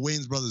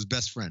Wayans brothers'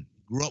 best friend.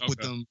 Grew up with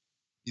them.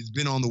 He's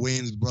been on the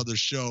Wayans brothers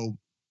show.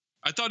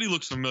 I thought he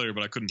looked familiar,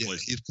 but I couldn't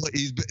place him.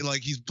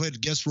 He's played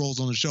guest roles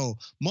on the show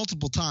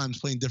multiple times,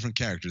 playing different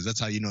characters. That's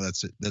how you know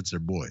that's their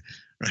boy.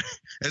 Right?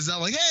 It's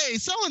not like, hey,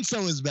 so and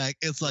so is back.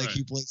 It's like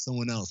he plays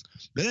someone else.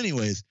 But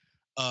anyways,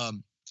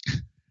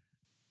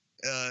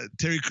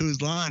 Terry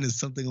Crews' line is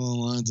something along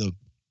the lines of,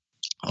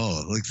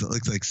 "Oh, it looks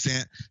like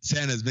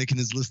Santa's making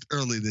his list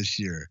early this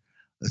year.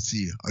 Let's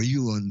see, are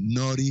you a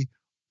naughty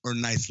or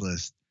nice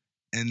list?"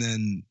 And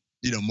then,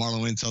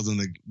 Marlon Wayans tells him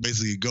to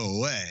basically go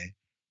away.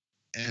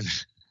 And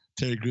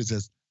Terry Crews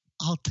says,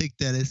 "I'll take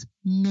that as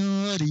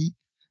naughty."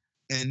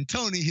 And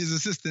Tony, his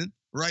assistant,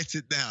 writes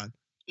it down,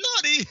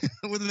 "Naughty,"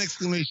 with an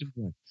exclamation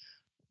point.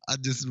 I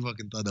just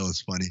fucking thought that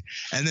was funny.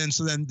 And then,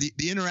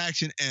 the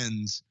interaction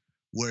ends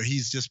where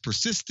he's just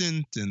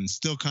persistent and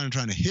still kind of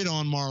trying to hit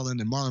on Marlon,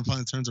 and Marlon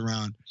finally turns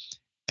around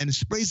and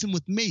sprays him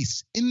with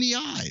mace in the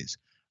eyes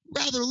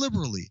rather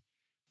liberally.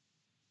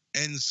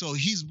 And so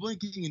he's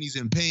blinking and he's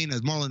in pain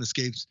as Marlon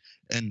escapes.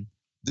 And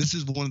this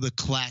is one of the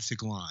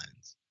classic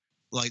lines,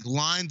 like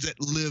lines that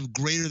live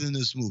greater than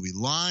this movie,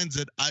 lines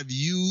that I've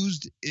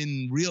used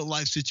in real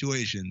life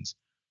situations,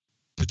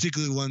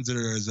 particularly ones that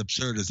are as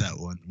absurd as that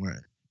one,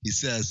 where he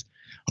says,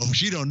 "Oh,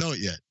 she don't know it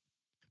yet,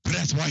 but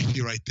that's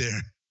wifey right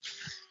there."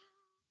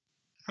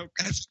 Okay.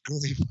 That's a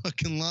great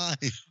fucking line.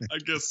 I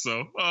guess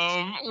so.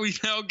 We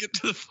now get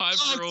to the 5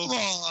 girls. Come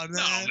on, man.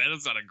 No, man,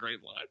 that's not a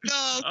great line.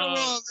 No, come on,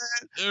 man.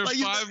 There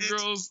are 5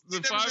 girls.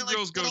 The 5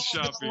 girls go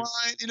shopping.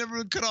 You never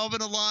been cut off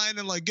in a line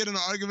and get in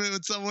an argument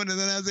with someone, and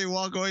then as they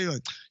walk away, you're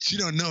like, "She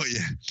don't know it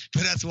yet,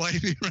 but that's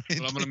wifey right there."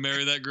 But I'm gonna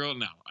marry that girl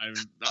now.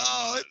 It's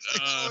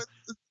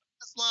the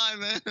best line,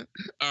 man.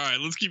 All right,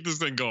 let's keep this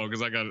thing going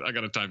because I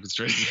got a time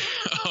constraint.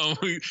 So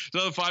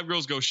the 5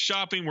 girls go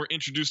shopping. We're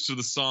introduced to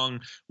the song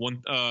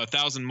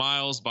 1,000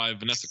 Miles by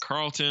Vanessa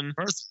Carlton.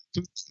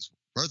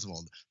 First of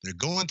all, they're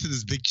going to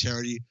this big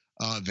charity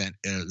event.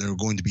 They're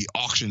going to be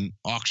auctioning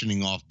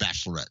off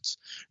bachelorettes.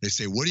 They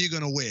say, "What are you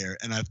going to wear?"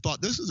 And I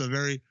thought this is a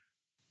very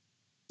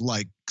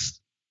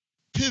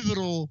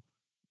pivotal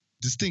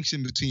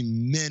distinction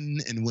between men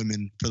and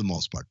women for the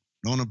most part.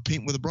 I don't want to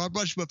paint with a broad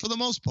brush, but for the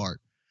most part.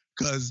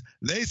 Because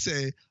they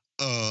say,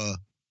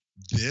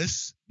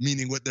 this,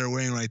 meaning what they're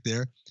wearing right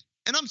there.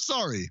 And I'm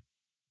sorry,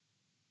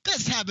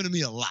 that's happened to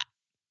me a lot.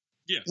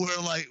 Yeah. Where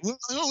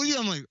oh yeah,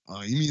 I'm like,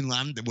 oh, you mean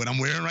what I'm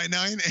wearing right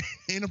now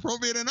ain't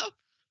appropriate enough?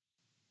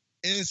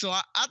 And so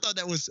I thought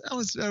that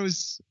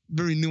was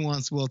very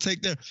nuanced, well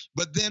take there.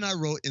 But then I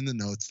wrote in the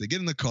notes, they get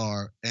in the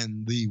car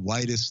and the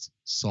whitest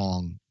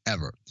song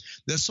ever.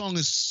 That song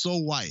is so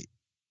white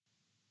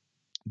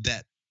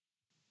that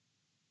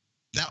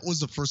was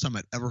the first time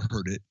I'd ever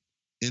heard it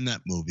in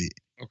that movie.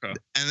 Okay.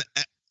 And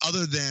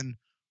other than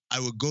I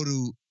would go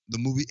to the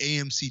movie,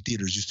 AMC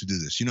theaters used to do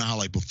this. You know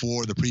how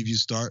before the previews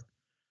start,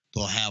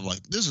 they'll have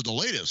like, this is the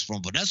latest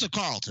from Vanessa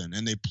Carlton,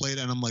 and they play it,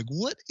 and I'm like,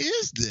 what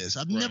is this?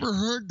 I've never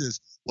heard this.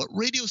 What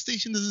radio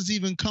station does this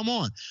even come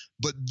on?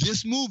 But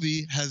this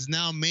movie has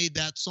now made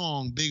that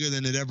song bigger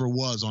than it ever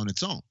was on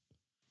its own,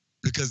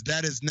 because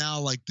that is now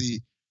like the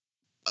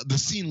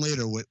scene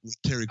later with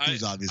Terry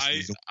Crews.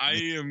 Obviously,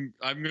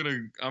 I'm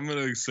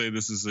gonna say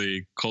this is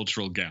a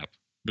cultural gap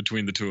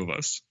between the two of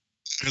us,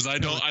 because I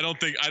don't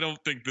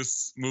think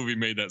this movie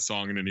made that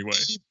song in any way.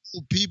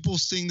 People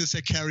sing this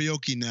at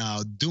karaoke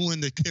now, doing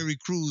the Terry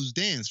Crews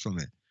dance from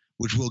it,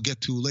 which we'll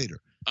get to later.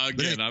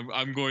 Again,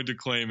 I'm going to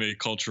claim a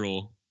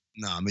cultural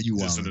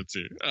dissonance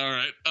here. All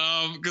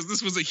right, because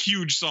this was a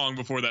huge song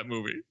before that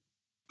movie.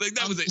 Like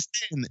that was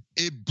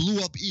it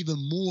blew up even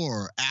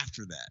more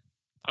after that.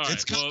 All right,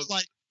 it's kind of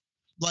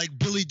like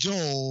Billy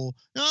Joel.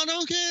 I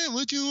don't care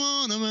what you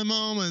want, my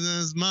moment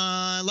is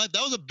my life.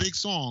 That was a big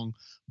song,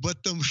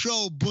 but the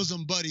show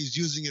Bosom Buddies,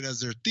 using it as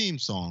their theme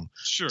song,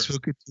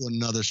 took it to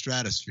another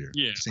stratosphere.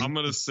 Yeah, I'm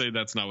gonna say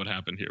that's not what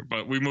happened here,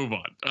 but we move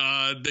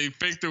on. They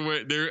faked their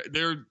way.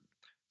 They're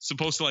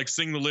supposed to like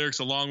sing the lyrics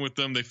along with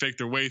them. They fake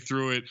their way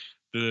through it.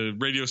 The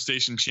radio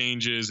station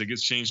changes. It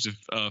gets changed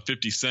to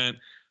 50 Cent.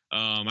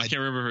 I can't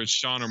remember if it's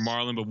Sean or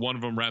Marlon, but one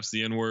of them raps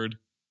the N-word.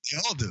 They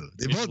all do.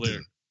 They both do.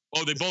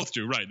 Oh, they both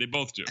do. Right. They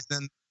both do. And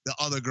then the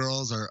other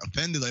girls are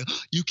offended, like,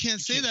 you can't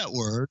say that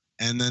word.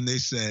 And then they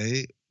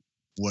say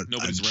what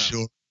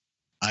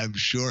I'm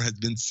sure has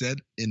been said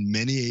in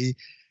many,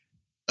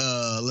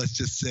 let's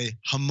just say,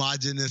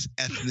 homogenous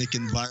ethnic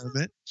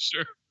environment.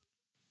 Sure.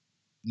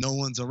 No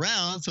one's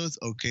around, so it's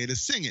okay to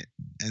sing it.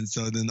 And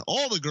so then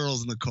all the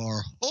girls in the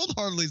car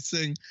wholeheartedly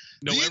sing.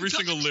 Every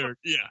single lyric.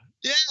 Yeah.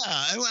 Yeah.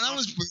 And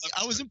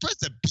I was impressed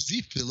that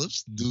Busy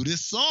Phillips knew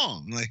this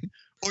song. Like,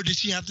 or did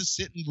she have to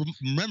sit and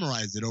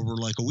memorize it over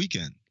like a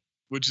weekend?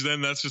 Which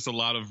then that's just a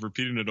lot of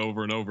repeating it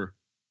over and over.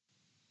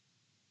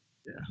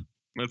 Yeah.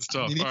 That's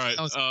tough. All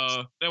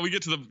right. Then we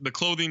get to the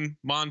clothing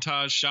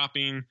montage,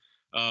 shopping.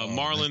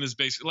 Marlon is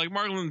basically like,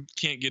 Marlon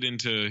can't get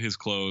into his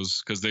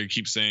clothes because they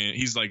keep saying,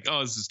 he's like, oh,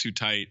 this is too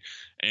tight.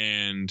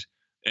 And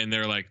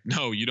they're like,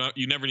 no, you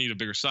never need a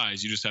bigger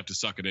size. You just have to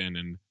suck it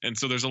in. And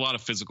so there's a lot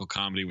of physical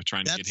comedy with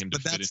trying to get him to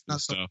fit into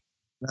stuff.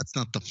 That's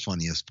not the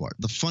funniest part.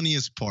 The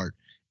funniest part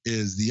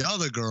is the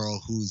other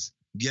girl who's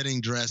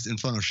getting dressed in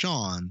front of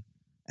Sean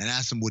and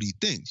asks him what he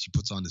thinks. She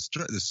puts on this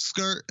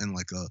skirt and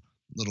like a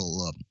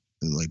little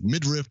like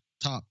midriff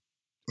top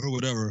or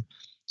whatever.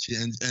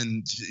 And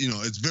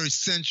it's very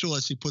sensual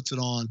as she puts it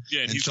on.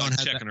 Yeah, and he's Sean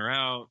like checking her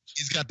out.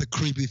 He's got the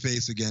creepy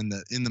face again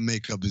that in the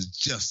makeup is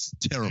just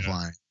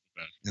terrifying.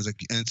 Yeah. It's like,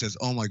 and it says,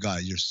 "Oh my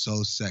God, you're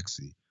so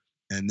sexy."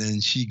 And then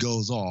she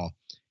goes off,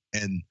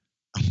 and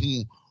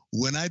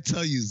when I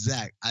tell you,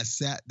 Zach, I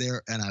sat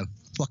there and I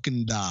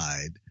fucking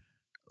died.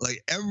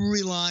 Like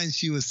every line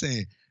she was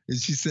saying, and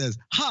she says,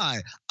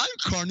 "Hi, I'm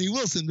Carney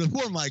Wilson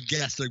before my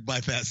gastric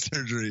bypass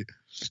surgery.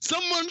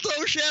 Someone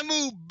throw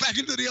Shamu back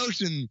into the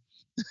ocean."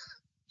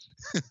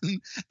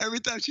 Every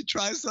time she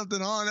tries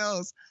something on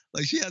else,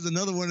 like she has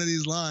another one of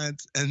these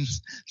lines, and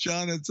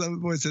Sean at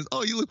some point says,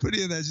 "Oh, you look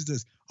pretty in that." She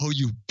says, "Oh,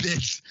 you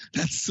bitch,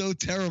 that's so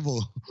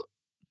terrible."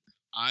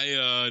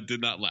 I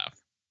did not laugh.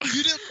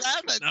 You didn't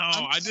laugh at?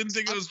 No, I didn't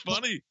think it was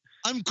funny.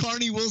 I'm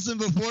Carney Wilson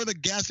before the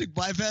gastric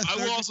bypass. I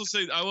will also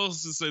say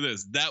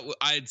this: that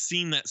I had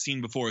seen that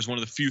scene before. Is one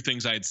of the few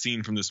things I had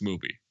seen from this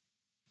movie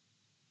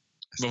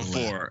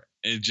before.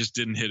 It just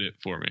didn't hit it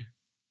for me.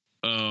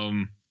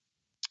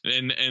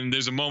 And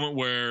there's a moment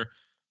where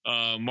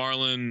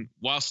Marlon,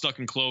 while stuck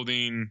in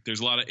clothing,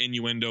 there's a lot of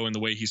innuendo in the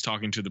way he's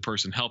talking to the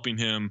person helping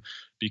him,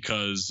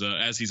 because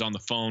as he's on the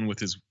phone with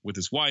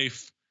his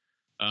wife,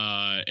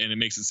 and it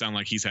makes it sound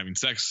like he's having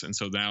sex, and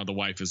so now the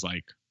wife is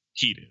like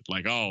heated,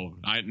 like, oh,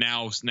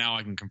 now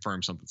I can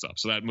confirm something's up.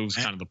 So that moves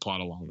kind of the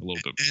plot along a little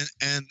bit.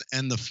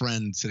 And the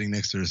friend sitting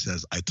next to her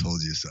says, "I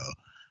told you so."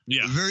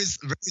 Yeah,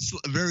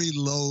 very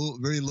low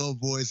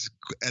voice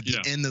at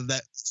the end of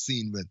that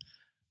scene, but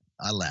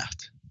I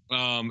laughed.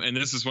 And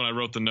this is when I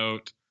wrote the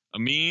note.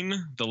 Amin,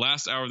 the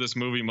last hour of this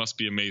movie must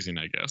be amazing,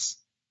 I guess,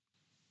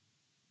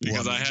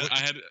 because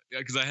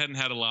I hadn't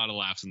had a lot of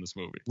laughs in this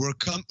movie. We're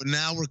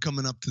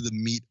coming up to the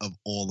meat of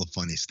all the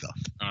funny stuff.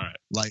 All right,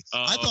 like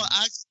I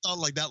thought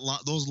like that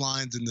those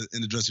lines in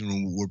the dressing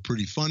room were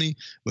pretty funny,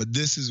 but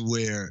this is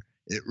where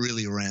it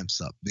really ramps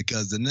up,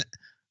 because the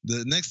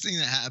next thing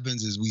that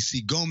happens is we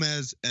see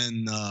Gomez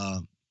and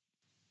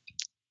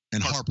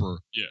Harper.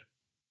 Yeah.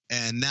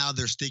 And now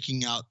they're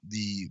staking out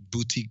the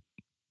boutique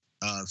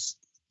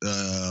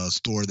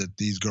store that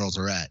these girls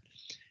are at.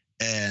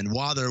 And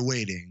while they're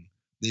waiting,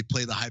 they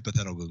play the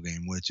hypothetical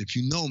game, which, if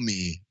you know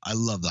me, I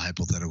love the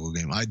hypothetical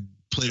game. I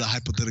play the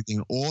hypothetical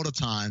game all the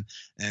time.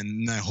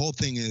 And my whole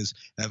thing is,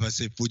 if I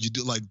say, would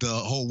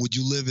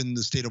you live in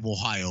the state of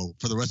Ohio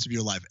for the rest of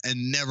your life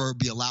and never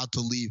be allowed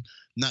to leave,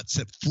 not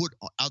set foot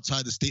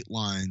outside the state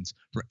lines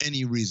for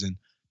any reason,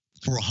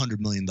 for $100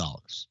 million?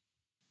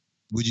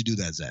 Would you do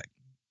that, Zach?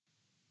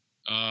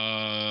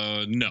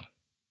 No.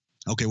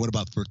 Okay, what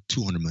about for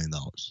 $200 million?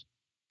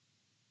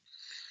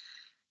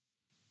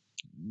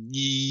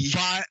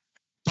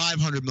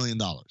 $500 million.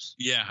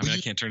 Yeah, I mean, I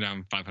can't turn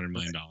down $500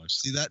 million.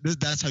 See,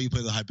 that's how you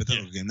play the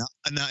hypothetical game.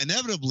 Now,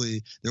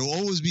 inevitably, there will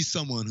always be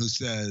someone who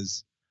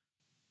says,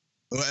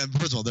 and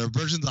first of all, there are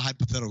versions of the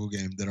hypothetical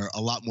game that are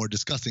a lot more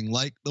disgusting,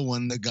 like the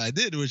one that guy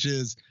did, which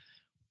is,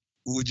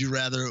 would you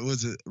rather,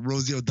 was it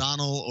Rosie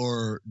O'Donnell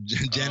or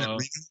Janet Reno?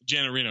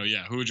 Janet Reno,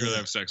 yeah. Who would you rather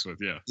have sex with?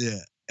 Yeah. Yeah.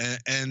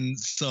 And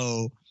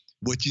so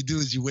what you do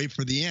is you wait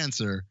for the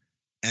answer,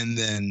 and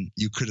then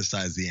you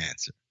criticize the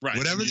answer. Right.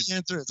 Whatever the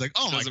answer, it's like,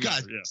 oh my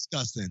God,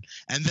 disgusting.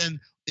 And then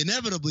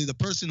inevitably the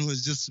person who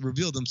has just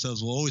revealed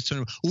themselves will always turn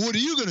around, well, what are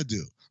you going to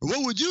do? Or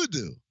what would you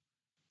do?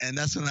 And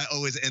that's when I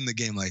always end the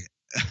game like,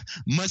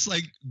 much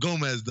like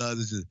Gomez does.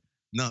 It's just,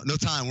 no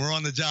time. We're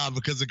on the job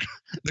because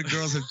the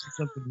girls have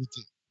something to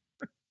do.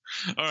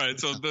 All right.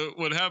 So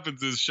what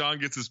happens is Sean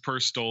gets his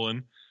purse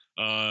stolen.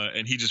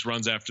 And he just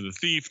runs after the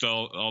thief.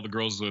 All the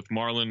girls with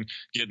Marlon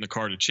get in the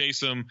car to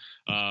chase him.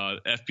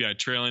 FBI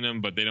trailing him,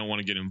 but they don't want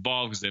to get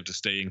involved because they have to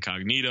stay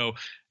incognito.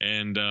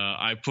 And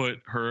I put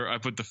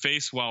the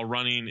face while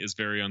running is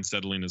very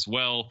unsettling as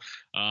well.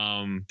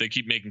 They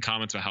keep making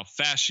comments about how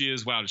fast she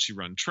is. Wow, does she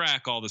run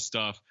track? All this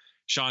stuff.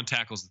 Sean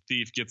tackles the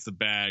thief, gets the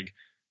bag.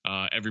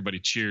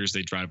 Everybody cheers.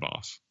 They drive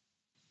off.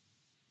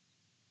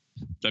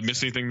 Did I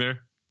miss anything there?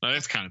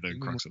 That's kind of the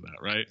crux of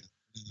that, right?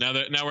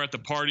 Now we're at the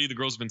party. The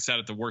girls have been sat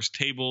at the worst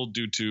table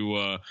due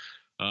to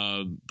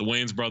the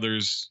Wayans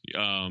brothers.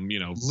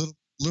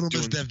 Little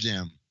Miss Def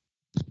Jam.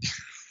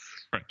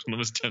 Right, Little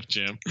Miss Def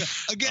Jam.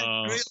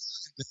 Again,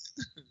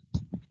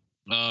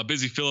 great.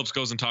 Busy Phillips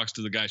goes and talks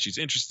to the guy she's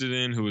interested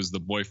in, who is the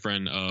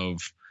boyfriend of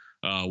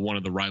one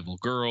of the rival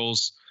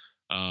girls.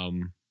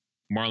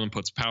 Marlon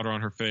puts powder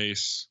on her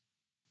face,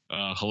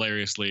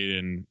 hilariously,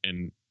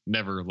 and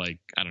never, like,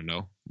 I don't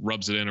know,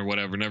 rubs it in or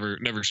whatever,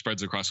 never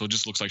spreads it across. So it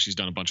just looks like she's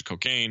done a bunch of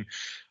cocaine.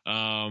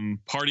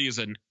 Party is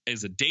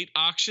a date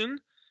auction.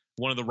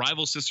 One of the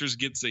rival sisters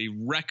gets a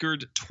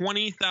record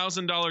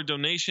 $20,000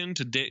 donation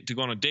to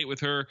go on a date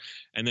with her.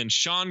 And then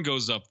Marlon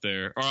goes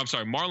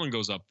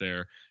up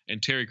there,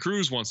 and Terry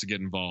Crews wants to get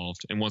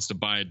involved and wants to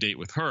buy a date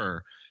with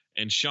her.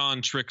 And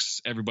Sean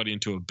tricks everybody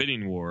into a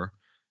bidding war.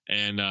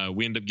 And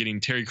we end up getting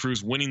Terry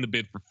Crews winning the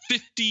bid for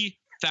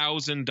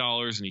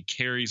 $50,000, and he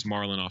carries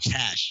Marlon off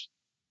cash.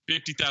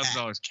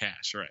 $50,000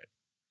 cash, right?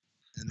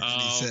 And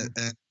he said,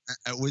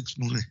 at which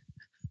point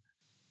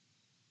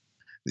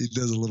he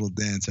does a little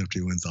dance after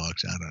he wins the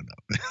auction. I don't know.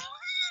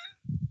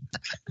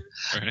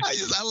 Right.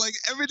 I like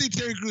everything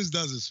Terry Crews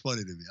does is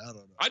funny to me. I don't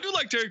know. I do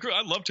like Terry Crews.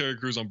 I love Terry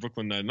Crews on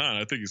Brooklyn Nine-Nine.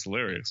 I think he's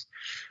hilarious.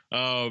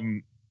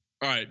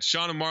 All right,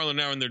 Sean and Marlon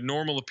now in their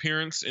normal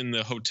appearance in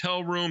the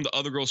hotel room. The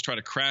other girls try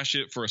to crash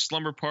it for a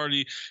slumber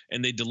party,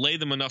 and they delay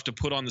them enough to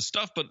put on the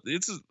stuff. But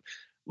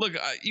look,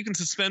 you can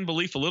suspend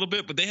belief a little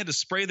bit, but they had to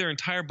spray their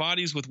entire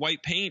bodies with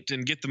white paint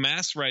and get the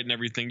masks right and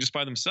everything just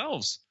by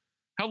themselves.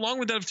 How long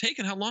would that have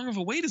taken? How long of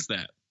a wait is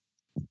that?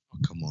 Oh,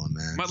 come on,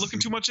 man. Am I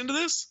looking too much into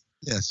this?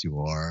 Yes, you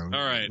are.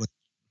 All right,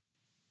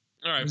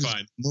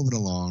 fine. Moving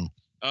along.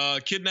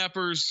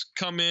 Kidnappers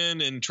come in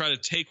and try to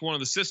take one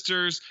of the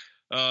sisters.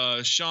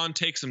 Sean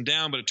takes them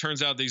down, but it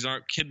turns out these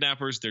aren't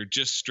kidnappers. They're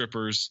just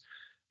strippers.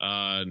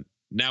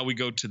 Now we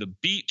go to the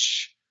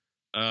beach.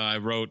 I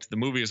wrote, the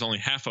movie is only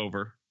half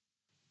over.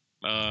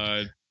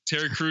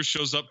 Terry Crews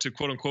shows up to,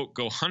 quote unquote,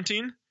 go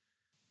hunting.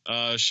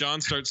 Sean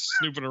starts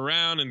snooping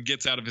around and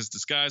gets out of his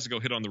disguise to go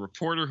hit on the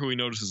reporter who he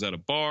notices at a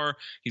bar.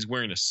 He's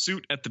wearing a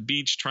suit at the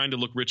beach, trying to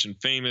look rich and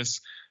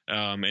famous.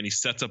 And he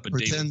sets up a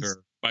date with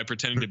her by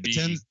pretending to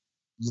be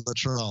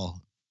Latrell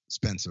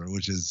Spencer,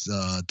 which is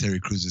Terry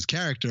Crews'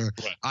 character.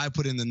 Right. I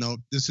put in the note,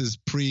 this is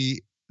pre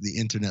the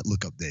internet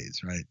lookup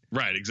days, right?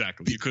 Right,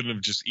 exactly. You couldn't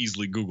have just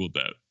easily Googled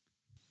that.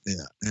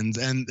 Yeah, and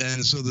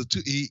so the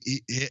two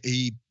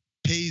he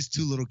pays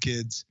two little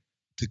kids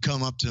to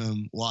come up to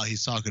him while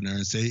he's talking to her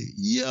and say,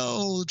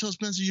 "Yo, Latrell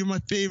Spencer, you're my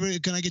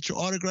favorite. Can I get your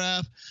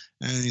autograph?"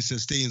 And he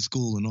says, "Stay in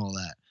school" and all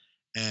that.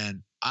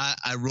 And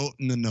I wrote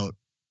in the note,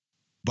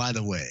 by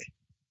the way,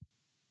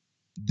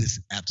 this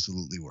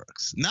absolutely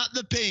works. Not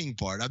the paying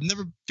part. I've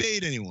never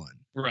paid anyone.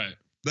 Right.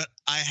 But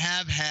I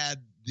have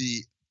had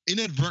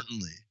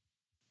inadvertently,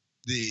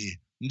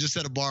 I'm just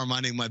at a bar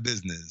minding my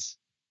business.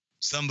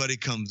 Somebody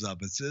comes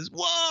up and says,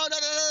 "Whoa, no,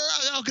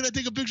 how can I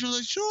take a picture?" I'm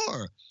like,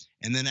 "Sure."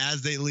 And then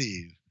as they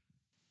leave,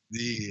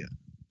 the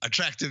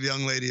attractive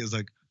young lady is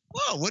like,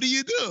 "Whoa, what do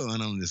you do?"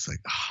 And I'm just like,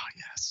 "Oh,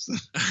 yes."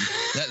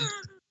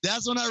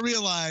 That's when I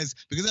realized,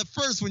 because at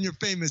first when you're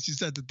famous, you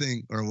said the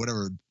thing, or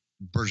whatever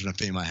version of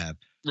fame I have.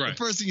 Right. The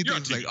first thing you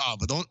think is like, "Oh,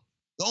 but the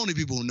only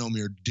people who know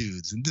me are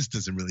dudes, and this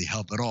doesn't really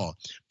help at all."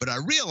 But I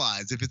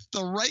realized if it's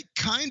the right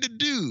kind of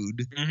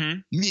dude,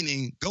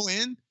 meaning go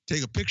in,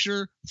 take a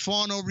picture,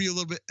 fawn over you a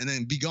little bit, and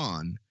then be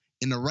gone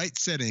in the right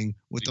setting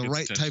with the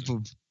right type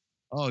of,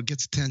 it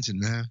gets attention,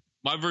 man.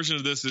 My version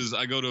of this is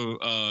I go to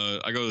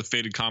the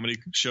Faded Comedy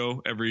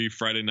show every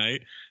Friday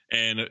night,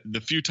 and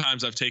the few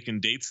times I've taken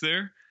dates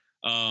there,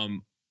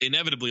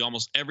 inevitably,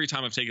 almost every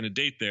time I've taken a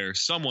date there,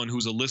 someone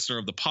who's a listener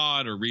of the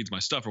pod or reads my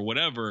stuff or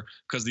whatever,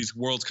 because these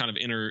worlds kind of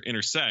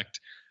intersect,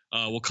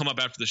 will come up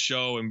after the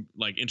show and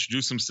like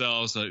introduce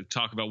themselves,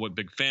 talk about what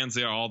big fans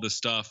they are, all this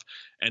stuff.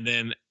 And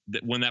then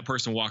when that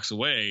person walks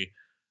away,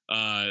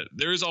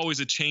 there is always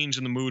a change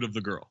in the mood of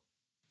the girl.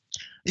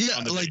 Yeah,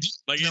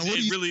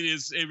 it really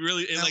is. It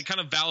really like kind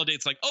of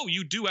validates like, oh,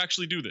 you do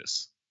actually do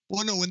this.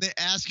 Well, no, when they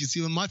ask you,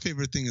 see, my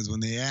favorite thing is when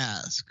they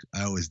ask,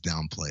 I always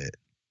downplay it.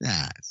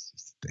 Nah, it's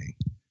just a thing.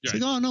 It's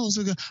like, oh no, it's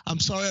like, I'm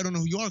sorry, I don't know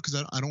who you are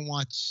because I don't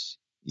watch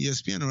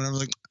ESPN or whatever.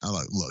 Like, I'm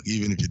like, look,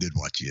 even if you did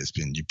watch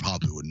ESPN, you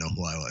probably would know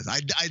who I was. I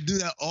do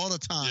that all the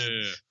time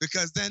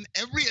because then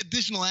every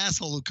additional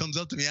asshole who comes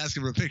up to me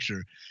asking for a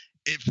picture,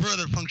 it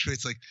further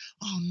punctuates like,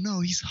 oh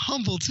no, he's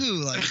humble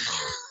too. Like,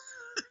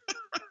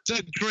 it's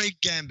a great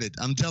gambit.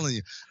 I'm telling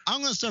you,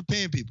 I'm gonna start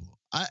paying people.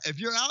 If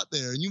you're out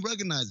there and you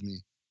recognize me,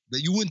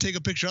 that you wouldn't take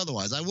a picture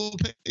otherwise, I will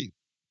pay you.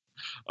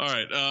 All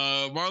right.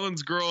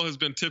 Marlon's girl has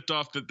been tipped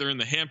off that they're in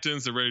the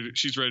Hamptons.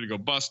 She's ready to go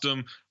bust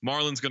them.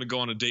 Marlon's going to go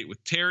on a date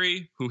with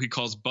Terry, who he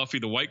calls Buffy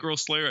the White Girl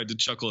Slayer. I did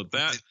chuckle at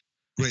that.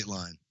 Great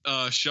line.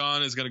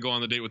 Sean is going to go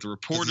on the date with the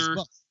reporter.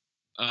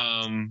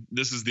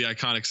 This is the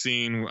iconic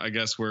scene, I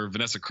guess, where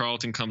Vanessa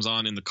Carlton comes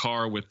on in the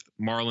car with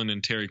Marlon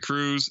and Terry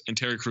Crews. And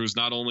Terry Crews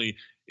not only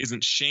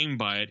isn't shamed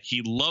by it,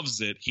 he loves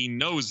it, he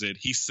knows it,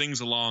 he sings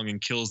along and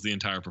kills the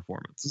entire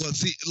performance. Well,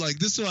 see, like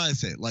this is what I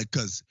say, like,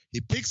 because he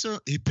picks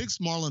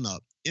Marlon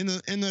up in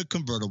a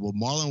convertible.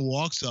 Marlon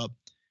walks up,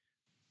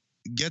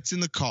 gets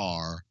in the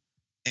car,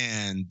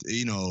 and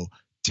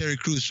Terry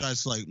Crews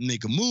tries to like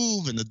make a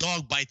move, and the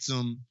dog bites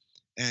him,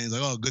 and he's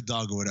like, "Oh, good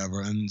dog" or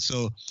whatever. And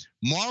so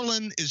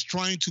Marlon is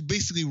trying to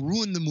basically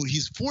ruin the mood.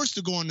 He's forced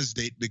to go on this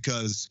date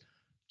because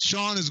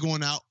Sean is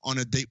going out on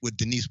a date with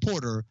Denise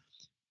Porter,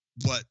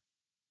 but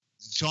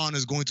Sean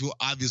is going to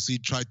obviously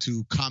try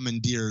to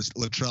commandeer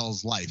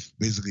Latrell's life,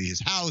 basically his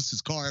house, his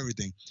car,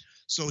 everything.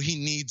 So he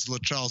needs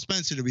Latrell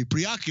Spencer to be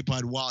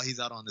preoccupied while he's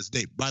out on this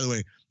date. By the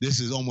way, this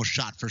is almost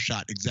shot for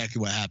shot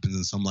exactly what happens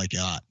in Some Like It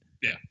Hot.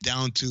 Yeah.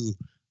 Down to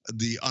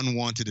the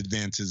unwanted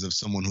advances of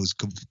someone who's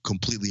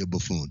completely a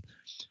buffoon.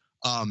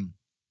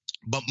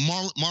 But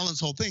Marlon's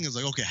whole thing is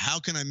like, okay, how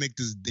can I make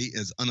this date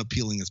as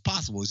unappealing as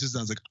possible? It just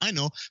sounds like, I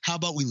know, how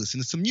about we listen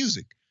to some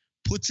music?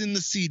 Puts in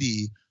the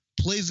CD,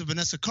 plays a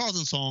Vanessa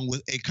Carlton song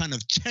with a kind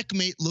of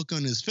checkmate look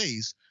on his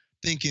face,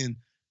 thinking,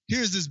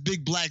 here's this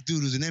big black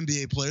dude who's an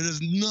NBA player.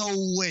 There's no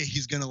way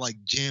he's going to like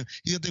jam.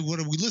 He's going to think, what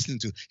are we listening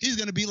to? He's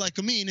going to be like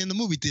me in the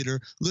movie theater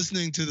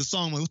listening to the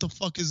song. Like, what the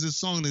fuck is this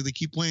song that they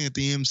keep playing at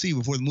the AMC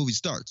before the movie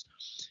starts?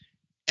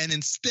 And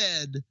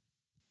instead,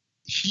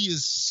 he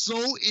is so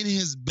in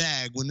his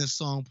bag when this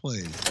song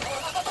plays.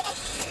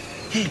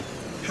 Hey,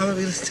 how about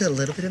we listen to a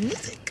little bit of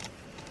music?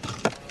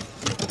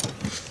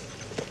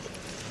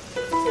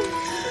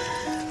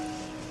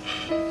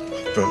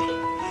 Bro,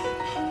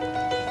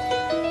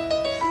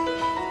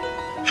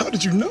 how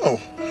did you know?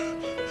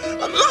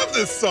 I love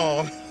this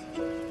song.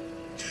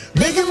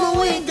 Making my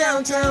way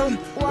downtown,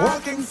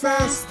 walking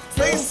fast,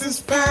 faces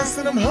past,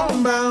 and I'm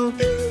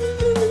homebound.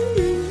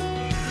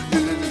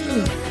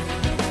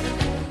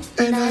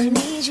 And I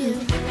need you,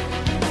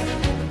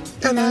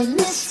 and I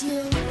miss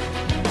you,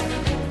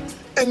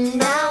 and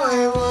now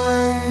I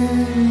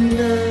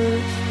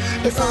wonder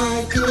if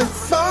I could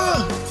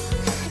fall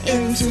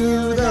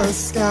into the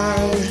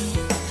sky.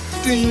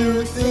 Do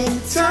you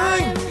think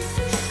time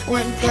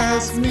went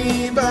past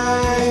me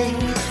by?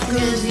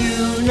 'Cause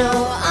you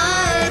know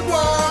I'd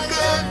walk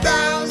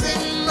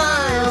 1,000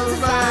 miles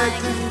if I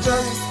could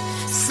just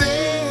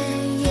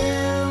see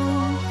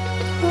you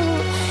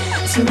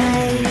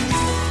tonight.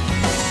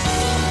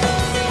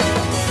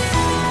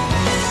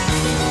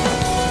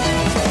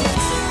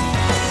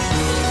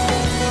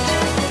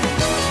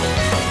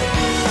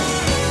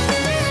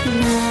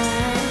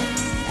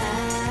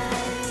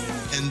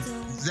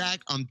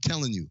 I'm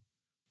telling you,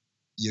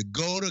 you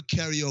go to a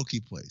karaoke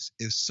place.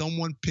 If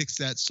someone picks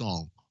that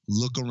song,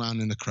 look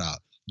around in the crowd.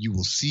 You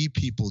will see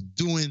people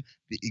doing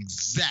the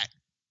exact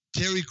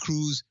Terry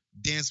Crews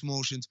dance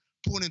motions,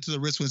 putting into the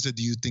wrist when it said,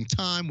 do you think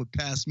time would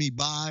pass me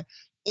by?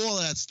 All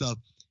of that stuff.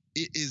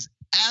 It is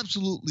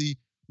absolutely it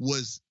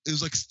was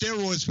like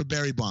steroids for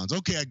Barry Bonds.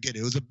 Okay, I get it.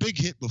 It was a big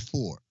hit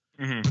before.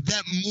 Mm-hmm. But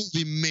that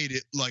movie made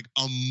it like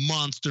a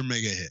monster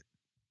mega hit.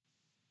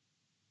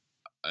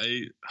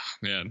 I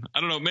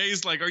don't know.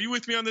 Maze, like, are you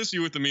with me on this? Or are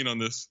you with the mean on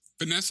this?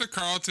 Vanessa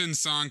Carlton's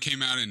song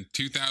came out in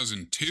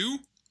 2002.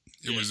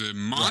 It was a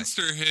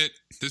monster hit.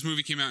 This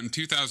movie came out in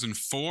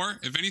 2004.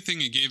 If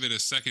anything, it gave it a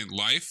second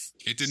life.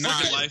 It did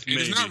not. It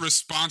is not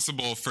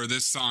responsible for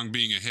this song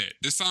being a hit.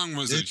 This song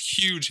was a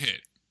huge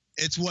hit.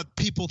 It's what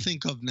people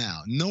think of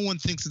now. No one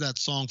thinks of that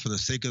song for the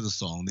sake of the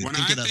song. When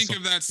I think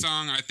of that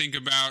song, I think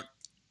about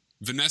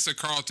Vanessa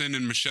Carlton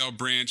and Michelle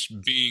Branch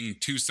being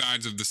two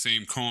sides of the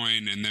same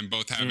coin, and then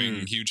both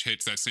having huge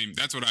hits. That's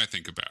what I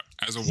think about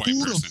as a white person.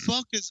 Who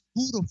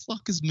the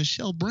fuck is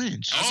Michelle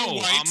Branch?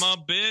 I'm a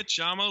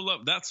bitch. I'm a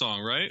love that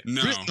song, right?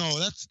 No,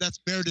 that's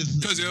Meredith.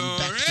 Because you're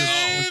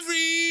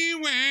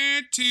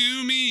everywhere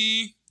to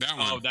me. That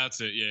one. Oh,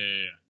 that's it.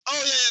 Yeah.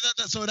 Oh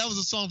yeah. So that was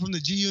a song from the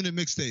G Unit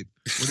mixtape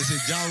where they say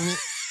Ja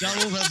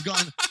Rule has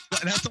gone.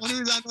 That's the only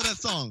reason I know that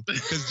song,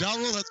 because Ja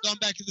Rule has gone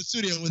back to the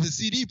studio with his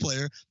CD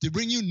player to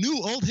bring you new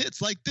old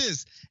hits like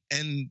this.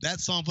 And that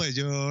song plays,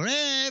 "You're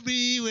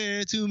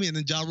everywhere to me," and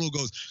then Ja Rule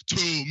goes, "To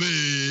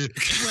me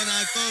when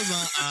I close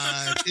my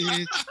eyes."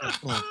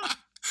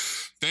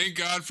 Thank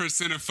God for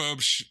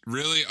Cinephobes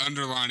really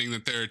underlining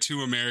that there are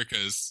two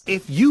Americas.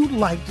 If you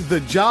liked the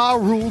Ja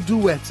Rule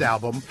Duets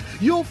album,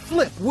 you'll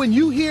flip when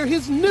you hear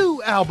his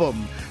new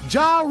album,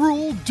 Ja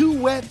Rule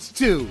Duets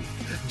 2.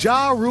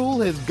 Ja Rule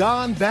has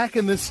gone back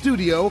in the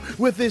studio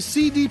with his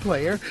CD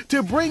player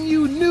to bring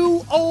you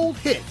new old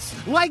hits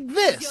like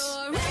this.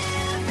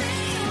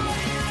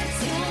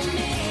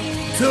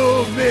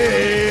 To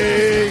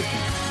me,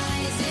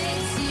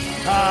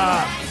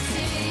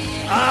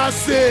 I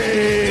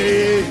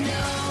say.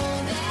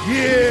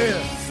 Yeah,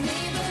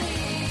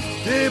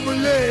 they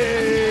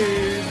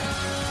believe.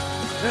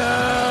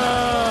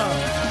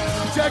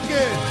 Check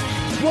it.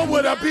 What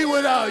would I be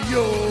without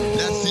you?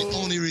 That's the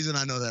only reason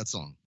I know that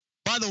song.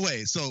 By the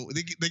way, so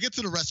they get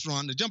to the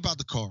restaurant. They jump out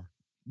the car.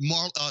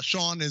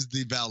 Sean is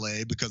the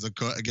valet because,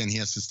 again, he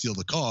has to steal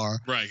the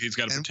car. Right. He's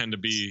got to pretend to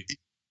be.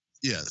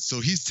 Yeah.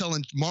 So he's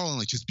telling Marlon,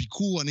 like, just be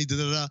cool. I need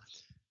da-da-da.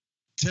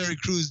 Terry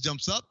Crews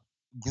jumps up,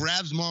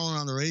 grabs Marlon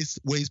on the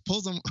waist,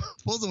 pulls him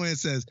away and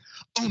says,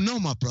 "Oh no,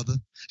 my brother,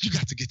 you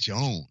got to get your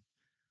own."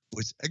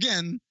 Which,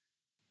 again,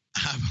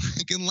 I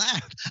fucking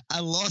laughed.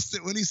 I lost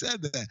it when he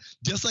said that.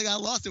 Just like I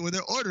lost it when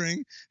they're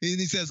ordering. And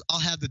he says, "I'll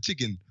have the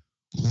chicken,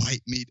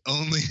 white meat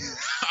only."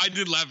 I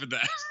did laugh at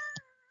that.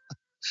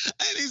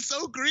 And he's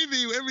so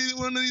creepy. Every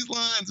one of these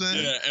lines,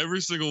 man. Yeah,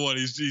 every single one.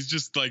 He's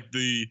just like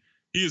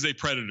he is a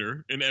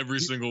predator in every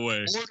single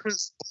way.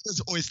 Orders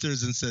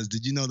oysters and says,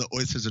 "Did you know that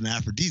oysters are an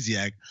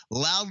aphrodisiac?"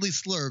 Loudly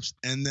slurps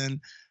and then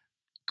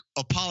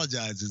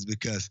apologizes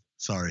because,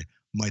 "Sorry,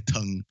 my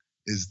tongue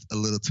is a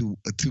little too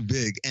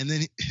big." And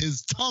then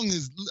his tongue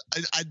is,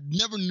 I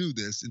never knew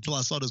this until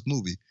I saw this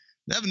movie.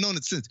 I haven't known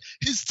it since.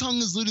 His tongue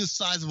is literally the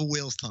size of a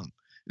whale's tongue.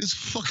 It's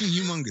fucking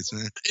humongous,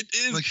 man. It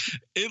is. Like,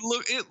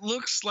 it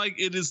looks like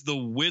it is the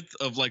width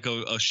of like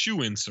a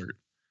shoe insert.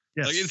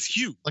 Yes. Like it's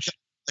huge.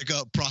 Like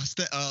a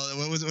prosthetic.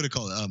 What do they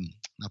call it?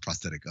 Not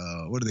prosthetic.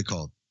 What are they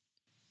called?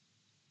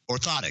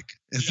 Orthotic.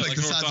 It's like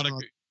the size of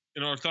an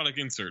orthotic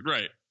insert,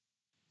 right?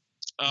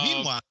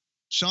 Meanwhile,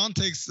 Sean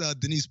takes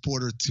Denise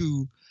Porter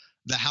to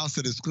the house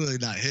that is clearly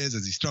not his,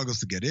 as he struggles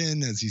to get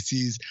in, as he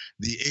sees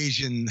the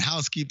Asian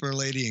housekeeper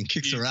lady and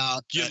kicks her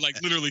out. Yeah,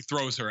 like literally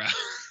throws her out.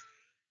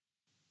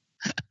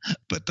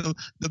 But the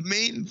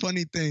main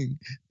funny thing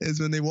is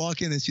when they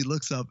walk in and she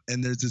looks up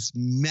and there's this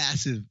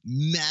massive,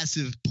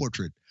 massive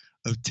portrait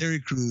of Terry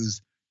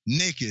Crews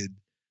naked,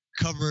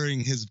 covering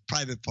his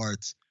private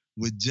parts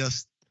with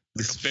just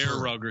like a bear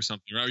rug or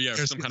something, right? Yeah,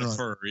 some kind of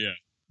fur, yeah.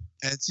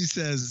 And she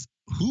says,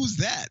 "Who's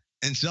that?"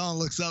 And Sean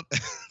looks up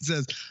and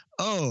says,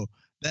 "Oh,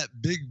 that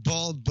big,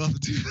 bald, buff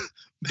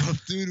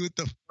dude with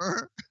the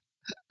fur?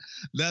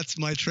 That's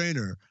my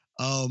trainer.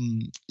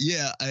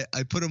 Yeah,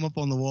 I put him up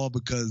on the wall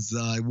because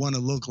I want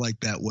to look like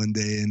that one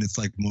day, and it's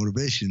like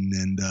motivation.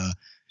 And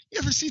you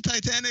ever see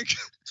Titanic?"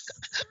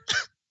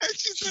 And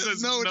she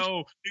says,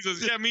 no. He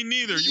says, "Yeah, me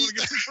neither. You want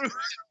to get some food?"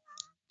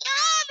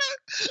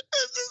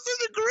 This is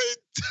such a great,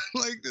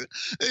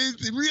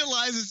 he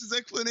realizes his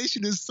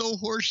explanation is so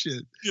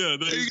horseshit. Yeah,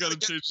 then he's got to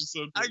change the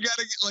subject.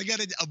 I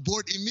gotta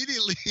abort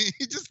immediately.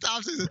 He just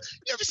stops and says,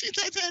 "You ever seen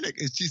Titanic?"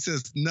 And she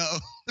says, "No."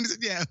 And he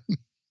said, "Yeah."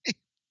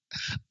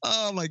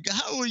 Oh my God,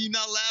 how are you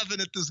not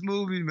laughing at this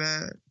movie,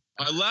 man?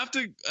 I laughed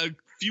at a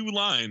few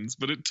lines,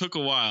 but it took a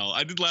while.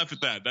 I did laugh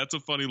at that. That's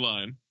a funny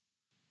line.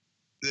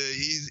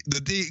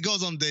 He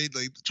goes on a date,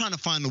 like trying to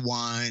find the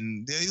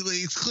wine.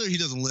 It's clear he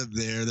doesn't live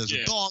there. There's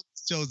a dog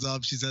that shows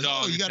up. She says,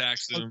 dog "Oh, you got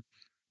him.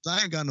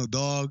 I ain't got no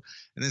dog."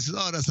 And they says,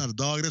 "Oh, that's not a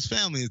dog. That's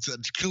family. It's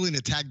clearly an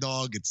attack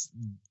dog. Its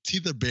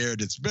teeth are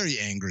bared. It's very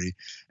angry."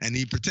 And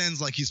he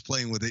pretends like he's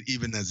playing with it,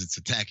 even as it's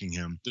attacking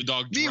him. The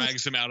dog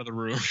drags him out of the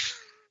room.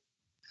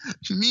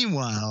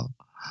 Meanwhile,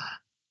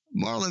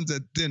 Marlon's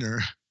at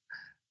dinner,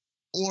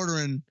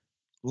 ordering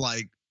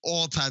like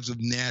all types of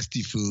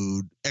nasty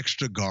food,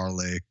 extra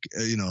garlic,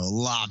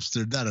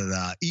 lobster,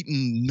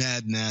 eating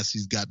mad nasty.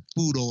 He's got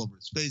food all over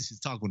his face. He's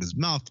talking with his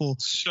mouth full.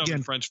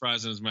 Shoving French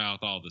fries in his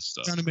mouth, all this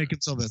stuff. Trying to make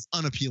himself as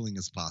unappealing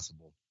as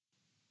possible.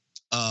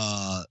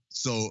 Terry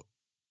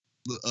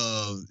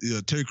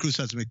Crews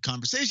has to make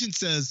conversation,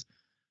 says,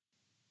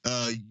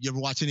 "You ever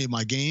watch any of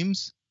my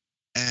games?"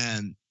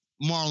 And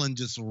Marlon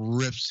just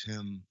rips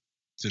him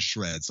to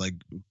shreds, like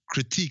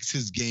critiques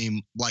his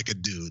game like a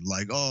dude,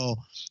 like, "Oh,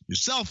 you're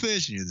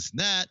selfish and you're this and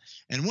that."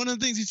 And one of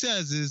the things he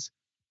says is,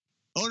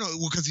 "Oh no,"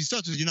 because he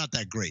starts with, "You're not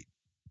that great."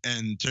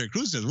 And Terry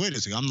Crews says, "Wait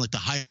a second, I'm like the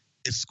highest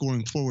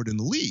scoring forward in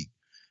the league."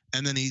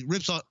 And then he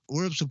rips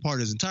apart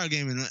his entire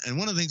game. And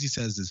one of the things he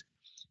says is,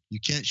 "You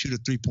can't shoot a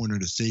 3-pointer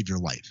to save your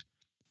life."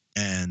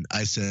 And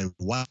I said,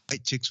 White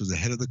Chicks was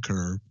ahead of the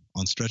curve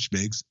on stretch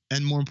bigs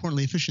and, more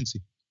importantly,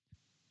 efficiency.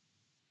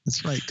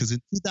 That's right, because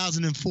in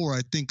 2004,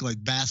 I think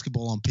like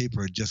Basketball on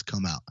Paper had just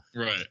come out.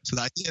 Right. So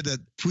the idea that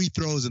free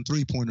throws and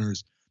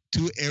three-pointers,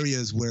 two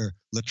areas where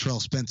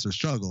Latrell Spencer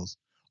struggles,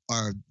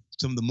 are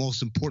some of the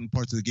most important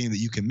parts of the game that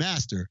you can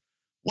master.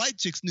 White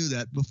chicks knew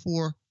that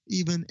before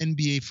even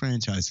NBA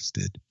franchises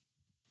did.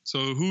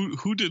 So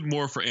who did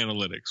more for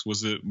analytics?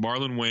 Was it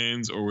Marlon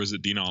Wayans or was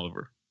it Dean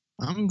Oliver?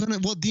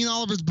 Dean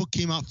Oliver's book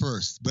came out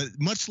first, but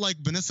much like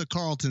Vanessa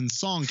Carlton's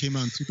song came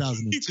out in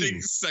 2002. He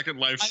thinks Second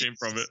Life came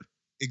from it.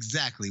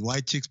 Exactly.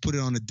 White chicks put it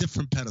on a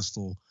different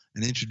pedestal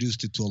and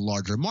introduced it to a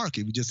larger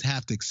market. We just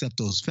have to accept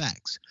those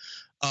facts.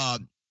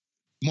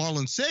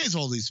 Marlon says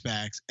all these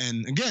facts,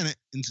 and again,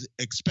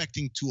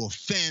 expecting to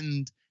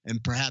offend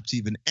and perhaps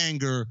even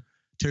anger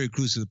Terry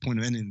Crews to the point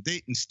of ending the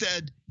date.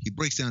 Instead, he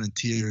breaks down in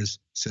tears,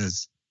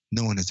 says,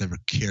 "No one has ever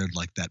cared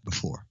like that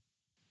before."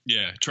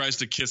 Yeah, tries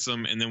to kiss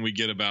him, and then we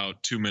get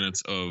about 2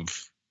 minutes of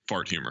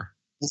fart humor.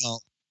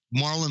 Well,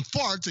 Marlon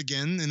farts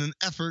again in an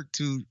effort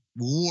to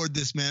ward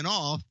this man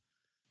off,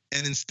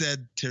 and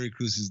instead Terry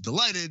Crews is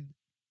delighted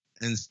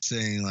and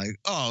saying like,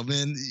 "Oh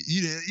man,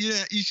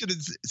 you should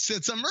have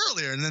said something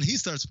earlier." And then he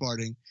starts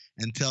farting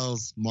and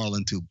tells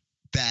Marlon to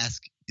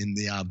bask in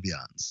the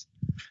ambiance.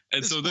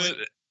 And so then,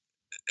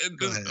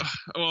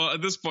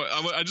 at this point,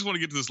 I just want to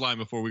get to this line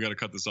before we got to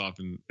cut this off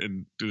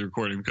and do the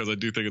recording because I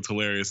do think it's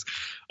hilarious.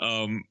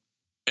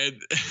 At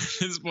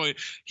this point,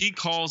 he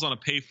calls on a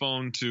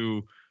payphone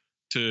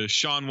to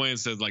Shawn Wayne and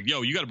says like,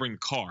 "Yo, you got to bring the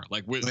car."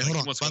 Like, hold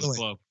on. What's By the way,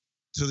 club.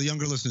 To the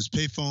younger listeners,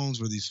 payphones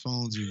were these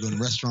phones you go to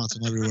restaurants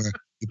and everywhere.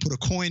 You put a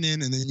coin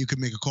in, and then you could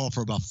make a call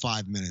for about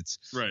 5 minutes.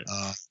 Right.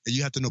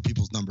 You have to know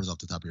people's numbers off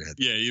the top of your head.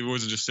 Yeah, it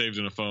wasn't just saved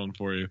in a phone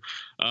for you.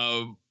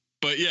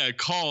 But yeah, it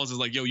calls is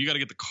like, "Yo, you got to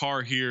get the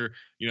car here.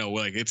 You know,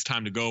 like it's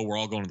time to go. We're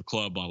all going to the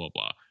club. Blah blah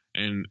blah."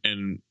 And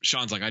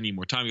Sean's like, "I need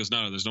more time." He goes,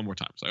 "No, there's no more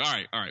time." It's like,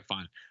 all right,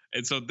 fine."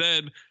 And so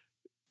then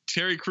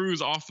Terry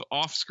Crews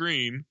off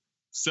screen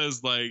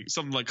says like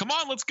something like, "Come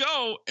on, let's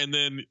go." And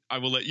then I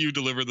will let you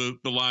deliver the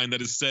line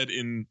that is said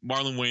in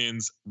Marlon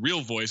Wayans'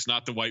 real voice,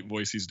 not the white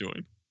voice he's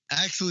doing.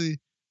 Actually,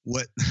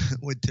 what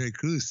Terry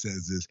Crews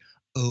says is,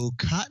 "Oh,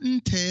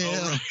 Cottontail."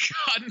 Oh, right.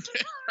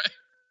 Cottontail, right.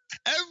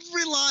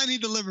 Every line he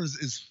delivers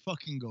is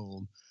fucking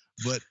gold.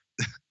 But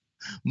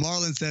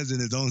Marlon says in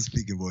his own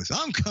speaking voice,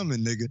 "I'm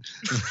coming, nigga."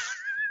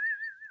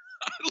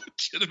 I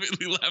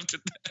legitimately laughed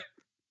at that.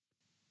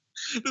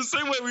 The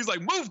same way he's like,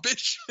 "Move,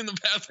 bitch," in the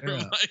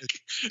bathroom.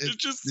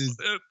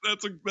 Yeah,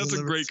 that's a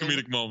great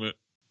comedic moment.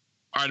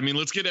 All right, I mean,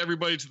 let's get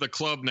everybody to the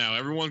club now.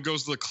 Everyone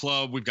goes to the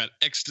club. We've got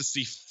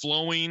ecstasy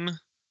flowing.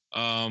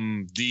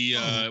 One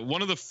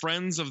of the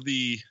friends of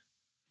the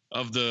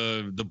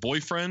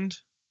boyfriend,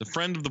 the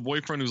friend of the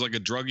boyfriend who's like a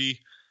druggie,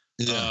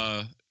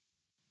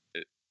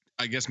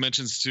 I guess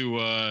mentions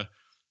to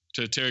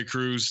Terry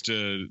Crews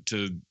to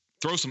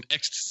throw some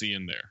ecstasy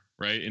in there,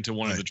 right, into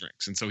one of the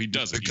drinks, and so he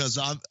does it because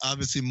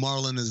obviously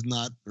Marlon is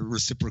not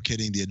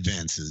reciprocating the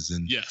advances,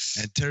 and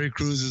Terry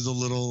Crews is a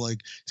little like,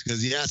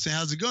 because he asks,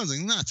 "How's it going?" He's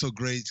like, "Not so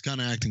great." He's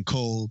kind of acting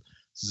cold.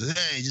 He says,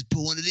 "Hey, just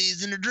put one of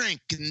these in a drink,"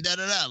 and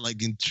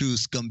like in true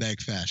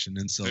scumbag fashion,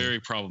 and so very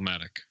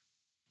problematic.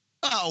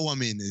 Oh, I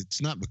mean,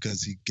 it's not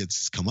because he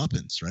gets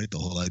comeuppance, right? The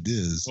whole idea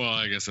is. Well,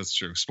 I guess that's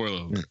true.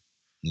 Spoiler alert.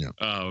 Yeah.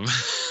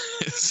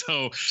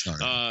 So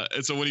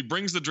when he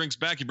brings the drinks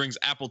back, he brings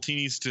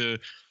Appletinis to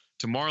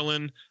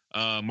Marlon.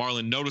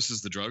 Marlon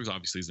notices the drugs.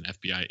 Obviously, he's an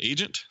FBI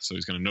agent, so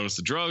he's going to notice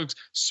the drugs.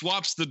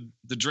 Swaps the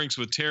drinks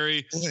with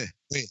Terry.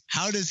 Wait.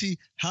 How does he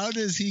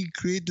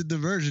create the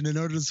diversion in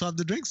order to swap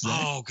the drinks? Zach?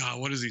 Oh God,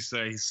 what does he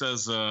say? He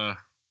says, "Oh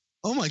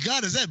my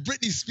God, is that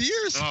Britney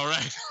Spears?" All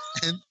right.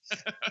 And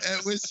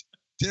at which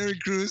Terry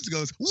Crews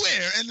goes,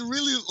 "Where?" and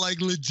really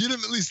like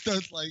legitimately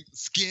starts like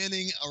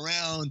scanning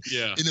around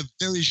in a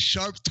very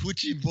sharp,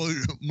 twitchy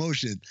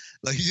motion.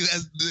 Like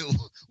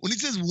when he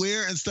says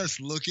 "where" and starts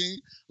looking,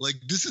 like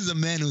this is a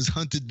man who's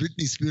hunted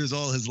Britney Spears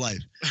all his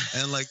life,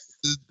 and like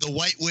the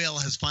white whale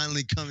has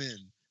finally come in.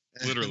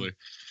 Literally.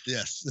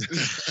 Yes.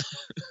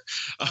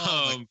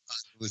 Oh my God,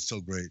 it was so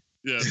great.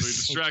 Yeah, so he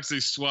distracts, he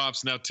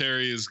swaps. Now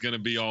Terry is going to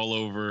be all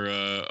over,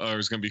 or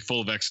is going to be full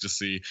of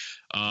ecstasy.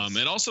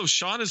 And also,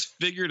 Shawn has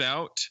figured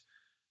out,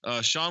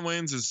 Shawn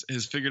Wayans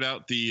has figured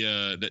out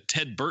that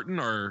Ted Burton,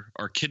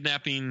 our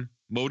kidnapping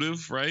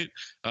motive, right?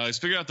 He's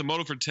figured out the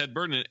motive for Ted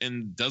Burton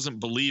and doesn't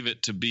believe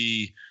it to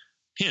be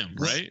him,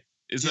 right?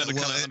 Is that a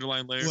kind of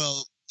underlying layer?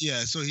 Well,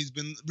 yeah. So he's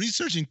been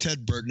researching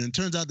Ted Burton, and it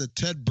turns out that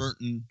Ted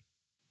Burton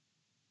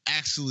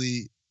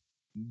actually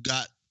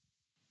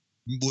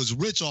was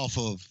rich off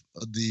of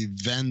the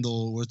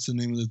Vandal. What's the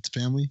name of the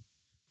family?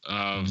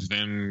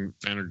 Van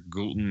der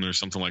Gulten or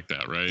something like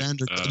that, right?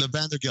 The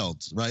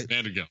Vandergelts, right?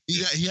 Vandergelt.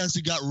 He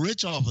actually got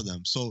rich off of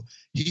them, so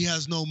he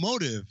has no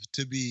motive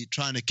to be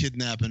trying to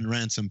kidnap and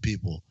ransom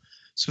people.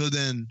 So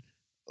then,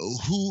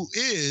 who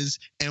is?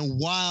 And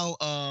while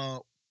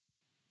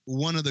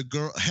one of the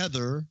girl,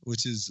 Heather,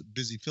 which is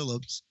Busy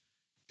Phillips,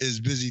 is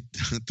busy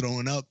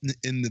throwing up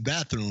in the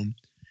bathroom,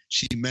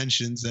 she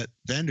mentions that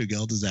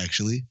Vandergelt is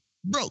actually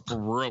broke. Big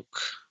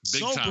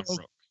time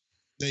broke.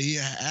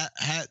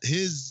 That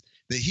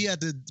that he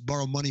had to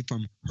borrow money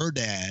from her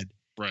dad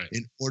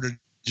in order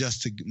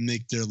just to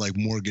make their like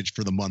mortgage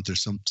for the month or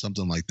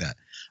something like that.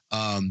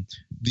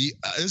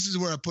 This is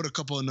where I put a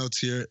couple of notes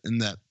here in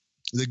that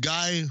the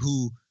guy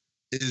who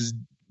is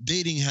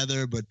dating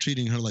Heather but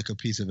treating her like a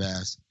piece of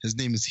ass, his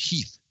name is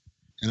Heath.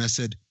 And I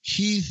said,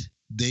 Heath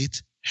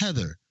date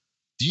Heather.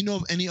 Do you know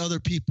of any other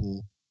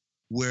people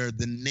where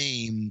their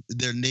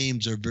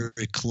names are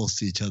very close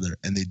to each other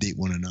and they date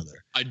one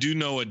another? I do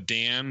know a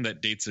Dan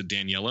that dates a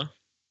Daniela.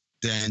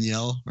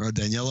 Danielle or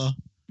Daniela?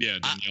 Yeah,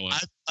 Daniela.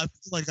 I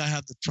feel like I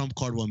have the trump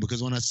card one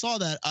because when I saw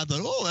that, I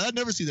thought, oh, I'd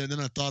never see that. And then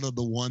I thought of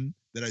the one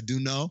that I do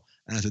know,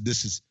 and I said,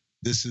 this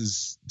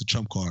is the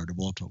trump card of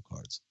all trump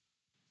cards.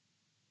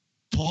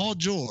 Paul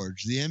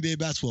George, the NBA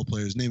basketball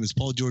player, his name is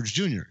Paul George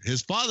Jr.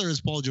 His father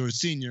is Paul George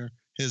Sr.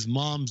 His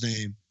mom's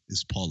name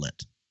is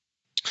Paulette.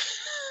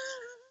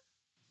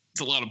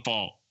 It's a lot of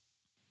Paul.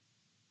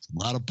 It's a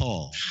lot of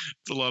Paul.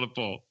 It's a lot of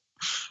Paul.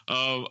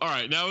 All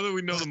right, now that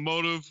we know the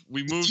motive,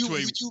 we move to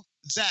a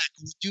Zach.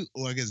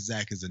 I guess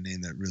Zach is a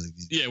name that really.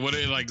 Yeah, what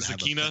like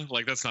Zakina?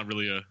 Like that's not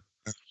really a.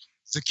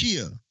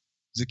 Zakia.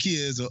 Zakia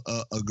is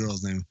a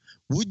girl's name.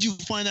 Would you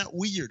find that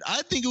weird?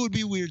 I think it would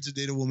be weird to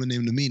date a woman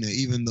named Amina,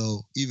 even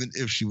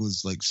if she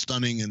was like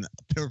stunning and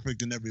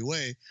perfect in every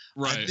way.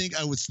 Right. I think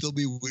I would still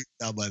be weirded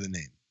out by the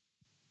name.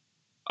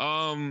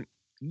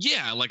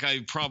 Yeah, like I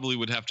probably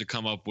would have to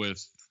come up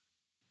with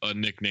a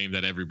nickname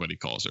that everybody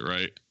calls her,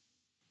 right?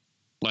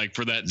 Like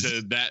for that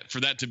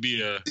to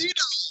be a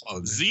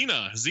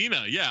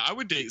Xena. Yeah, I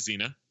would date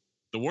Xena,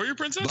 the warrior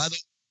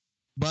princess.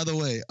 By the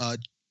way,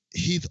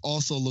 Heath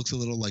also looks a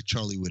little like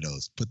Charlie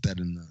Widows. Put that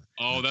in there.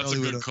 Oh, that's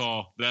Charlie a good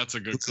call. That's a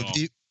good call.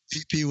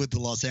 VP with the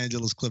Los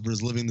Angeles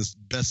Clippers, living the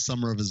best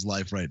summer of his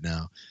life right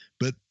now.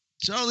 But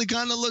Charlie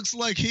kind of looks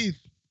like Heath.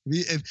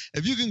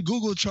 If you can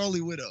Google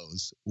Charlie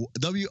Widows,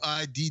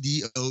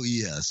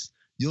 Widdoes,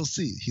 you'll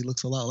see he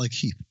looks a lot like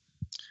Heath.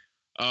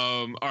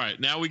 All right,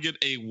 now we get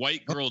a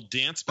white girl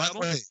dance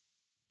battle.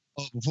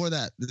 Before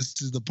that,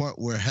 this is the part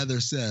where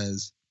Heather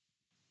says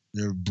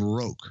they're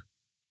broke.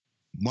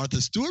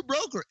 Martha Stewart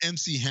broke or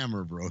MC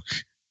Hammer broke?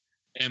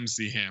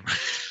 MC Hammer.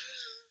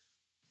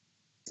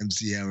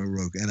 MC Hammer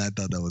broke, and I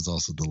thought that was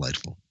also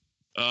delightful.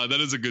 That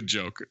is a good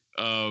joke.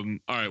 All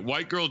right,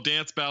 white girl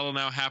dance battle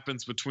now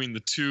happens between the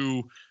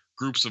two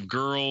groups of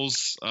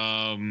girls.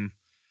 The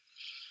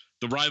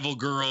rival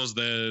girls,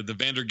 the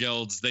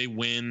Vandergelds, they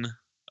win.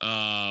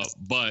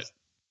 But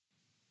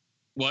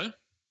what?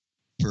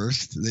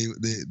 First,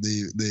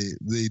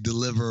 they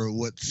deliver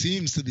what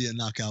seems to be a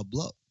knockout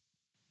blow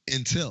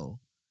until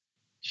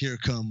here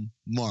come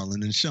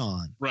Marlon and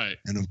Sean. Right.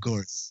 And of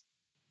course,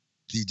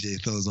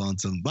 DJ throws on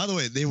some. By the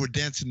way, they were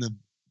dancing the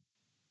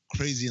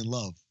Crazy in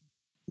Love.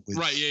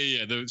 Right.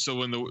 Yeah. So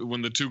when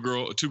the two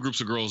groups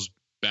of girls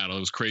battle,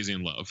 it was Crazy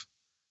in Love,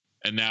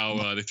 and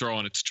now they throw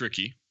on It's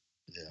Tricky.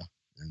 Yeah.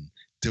 And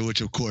to which,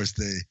 of course,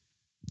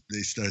 they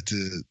start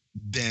to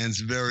dance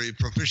very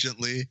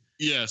proficiently.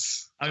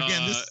 Yes.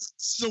 Again, this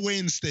is a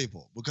Wayne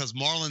staple because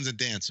Marlon's a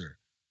dancer.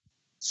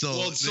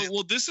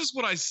 This is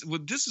what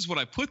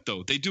I put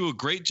though. They do a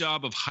great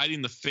job of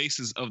hiding the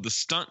faces of the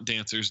stunt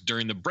dancers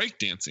during the break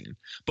dancing.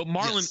 But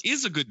Marlon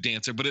is a good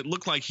dancer, but it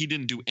looked like he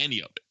didn't do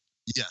any of it.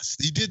 Yes,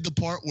 he did the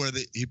part where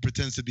he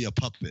pretends to be a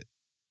puppet.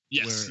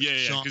 Yes,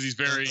 because he's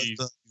very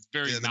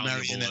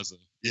malleable as a.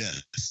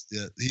 Yes,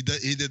 yeah, he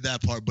did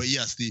that part. But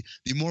yes, the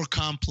more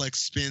complex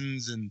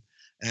spins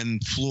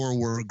and floor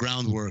work,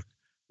 groundwork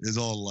is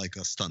all like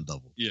a stunt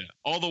double. Yeah.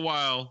 All the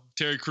while,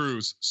 Terry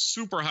Crews,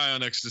 super high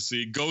on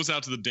ecstasy, goes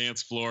out to the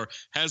dance floor,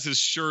 has his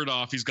shirt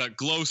off. He's got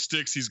glow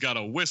sticks. He's got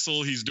a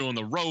whistle. He's doing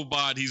the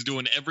robot. He's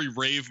doing every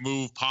rave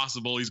move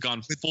possible. He's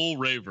gone full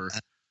raver.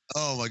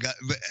 Oh my God.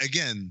 But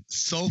again,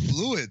 so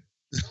fluid.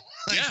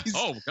 Yeah.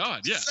 Oh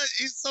God. Yeah.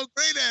 He's so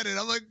great at it.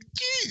 I'm like,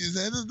 geez,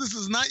 this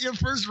is not your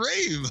first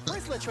rave.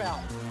 Where's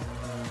Latrell?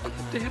 On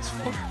the dance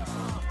floor.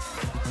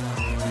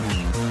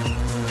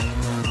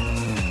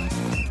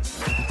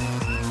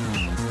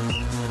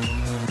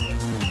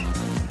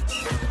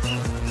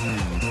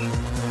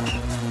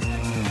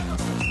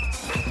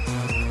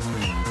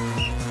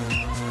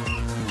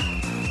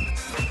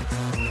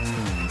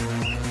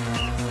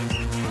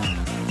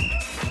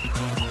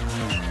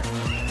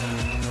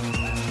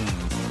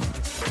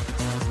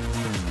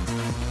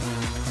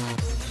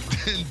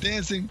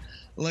 Dancing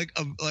like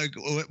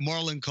what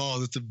Marlon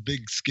calls it's a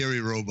big scary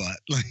robot,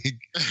 like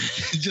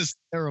just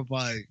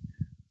terrifying.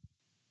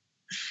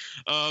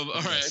 All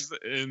right,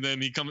 and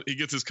then he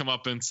gets his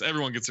comeuppance.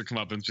 Everyone gets their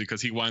comeuppance because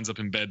he winds up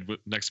in bed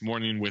next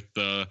morning with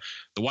the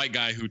white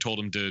guy who told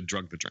him to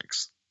drug the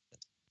drinks.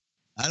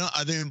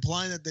 Are they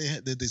implying that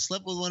they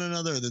slept with one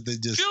another, or that they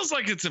just feels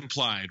like it's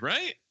implied,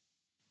 right?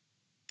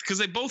 Because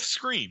they both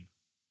scream.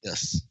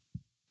 Yes,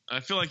 I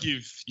feel like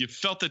you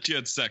felt that you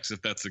had sex if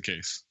that's the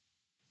case.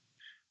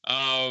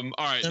 All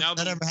right. Now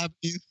that ever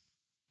happened to you?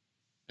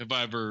 Have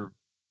I ever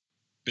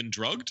been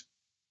drugged?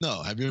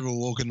 No. Have you ever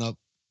woken up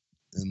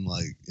and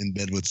like in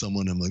bed with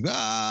someone and like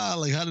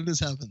how did this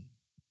happen?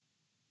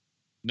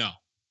 No.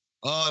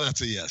 Oh,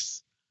 that's a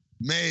yes.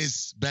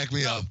 Maze, back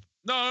me up.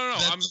 No.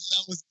 That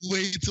was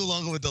way too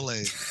long of a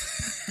delay.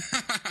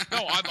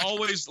 No, I've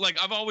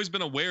always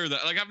been aware that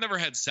I've never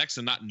had sex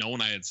and not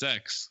known I had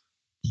sex.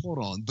 Hold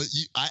on, but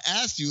I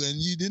asked you and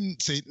you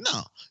didn't say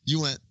no.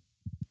 You went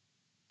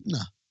no.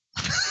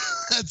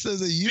 That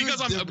says a huge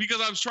because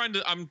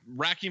I'm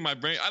racking my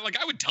brain. I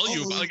would tell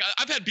you about,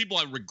 I've had people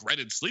I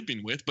regretted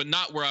sleeping with, but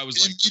not where I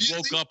was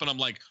woke up and I'm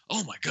like,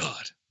 oh my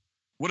God,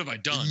 what have I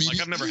done?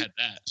 I've never had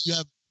that.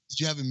 Did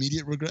you have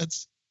immediate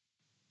regrets?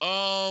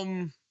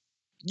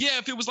 Yeah,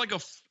 if it was like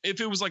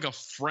a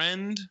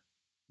friend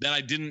that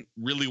I didn't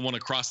really want to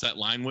cross that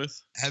line with.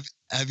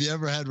 Have you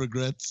ever had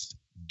regrets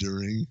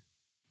during?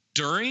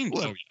 During?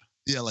 What? Oh yeah.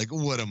 Yeah,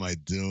 what am I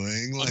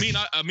doing?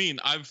 I mean,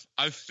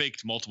 I've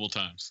faked multiple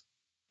times.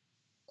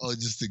 Oh,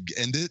 just to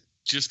end it?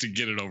 Just to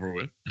get it over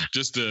with.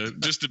 Just to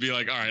be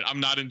like, all right, I'm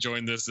not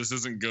enjoying this. This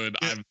isn't good.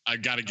 Yeah. I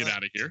got to get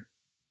out of here.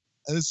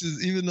 This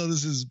is, even though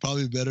this is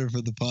probably better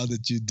for the pod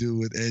that you do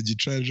with Angie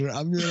Treasure,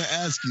 I'm going to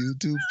ask you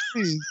to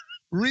please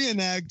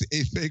reenact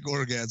a fake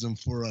orgasm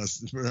for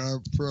us, for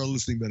our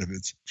listening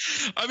benefits.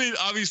 I mean,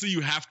 obviously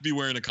you have to be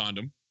wearing a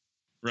condom,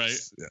 right?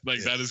 Yeah,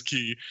 that is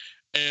key.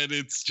 And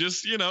it's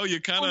just, you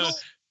kind of.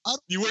 I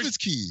don't think it's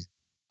key.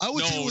 I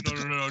would say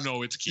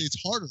no, it's key. It's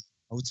harder.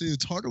 I would say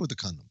it's harder with the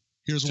condom.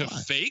 Here's why.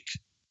 Fake?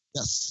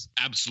 Yes.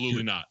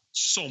 Absolutely not.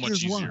 So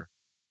much easier.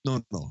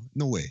 Why. No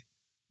way.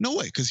 No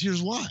way. Because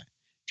here's why.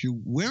 If you're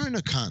wearing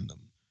a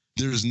condom,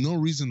 there is no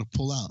reason to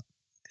pull out.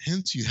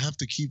 Hence, you have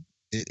to keep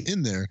it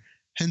in there.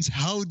 Hence,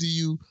 how do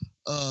you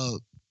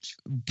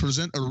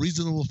present a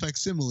reasonable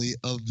facsimile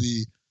of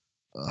the,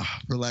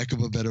 for lack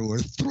of a better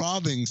word,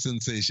 throbbing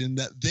sensation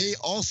that they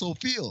also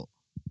feel?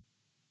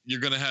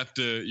 You're gonna have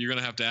to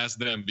ask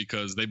them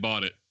because they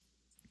bought it.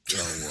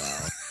 Oh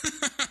wow.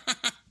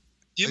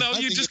 You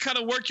just kind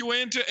of work your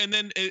way into it, and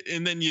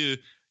then you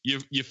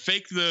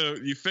fake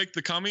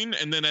the coming,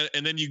 and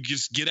then you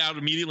just get out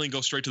immediately and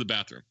go straight to the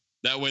bathroom.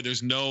 That way,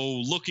 there's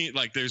no looking,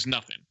 there's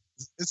nothing.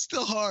 It's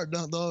still hard.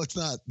 No, it's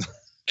not.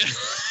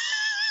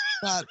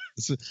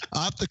 It's an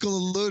optical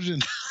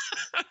illusion.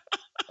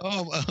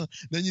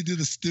 Then you do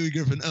the Stewie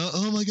Griffin.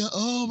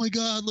 Oh my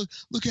God!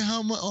 Look at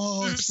how much.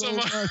 Oh, it's so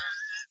much.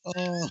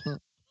 Oh.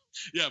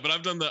 Yeah, but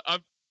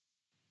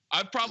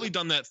I've probably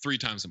done that 3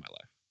 times in my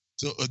life.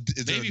 So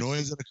is there a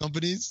noise that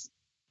accompanies?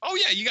 Oh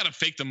yeah, you got to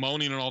fake the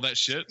moaning and all that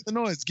shit. The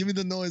noise. Give me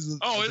the noise.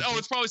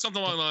 It's probably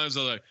something along the lines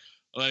of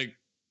like,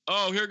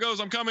 oh, here it goes,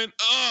 I'm coming.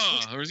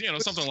 Or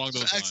something along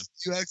those lines.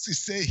 You actually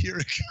say here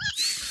it goes.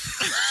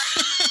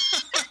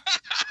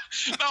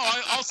 No,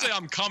 I'll say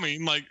I'm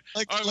coming. I'll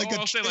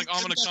say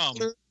I'm gonna come.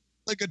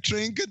 Like a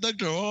train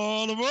conductor.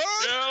 All aboard.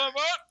 Yeah, all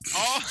aboard.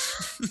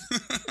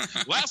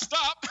 Last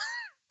stop.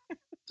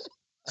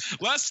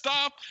 Last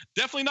stop.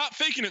 Definitely not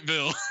faking it,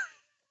 Bill.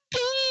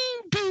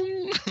 Boom,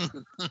 boom.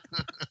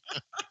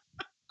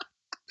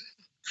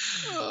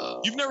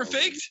 You've never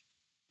faked?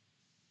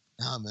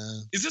 Nah,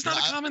 man. Is this not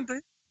a common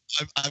thing?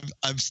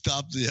 I've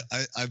stopped.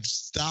 I've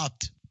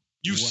stopped.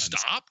 You once.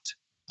 Stopped?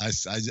 I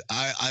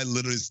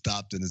literally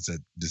stopped and it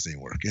said, this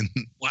ain't working.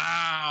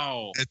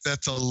 Wow.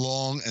 That's a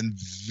long and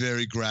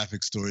very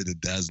graphic story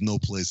that has no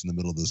place in the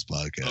middle of this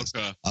podcast.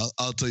 Okay.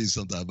 I'll tell you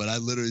sometime, but I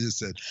literally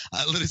stood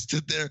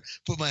there,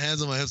 put my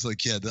hands on my hips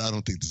like, yeah, I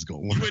don't think this is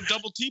going to work. You went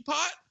double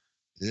teapot?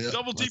 Yeah.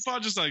 Double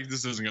teapot, just like,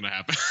 this isn't going to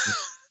happen.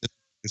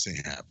 This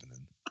ain't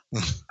happening.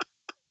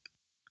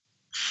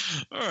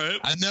 All right.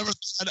 I never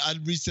thought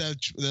I'd reach that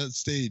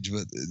stage,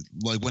 but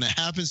when it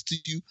happens to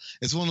you,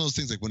 it's one of those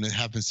things when it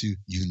happens to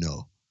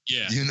you,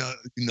 Yeah. You know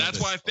that's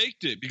why I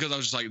faked it, because I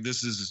was just like,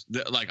 this is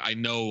I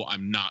know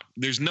I'm not.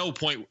 There's no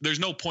point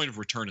of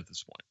return at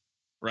this point,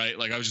 right?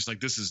 I was just like,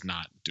 this is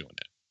not doing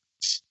it.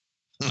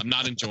 I'm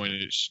not enjoying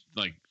it.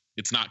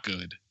 It's not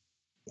good.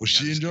 Was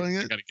she enjoying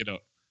it? I gotta get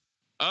up.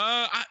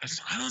 I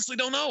honestly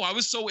don't know. I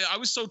was so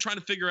trying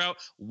to figure out,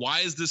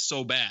 why is this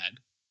so bad?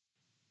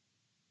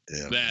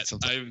 Yeah,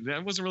 I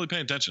wasn't really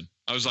paying attention.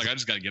 I was like, I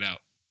just got to get out.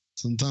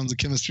 Sometimes the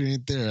chemistry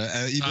ain't there.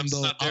 Sometimes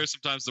it's not there.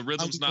 Sometimes the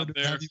rhythm's not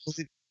there.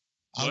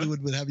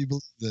 Hollywood would have you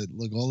believe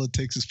that all it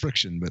takes is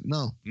friction, but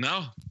no.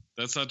 No,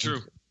 that's not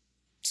true.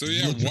 So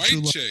yeah,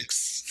 white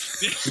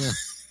chicks. Yeah.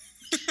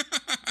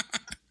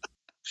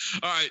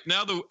 All right,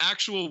 now the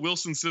actual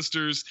Wilson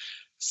sisters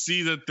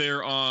see that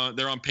they're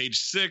on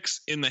page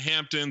 6 in the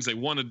Hamptons. They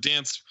won a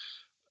dance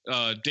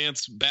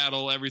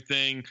battle,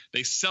 everything.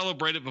 They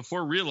celebrate it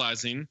before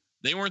realizing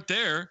they weren't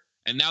there,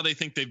 and now they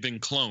think they've been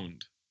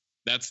cloned.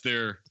 That's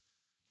their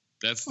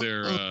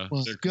oh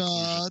my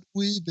God,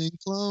 we've been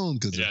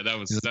cloned. Yeah, that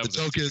was the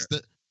joke is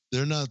that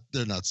they're not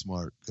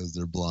smart because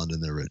they're blonde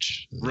and they're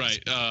rich.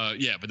 Right.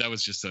 Yeah, but that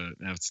was just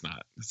it's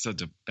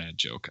such a bad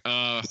joke.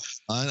 I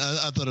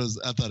thought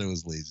it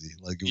was lazy.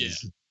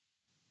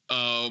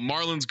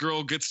 Marlon's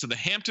girl gets to the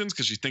Hamptons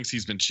because she thinks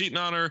he's been cheating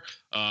on her.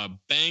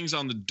 Bangs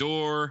on the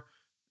door,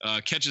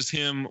 catches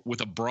him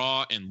with a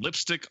bra and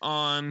lipstick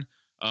on.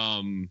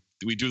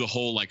 We do the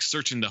whole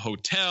searching the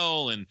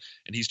hotel, and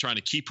he's trying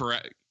to keep her,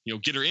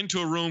 get her into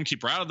a room,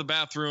 keep her out of the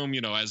bathroom.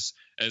 As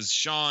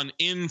Sean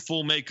in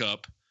full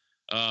makeup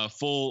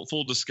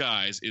full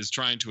disguise, is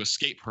trying to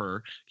escape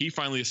her. He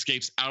finally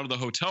escapes out of the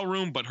hotel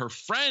room, but her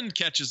friend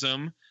catches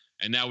him,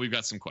 and now we've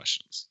got some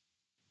questions.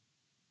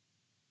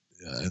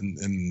 Yeah,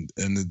 and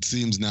it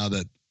seems now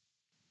that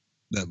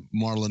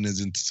Marlon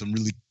is into some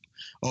really,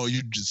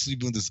 you're just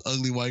sleeping with this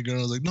ugly white girl.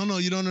 I was like, no,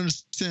 you don't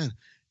understand.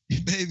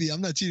 Baby,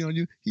 I'm not cheating on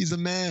you. He's a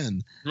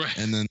man. Right.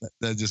 And then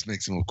that just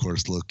makes him, of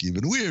course, look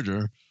even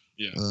weirder.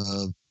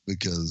 Yeah.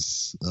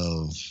 Because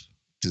of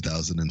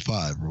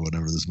 2005 or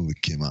whenever this movie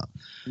came out.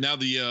 Now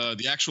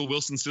the actual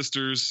Wilson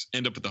sisters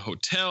end up at the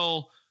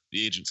hotel.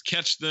 The agents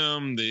catch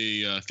them.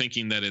 They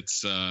thinking that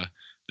it's the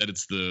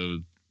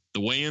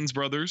Wayans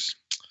brothers.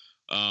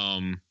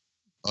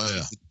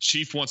 The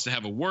chief wants to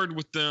have a word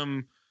with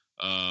them.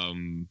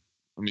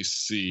 Let me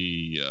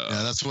see.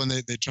 That's when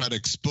they try to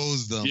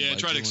expose them. Yeah,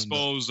 try to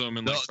expose them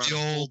and try to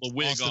pull the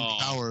wig Austin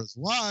off. Powers.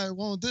 Why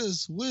won't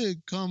this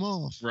wig come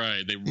off?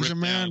 Right. They He's a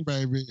man,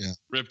 baby. Yeah.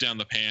 Rip down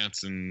the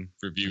pants and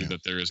review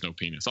that there is no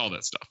penis. All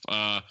that stuff.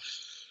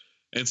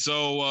 And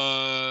so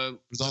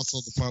there's also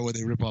the part where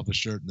they rip off the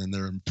shirt and then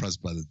they're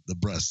impressed by the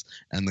breasts,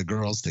 and the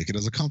girls take it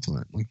as a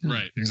compliment. Like,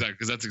 right, exactly,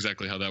 because that's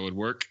exactly how that would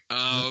work.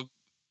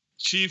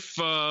 Chief,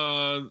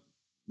 the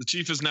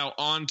chief is now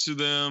onto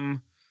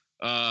them,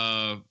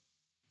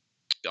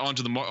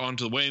 onto the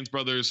Wayans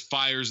brothers,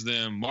 fires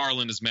them.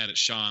 Marlon is mad at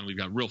Sean. We've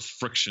got real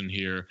friction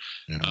here.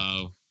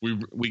 Yeah.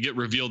 We get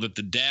revealed that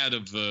the dad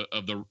of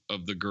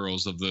the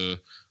girls of the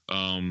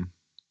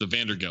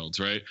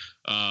Vandergelds, right,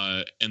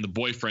 and the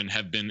boyfriend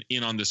have been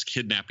in on this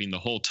kidnapping the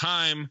whole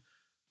time.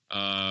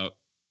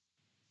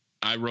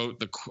 I wrote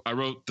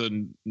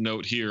the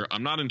note here.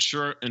 I'm not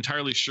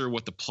entirely sure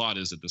what the plot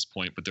is at this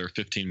point, but there are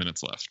 15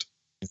 minutes left.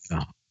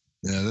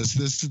 Yeah, this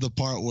is the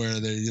part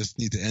where they just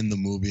need to end the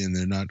movie and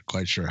they're not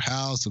quite sure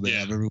how. So they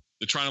have everyone.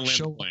 They're trying to land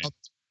the plane up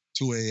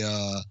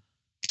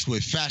to a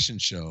fashion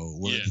show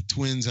where the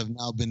twins have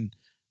now been,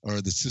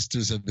 or the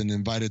sisters have been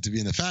invited to be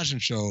in the fashion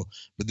show,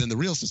 but then the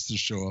real sisters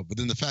show up. But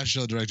then the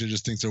fashion show director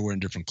just thinks they're wearing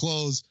different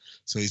clothes,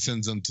 so he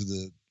sends them to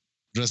the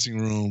dressing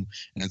room,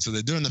 and so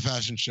they're doing the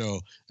fashion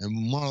show, and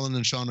Marlon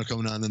and Sean are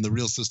coming out, and then the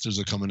real sisters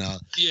are coming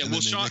out. Yeah,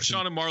 well,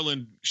 Sean and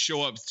Marlon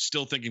show up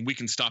still thinking we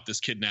can stop this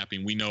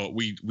kidnapping. We know it.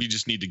 We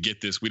just need to get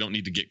this. We don't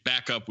need to get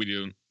backup. We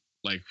do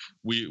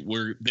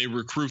they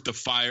recruit the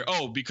fire.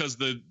 Oh, because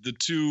the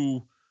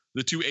two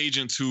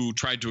agents who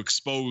tried to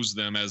expose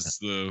them as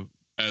their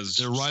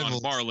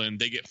rival Marlon,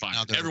 they get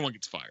fired. Everyone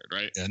gets fired,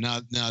 right? Yeah,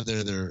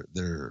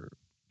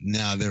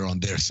 now they're on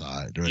their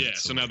side, right? Yeah,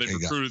 so now they've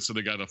recruited, so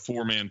they got a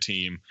 4-man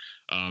team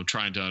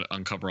trying to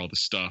uncover all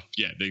this stuff.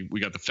 Yeah,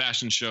 we got the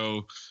fashion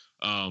show.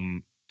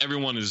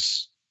 Everyone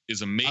is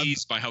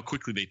amazed by how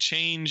quickly they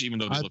change, even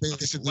though they look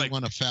basically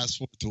want to fast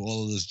forward to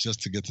all of this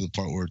just to get to the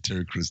part where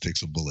Terry Crews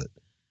takes a bullet.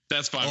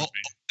 That's fine with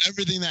me.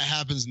 Everything that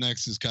happens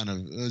next is kind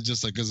of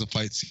just like there's a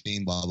fight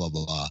scene, blah, blah,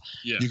 blah, blah.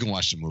 Yeah. You can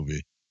watch the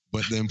movie.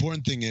 But the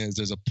important thing is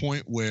there's a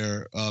point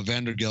where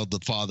Vandergeld, the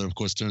father, of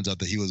course, turns out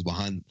that he was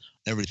behind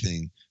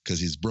everything because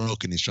he's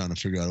broke and he's trying to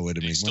figure out a way to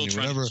make money. He's still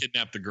trying to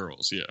kidnap the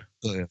girls,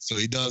 yeah. So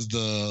he does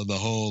the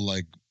whole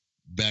like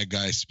bad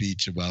guy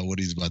speech about what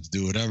he's about to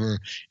do, whatever,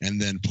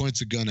 and then points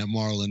a gun at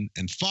Marlon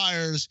and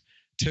fires.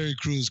 Terry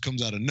Crews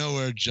comes out of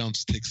nowhere,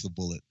 jumps, takes the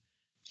bullet,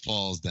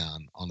 falls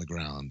down on the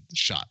ground,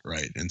 shot,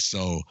 right? And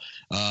so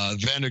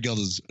Vandergeld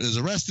is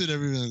arrested,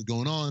 everything is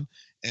going on,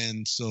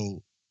 and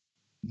so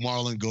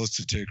Marlon goes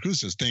to Terry Crews,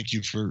 says, "Thank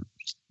you for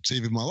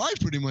saving my life,"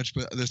 pretty much,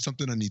 but there's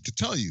something I need to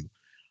tell you.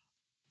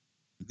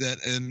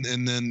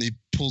 And then he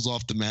pulls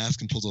off the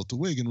mask and pulls off the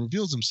wig and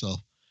reveals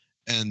himself.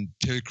 And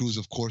Terry Crews,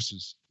 of course,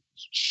 is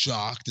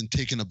shocked and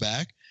taken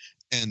aback.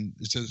 And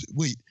it says,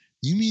 "Wait,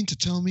 you mean to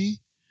tell me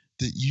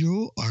that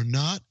you are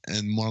not?"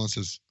 And Marlon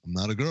says, "I'm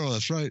not a girl.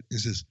 That's right." He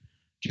says,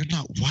 "You're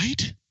not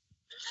white?"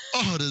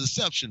 Oh, the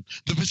deception,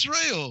 the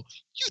betrayal.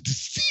 You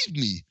deceived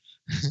me.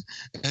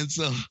 And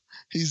so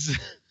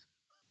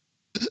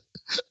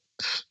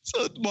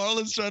so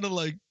Marlon's trying to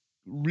like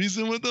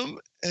reason with him,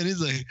 and he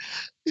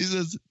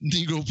says,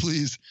 "Negro,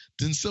 please,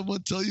 didn't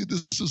someone tell you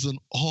this was an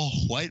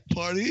all-white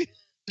party?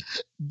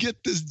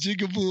 Get this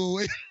jigaboo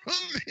away from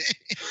me."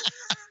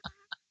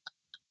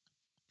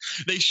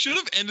 They should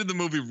have ended the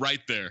movie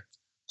right there.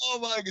 Oh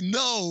my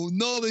God,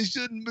 no, they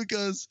shouldn't,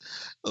 because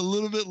a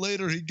little bit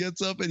later he gets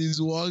up and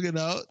he's walking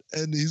out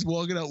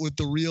with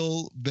the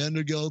real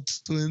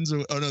Vandergeld twins,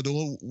 or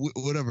no,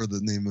 whatever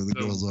the name of the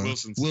girls are,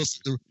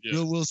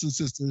 real Wilson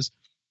sisters.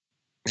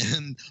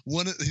 And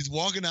he's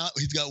walking out.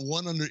 He's got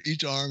one under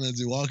each arm as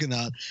he's walking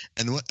out,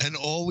 and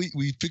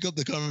we pick up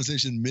the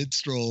conversation mid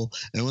stroll,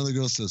 and one of the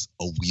girls says,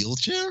 "A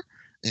wheelchair?"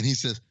 And he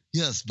says,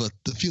 "Yes, but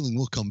the feeling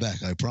will come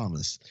back, I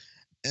promise."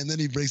 And then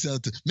he breaks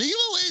out to "Making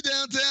my way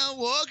downtown,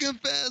 walking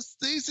fast,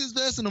 Stacy's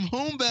fast, and I'm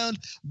homebound.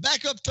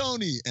 Back up,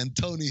 Tony." And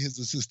Tony, his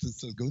assistant,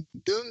 starts going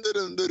dum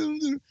dum dum dum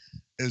dum.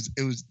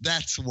 It was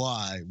that's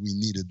why we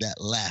needed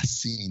that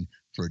last scene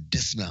for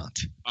dismount.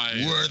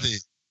 Worthy.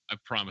 I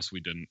promise we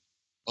didn't.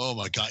 Oh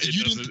my God!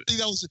 You didn't think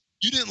that was?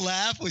 You didn't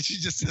laugh when she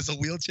just says a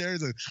wheelchair?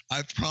 Like,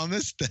 I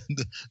promise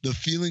that the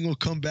feeling will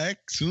come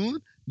back soon.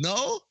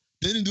 No,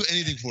 They didn't do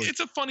anything for it. It's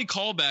a funny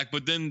callback,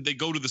 but then they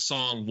go to the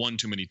song one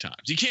too many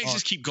times. You can't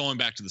just keep going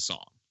back to the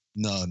song.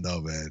 No,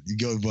 man. You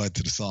go back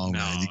to the song,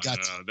 man. You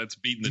got to. That's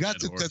beating the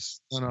dead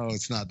horse. No,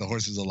 it's not. The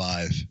horse is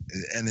alive,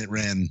 and it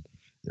ran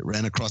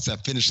across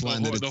that finish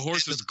line. The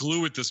horse is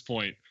glue at this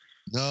point.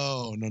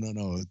 No.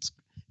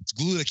 It's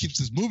glue that keeps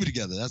this movie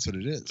together. That's what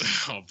it is.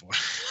 Oh boy.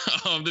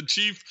 The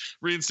chief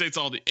reinstates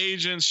all the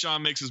agents.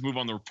 Sean makes his move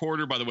on the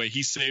reporter. By the way,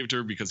 he saved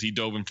her because he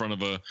dove in front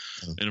of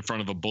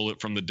a bullet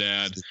from the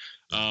dad.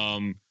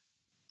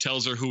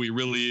 Tells her who he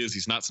really is.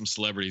 He's not some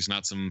celebrity. He's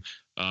not some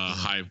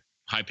high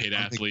paid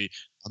athlete.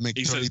 I make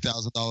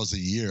 $30,000 a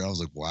year. I was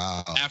like,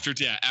 wow. After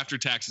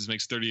taxes,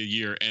 makes $30 a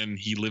year, and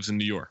he lives in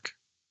New York.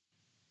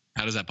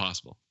 How is that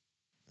possible?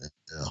 Yeah,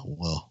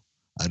 well,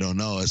 I don't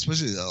know.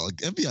 Especially like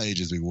FBI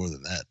agents make more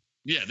than that.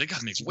 Yeah, they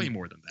gotta make way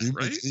more than that,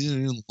 right?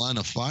 You're in line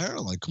of fire?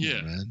 Like, come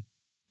on,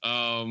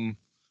 man.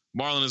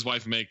 Marlon and his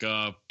wife make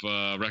up,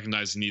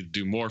 recognize the need to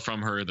do more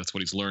from her. That's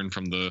what he's learned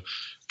from the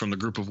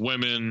group of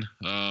women.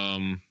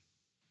 And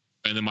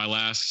then my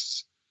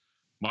last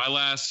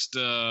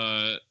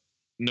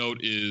note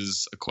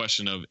is a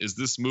question of: is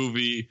this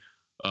movie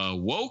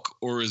woke,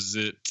 or is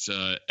it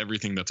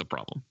everything that's a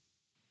problem?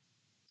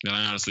 And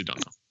I honestly don't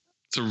know.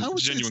 It's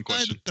a genuine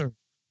question.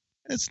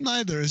 It's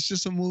neither. It's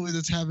just a movie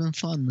that's having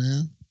fun,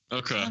 man.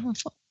 Okay. Having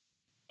fun.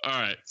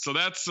 All right. So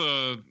that's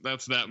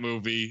that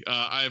movie.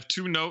 I have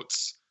two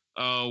notes.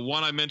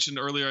 One I mentioned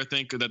earlier, I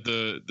think, that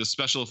the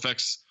special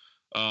effects,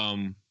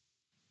 the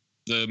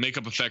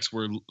makeup effects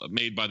were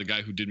made by the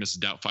guy who did Mrs.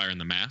 Doubtfire in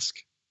The Mask.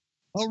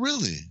 Oh,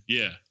 really?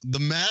 Yeah. The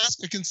Mask,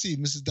 I can see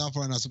Mrs.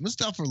 Doubtfire now. So Mrs.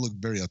 Doubtfire looked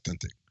very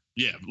authentic.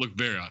 Yeah, looked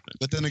very authentic.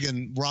 But then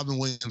again, Robin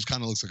Williams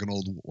kind of looks like an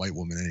old white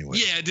woman anyway.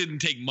 Yeah, it didn't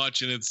take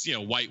much, and it's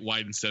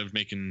white instead of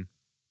making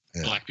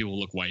black people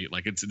look white.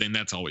 Like then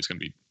that's always going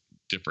to be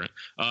different.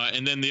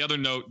 And then the other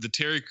note, the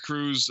Terry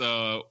Crews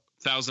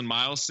 1,000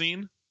 Miles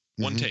scene,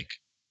 one take.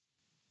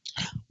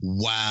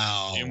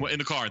 Wow. In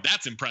the car.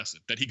 That's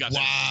impressive that he got that.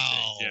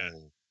 Wow. Yeah.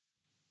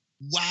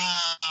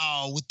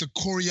 Wow. With the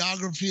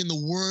choreography and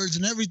the words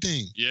and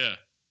everything. Yeah.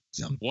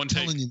 I'm one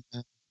telling take. you,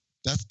 man.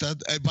 That's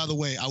that. Hey, by the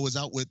way, I was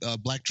out with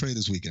Black Trey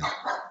this weekend.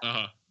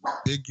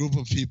 Big group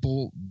of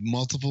people,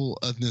 multiple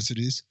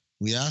ethnicities.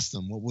 We asked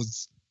them what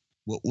was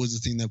the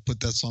thing that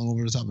put that song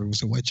over the top. Everyone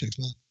said white chicks,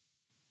 man.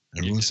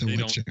 Everyone said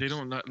white chicks. They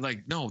don't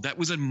no. That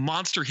was a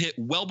monster hit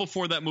well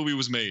before that movie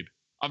was made.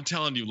 I'm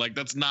telling you,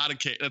 that's not the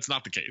case.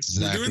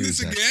 Exactly, we're doing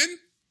this again?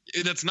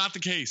 That's not the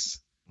case.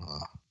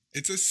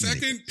 It's a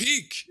second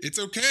peak. It's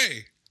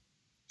okay.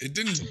 It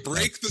didn't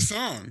break the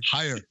song.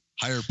 Higher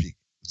peak.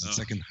 It's a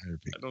second higher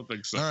peak. I don't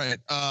think so. All right.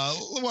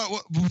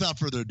 Without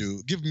further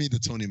ado, give me the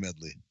Tony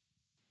medley.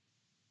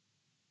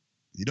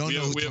 You don't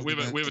know. We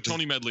have a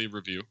Tony medley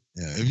review.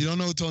 Yeah. If you don't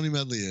know who Tony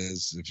Medley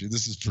is,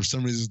 this is for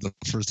some reason the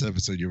first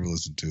episode you ever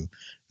listened to,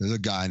 there's a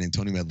guy named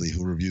Tony Medley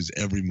who reviews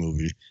every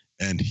movie,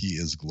 and he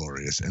is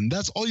glorious. And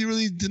that's all you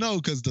really need to know,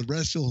 because the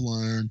rest you'll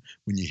learn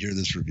when you hear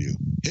this review.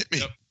 Hit me.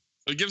 Yep.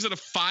 So he gives it a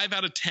 5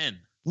 out of 10.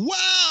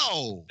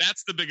 Wow.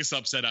 That's the biggest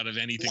upset out of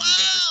anything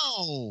we've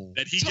ever.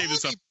 That he gave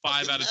this a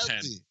 5 out of 10.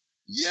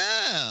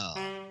 Yeah.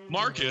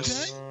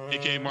 Marcus,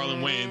 aka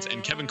Marlon Wayans,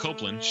 and Kevin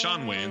Copeland,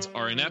 Sean Wayans,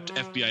 are inept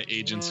FBI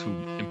agents who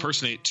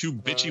impersonate two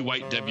bitchy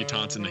white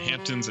debutantes in the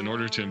Hamptons in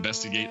order to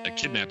investigate a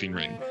kidnapping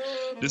ring.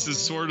 This is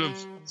sort of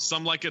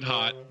Some Like It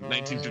Hot,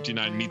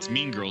 1959 meets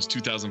Mean Girls,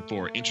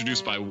 2004,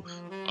 introduced by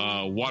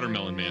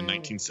Watermelon Man,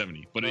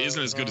 1970. But it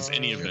isn't as good as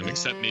any of them,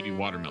 except maybe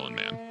Watermelon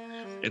Man.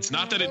 It's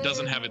not that it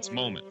doesn't have its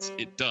moments.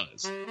 It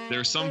does. There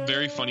are some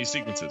very funny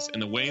sequences,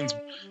 and the Wayans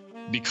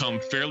become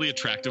fairly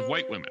attractive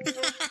white women.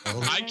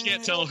 I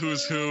can't tell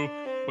who's who,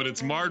 but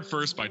it's marred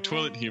first by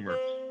toilet humor.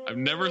 I've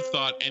never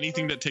thought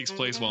anything that takes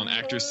place while an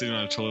actor is sitting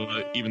on a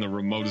toilet even the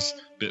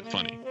remotest bit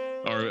funny,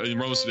 or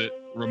the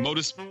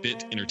remotest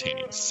bit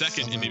entertaining.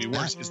 Second, and maybe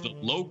worse, is the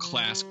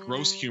low-class,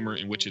 gross humor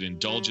in which it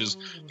indulges.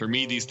 For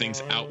me, these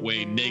things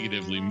outweigh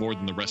negatively more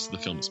than the rest of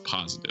the film is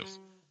positive.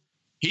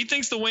 He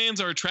thinks the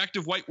Wayans are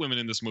attractive white women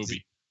in this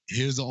movie.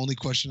 Here's the only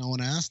question I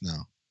want to ask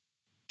now.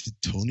 Did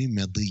Tony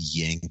Medley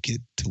yank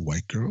it to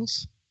white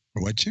girls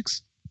or white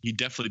chicks? He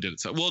definitely did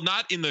it. So, well,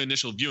 not in the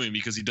initial viewing,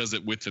 because he does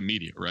it with the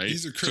media, right?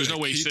 He's a critic. So there's no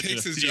way he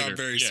takes his job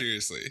very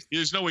seriously.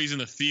 There's no way he's in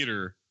the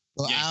theater.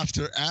 Well,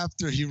 after.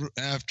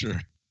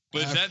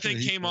 But if that thing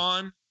came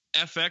on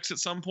FX at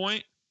some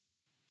point,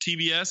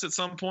 TBS at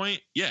some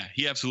point, yeah,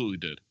 he absolutely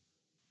did.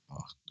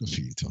 Oh, good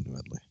for you, Tony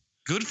Medley.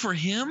 Good for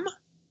him?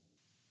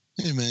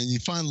 Hey, man, you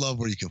find love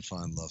where you can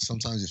find love.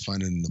 Sometimes you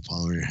find it in the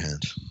palm of your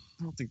hand.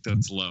 I don't think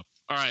that's love.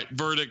 All right,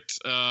 verdict.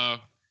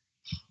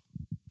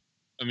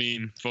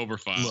 Fober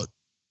file. Look,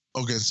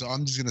 okay, so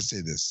I'm just going to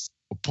say this.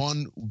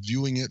 Upon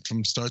viewing it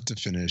from start to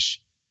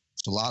finish,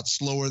 it's a lot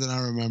slower than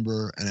I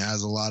remember, and it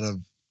has a lot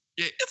of...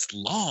 Yeah, it's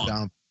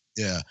long.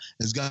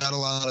 It's got a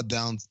lot of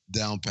down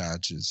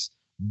patches.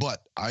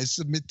 But I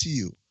submit to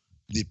you,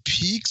 the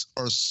peaks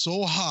are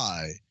so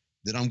high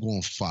that I'm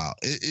going to file.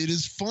 It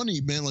is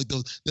funny, man. Like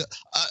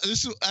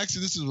this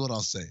is what I'll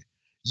say.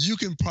 you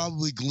can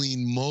probably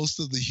glean most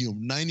of the humor,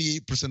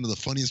 98% of the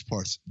funniest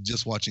parts,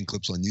 just watching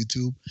clips on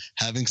YouTube.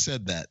 Having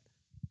said that,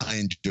 I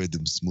enjoyed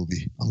this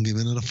movie. I'm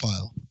giving it a 5.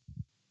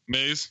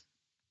 Maze?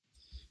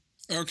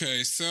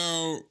 Okay,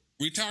 so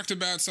we talked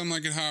about Some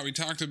Like It Hot. We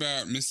talked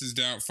about Mrs.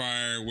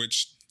 Doubtfire,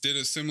 which did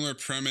a similar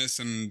premise,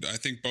 and I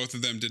think both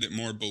of them did it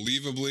more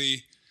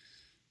believably.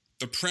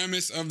 The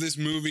premise of this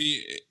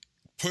movie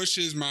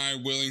pushes my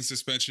willing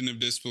suspension of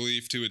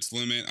disbelief to its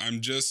limit. I'm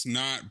just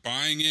not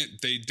buying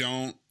it. They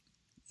don't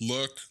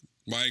look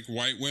like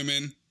white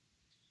women.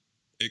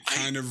 It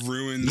kind of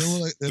ruins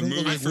the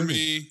movie for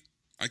me.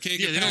 I can't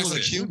get past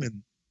it.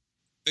 Human.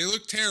 They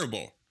look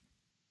terrible.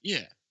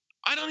 Yeah.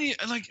 I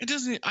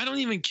don't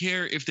even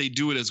care if they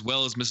do it as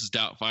well as Mrs.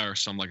 Doubtfire or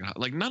something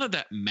like none of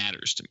that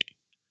matters to me.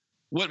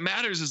 What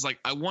matters is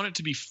I want it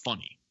to be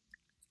funny.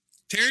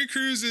 Terry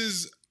Crews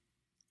is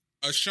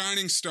a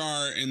shining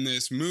star in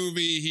this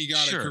movie. He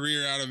got a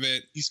career out of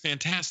it. He's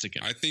fantastic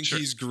in it. I think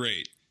he's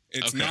great.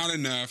 It's not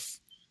enough.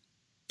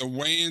 The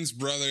Wayans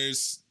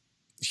brothers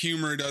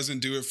humor doesn't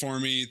do it for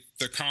me.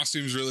 The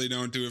costumes really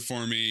don't do it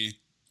for me.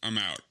 I'm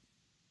out.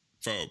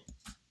 Phobe.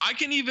 I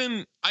can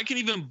even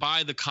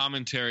buy the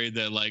commentary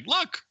that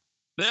look,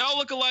 they all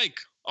look alike.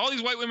 All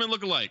these white women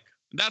look alike.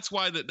 That's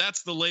why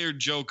that's the layered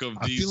joke of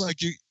these.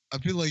 I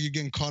feel like you're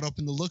getting caught up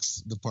in the looks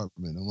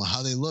department and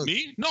how they look.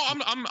 Me? No,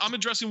 I'm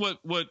addressing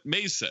what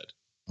Maze said.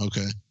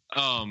 Okay.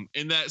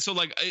 In that, so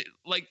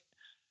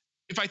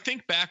if I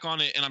think back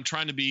on it and I'm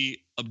trying to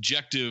be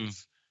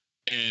objective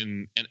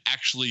and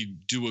actually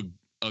do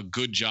a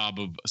good job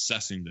of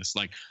assessing this,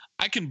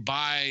 I can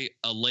buy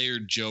a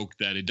layered joke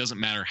that it doesn't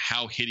matter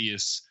how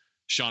hideous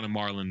Sean and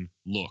Marlon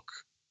look.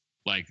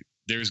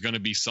 There's going to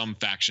be some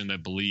faction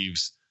that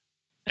believes,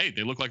 hey,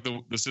 they look like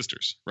the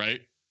sisters,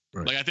 right?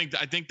 Right. I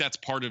think that's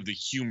part of the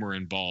humor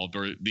involved,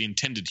 or the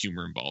intended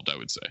humor involved, I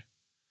would say.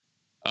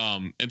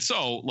 And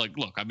so,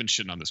 look, I've been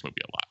shitting on this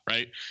movie a lot,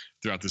 right,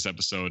 throughout this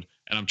episode,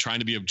 and I'm trying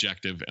to be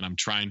objective and I'm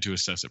trying to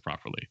assess it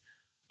properly.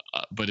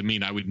 But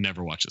I would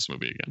never watch this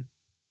movie again.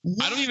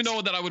 What? I don't even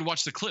know that I would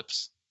watch the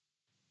clips.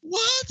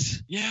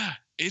 What? Yeah,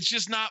 it's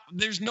just not.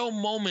 There's no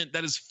moment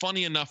that is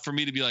funny enough for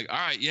me to be like, all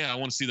right, yeah, I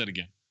want to see that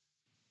again.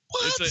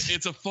 What?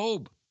 It's a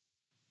phobe.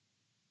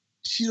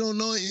 She don't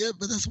know it yet,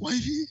 but that's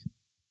wifey.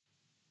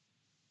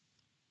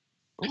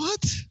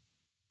 What?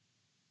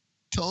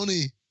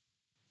 Tony,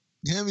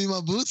 hand me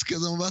my boots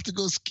because I'm about to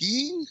go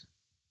skiing?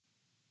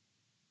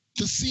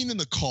 The scene in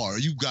the car,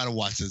 you got to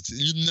watch this.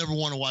 You never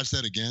want to watch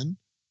that again?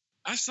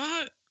 I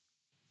saw it.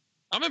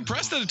 I'm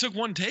impressed that it took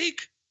one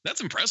take.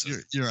 That's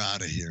impressive. You're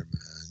out of here,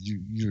 man.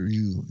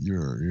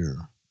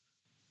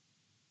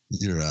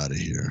 You're out of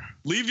here.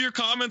 Leave your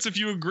comments if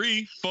you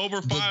agree, phobe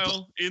or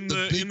file, in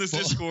this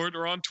Discord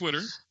or on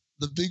Twitter.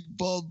 The big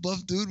bald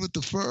buff dude with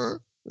the fur.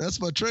 That's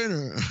my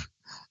trainer.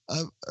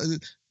 Do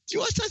you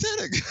watch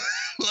Titanic?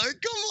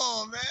 Come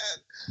on, man.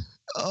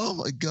 Oh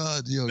my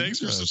God. Yo, thanks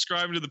for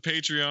subscribing to the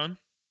Patreon.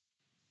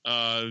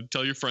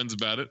 Tell your friends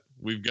about it.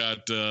 We've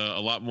got a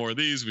lot more of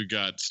these. We've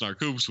got Snark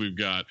Hoops. We've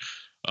got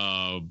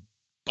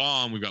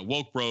Bomb. We've got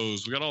Woke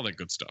Bros. We got all that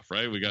good stuff,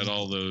 right? We got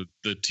all the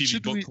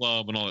TV book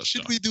club and all that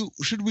stuff.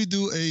 Should we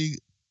do a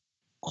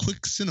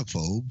quick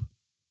cinephobe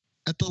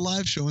at the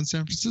live show in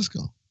San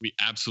Francisco? We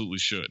absolutely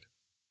should.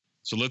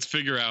 So let's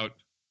figure out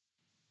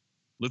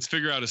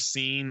a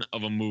scene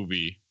of a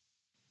movie.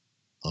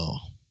 Oh.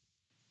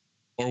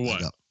 Or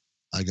what?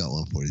 I got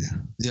one for you.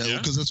 Yeah,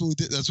 because that's what we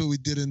did. That's what we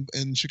did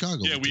in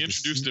Chicago. Yeah, we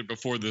introduced it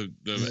before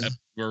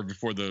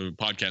before the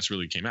podcast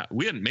really came out.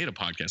 We hadn't made a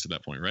podcast at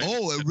that point, right?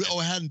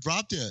 It hadn't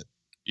dropped yet.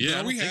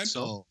 Yeah, no, we had.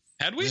 So.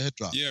 Had we? It had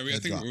dropped. Yeah, we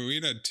had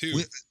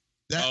 2.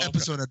 That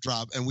episode had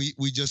dropped, and we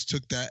just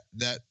took that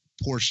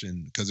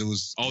portion because it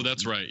was. Oh,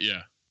 that's right.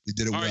 Yeah, we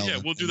did it well. All right, yeah,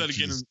 we'll do that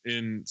again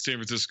in San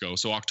Francisco.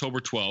 So October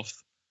 12th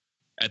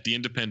at the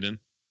Independent.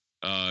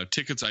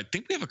 Tickets. I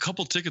think we have a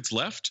couple tickets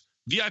left.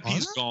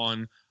 VIP's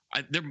gone.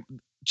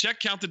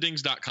 Check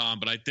countthedings.com,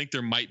 but I think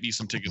there might be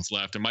some tickets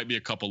left. There might be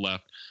a couple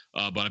left,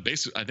 but I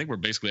think we're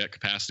basically at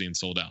capacity and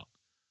sold out.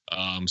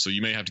 So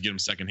you may have to get them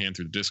secondhand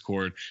through the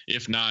Discord.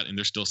 If not, and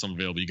there's still some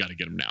available, you got to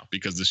get them now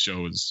because this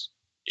show is,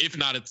 if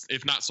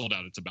not sold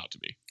out, it's about to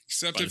be.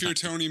 Except if you're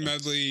Tony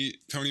Medley,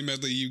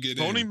 you get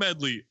in. Tony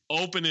Medley,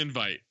 open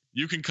invite.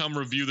 You can come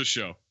review the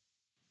show.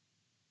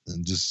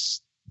 And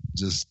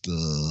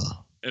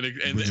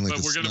but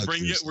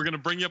we're gonna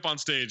bring you up on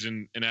stage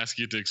and ask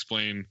you to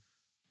explain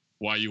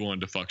why you wanted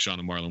to fuck Sean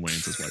and Marlon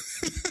Wayans as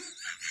wife.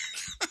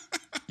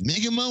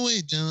 Making my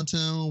way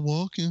downtown,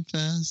 walking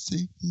fast,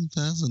 taking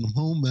fast, and I'm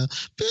homebound.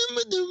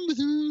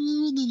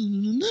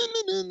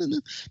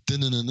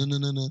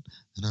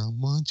 And I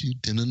want you,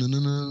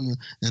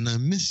 and I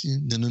miss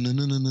you,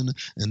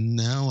 and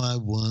now I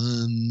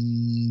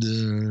wonder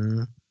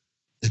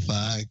if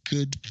I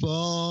could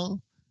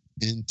fall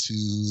into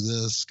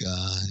the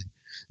sky.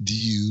 Do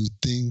you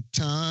think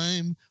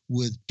time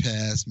would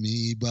pass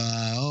me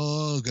by?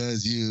 Oh,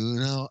 'cause you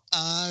know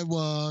I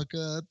walk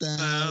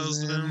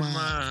 1,000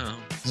 miles.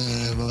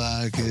 If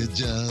I could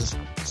just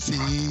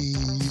see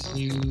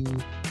you.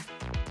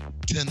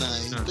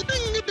 tonight.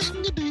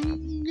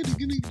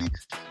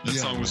 That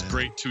song was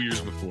great 2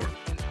 years before.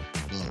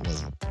 No, it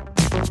wasn't.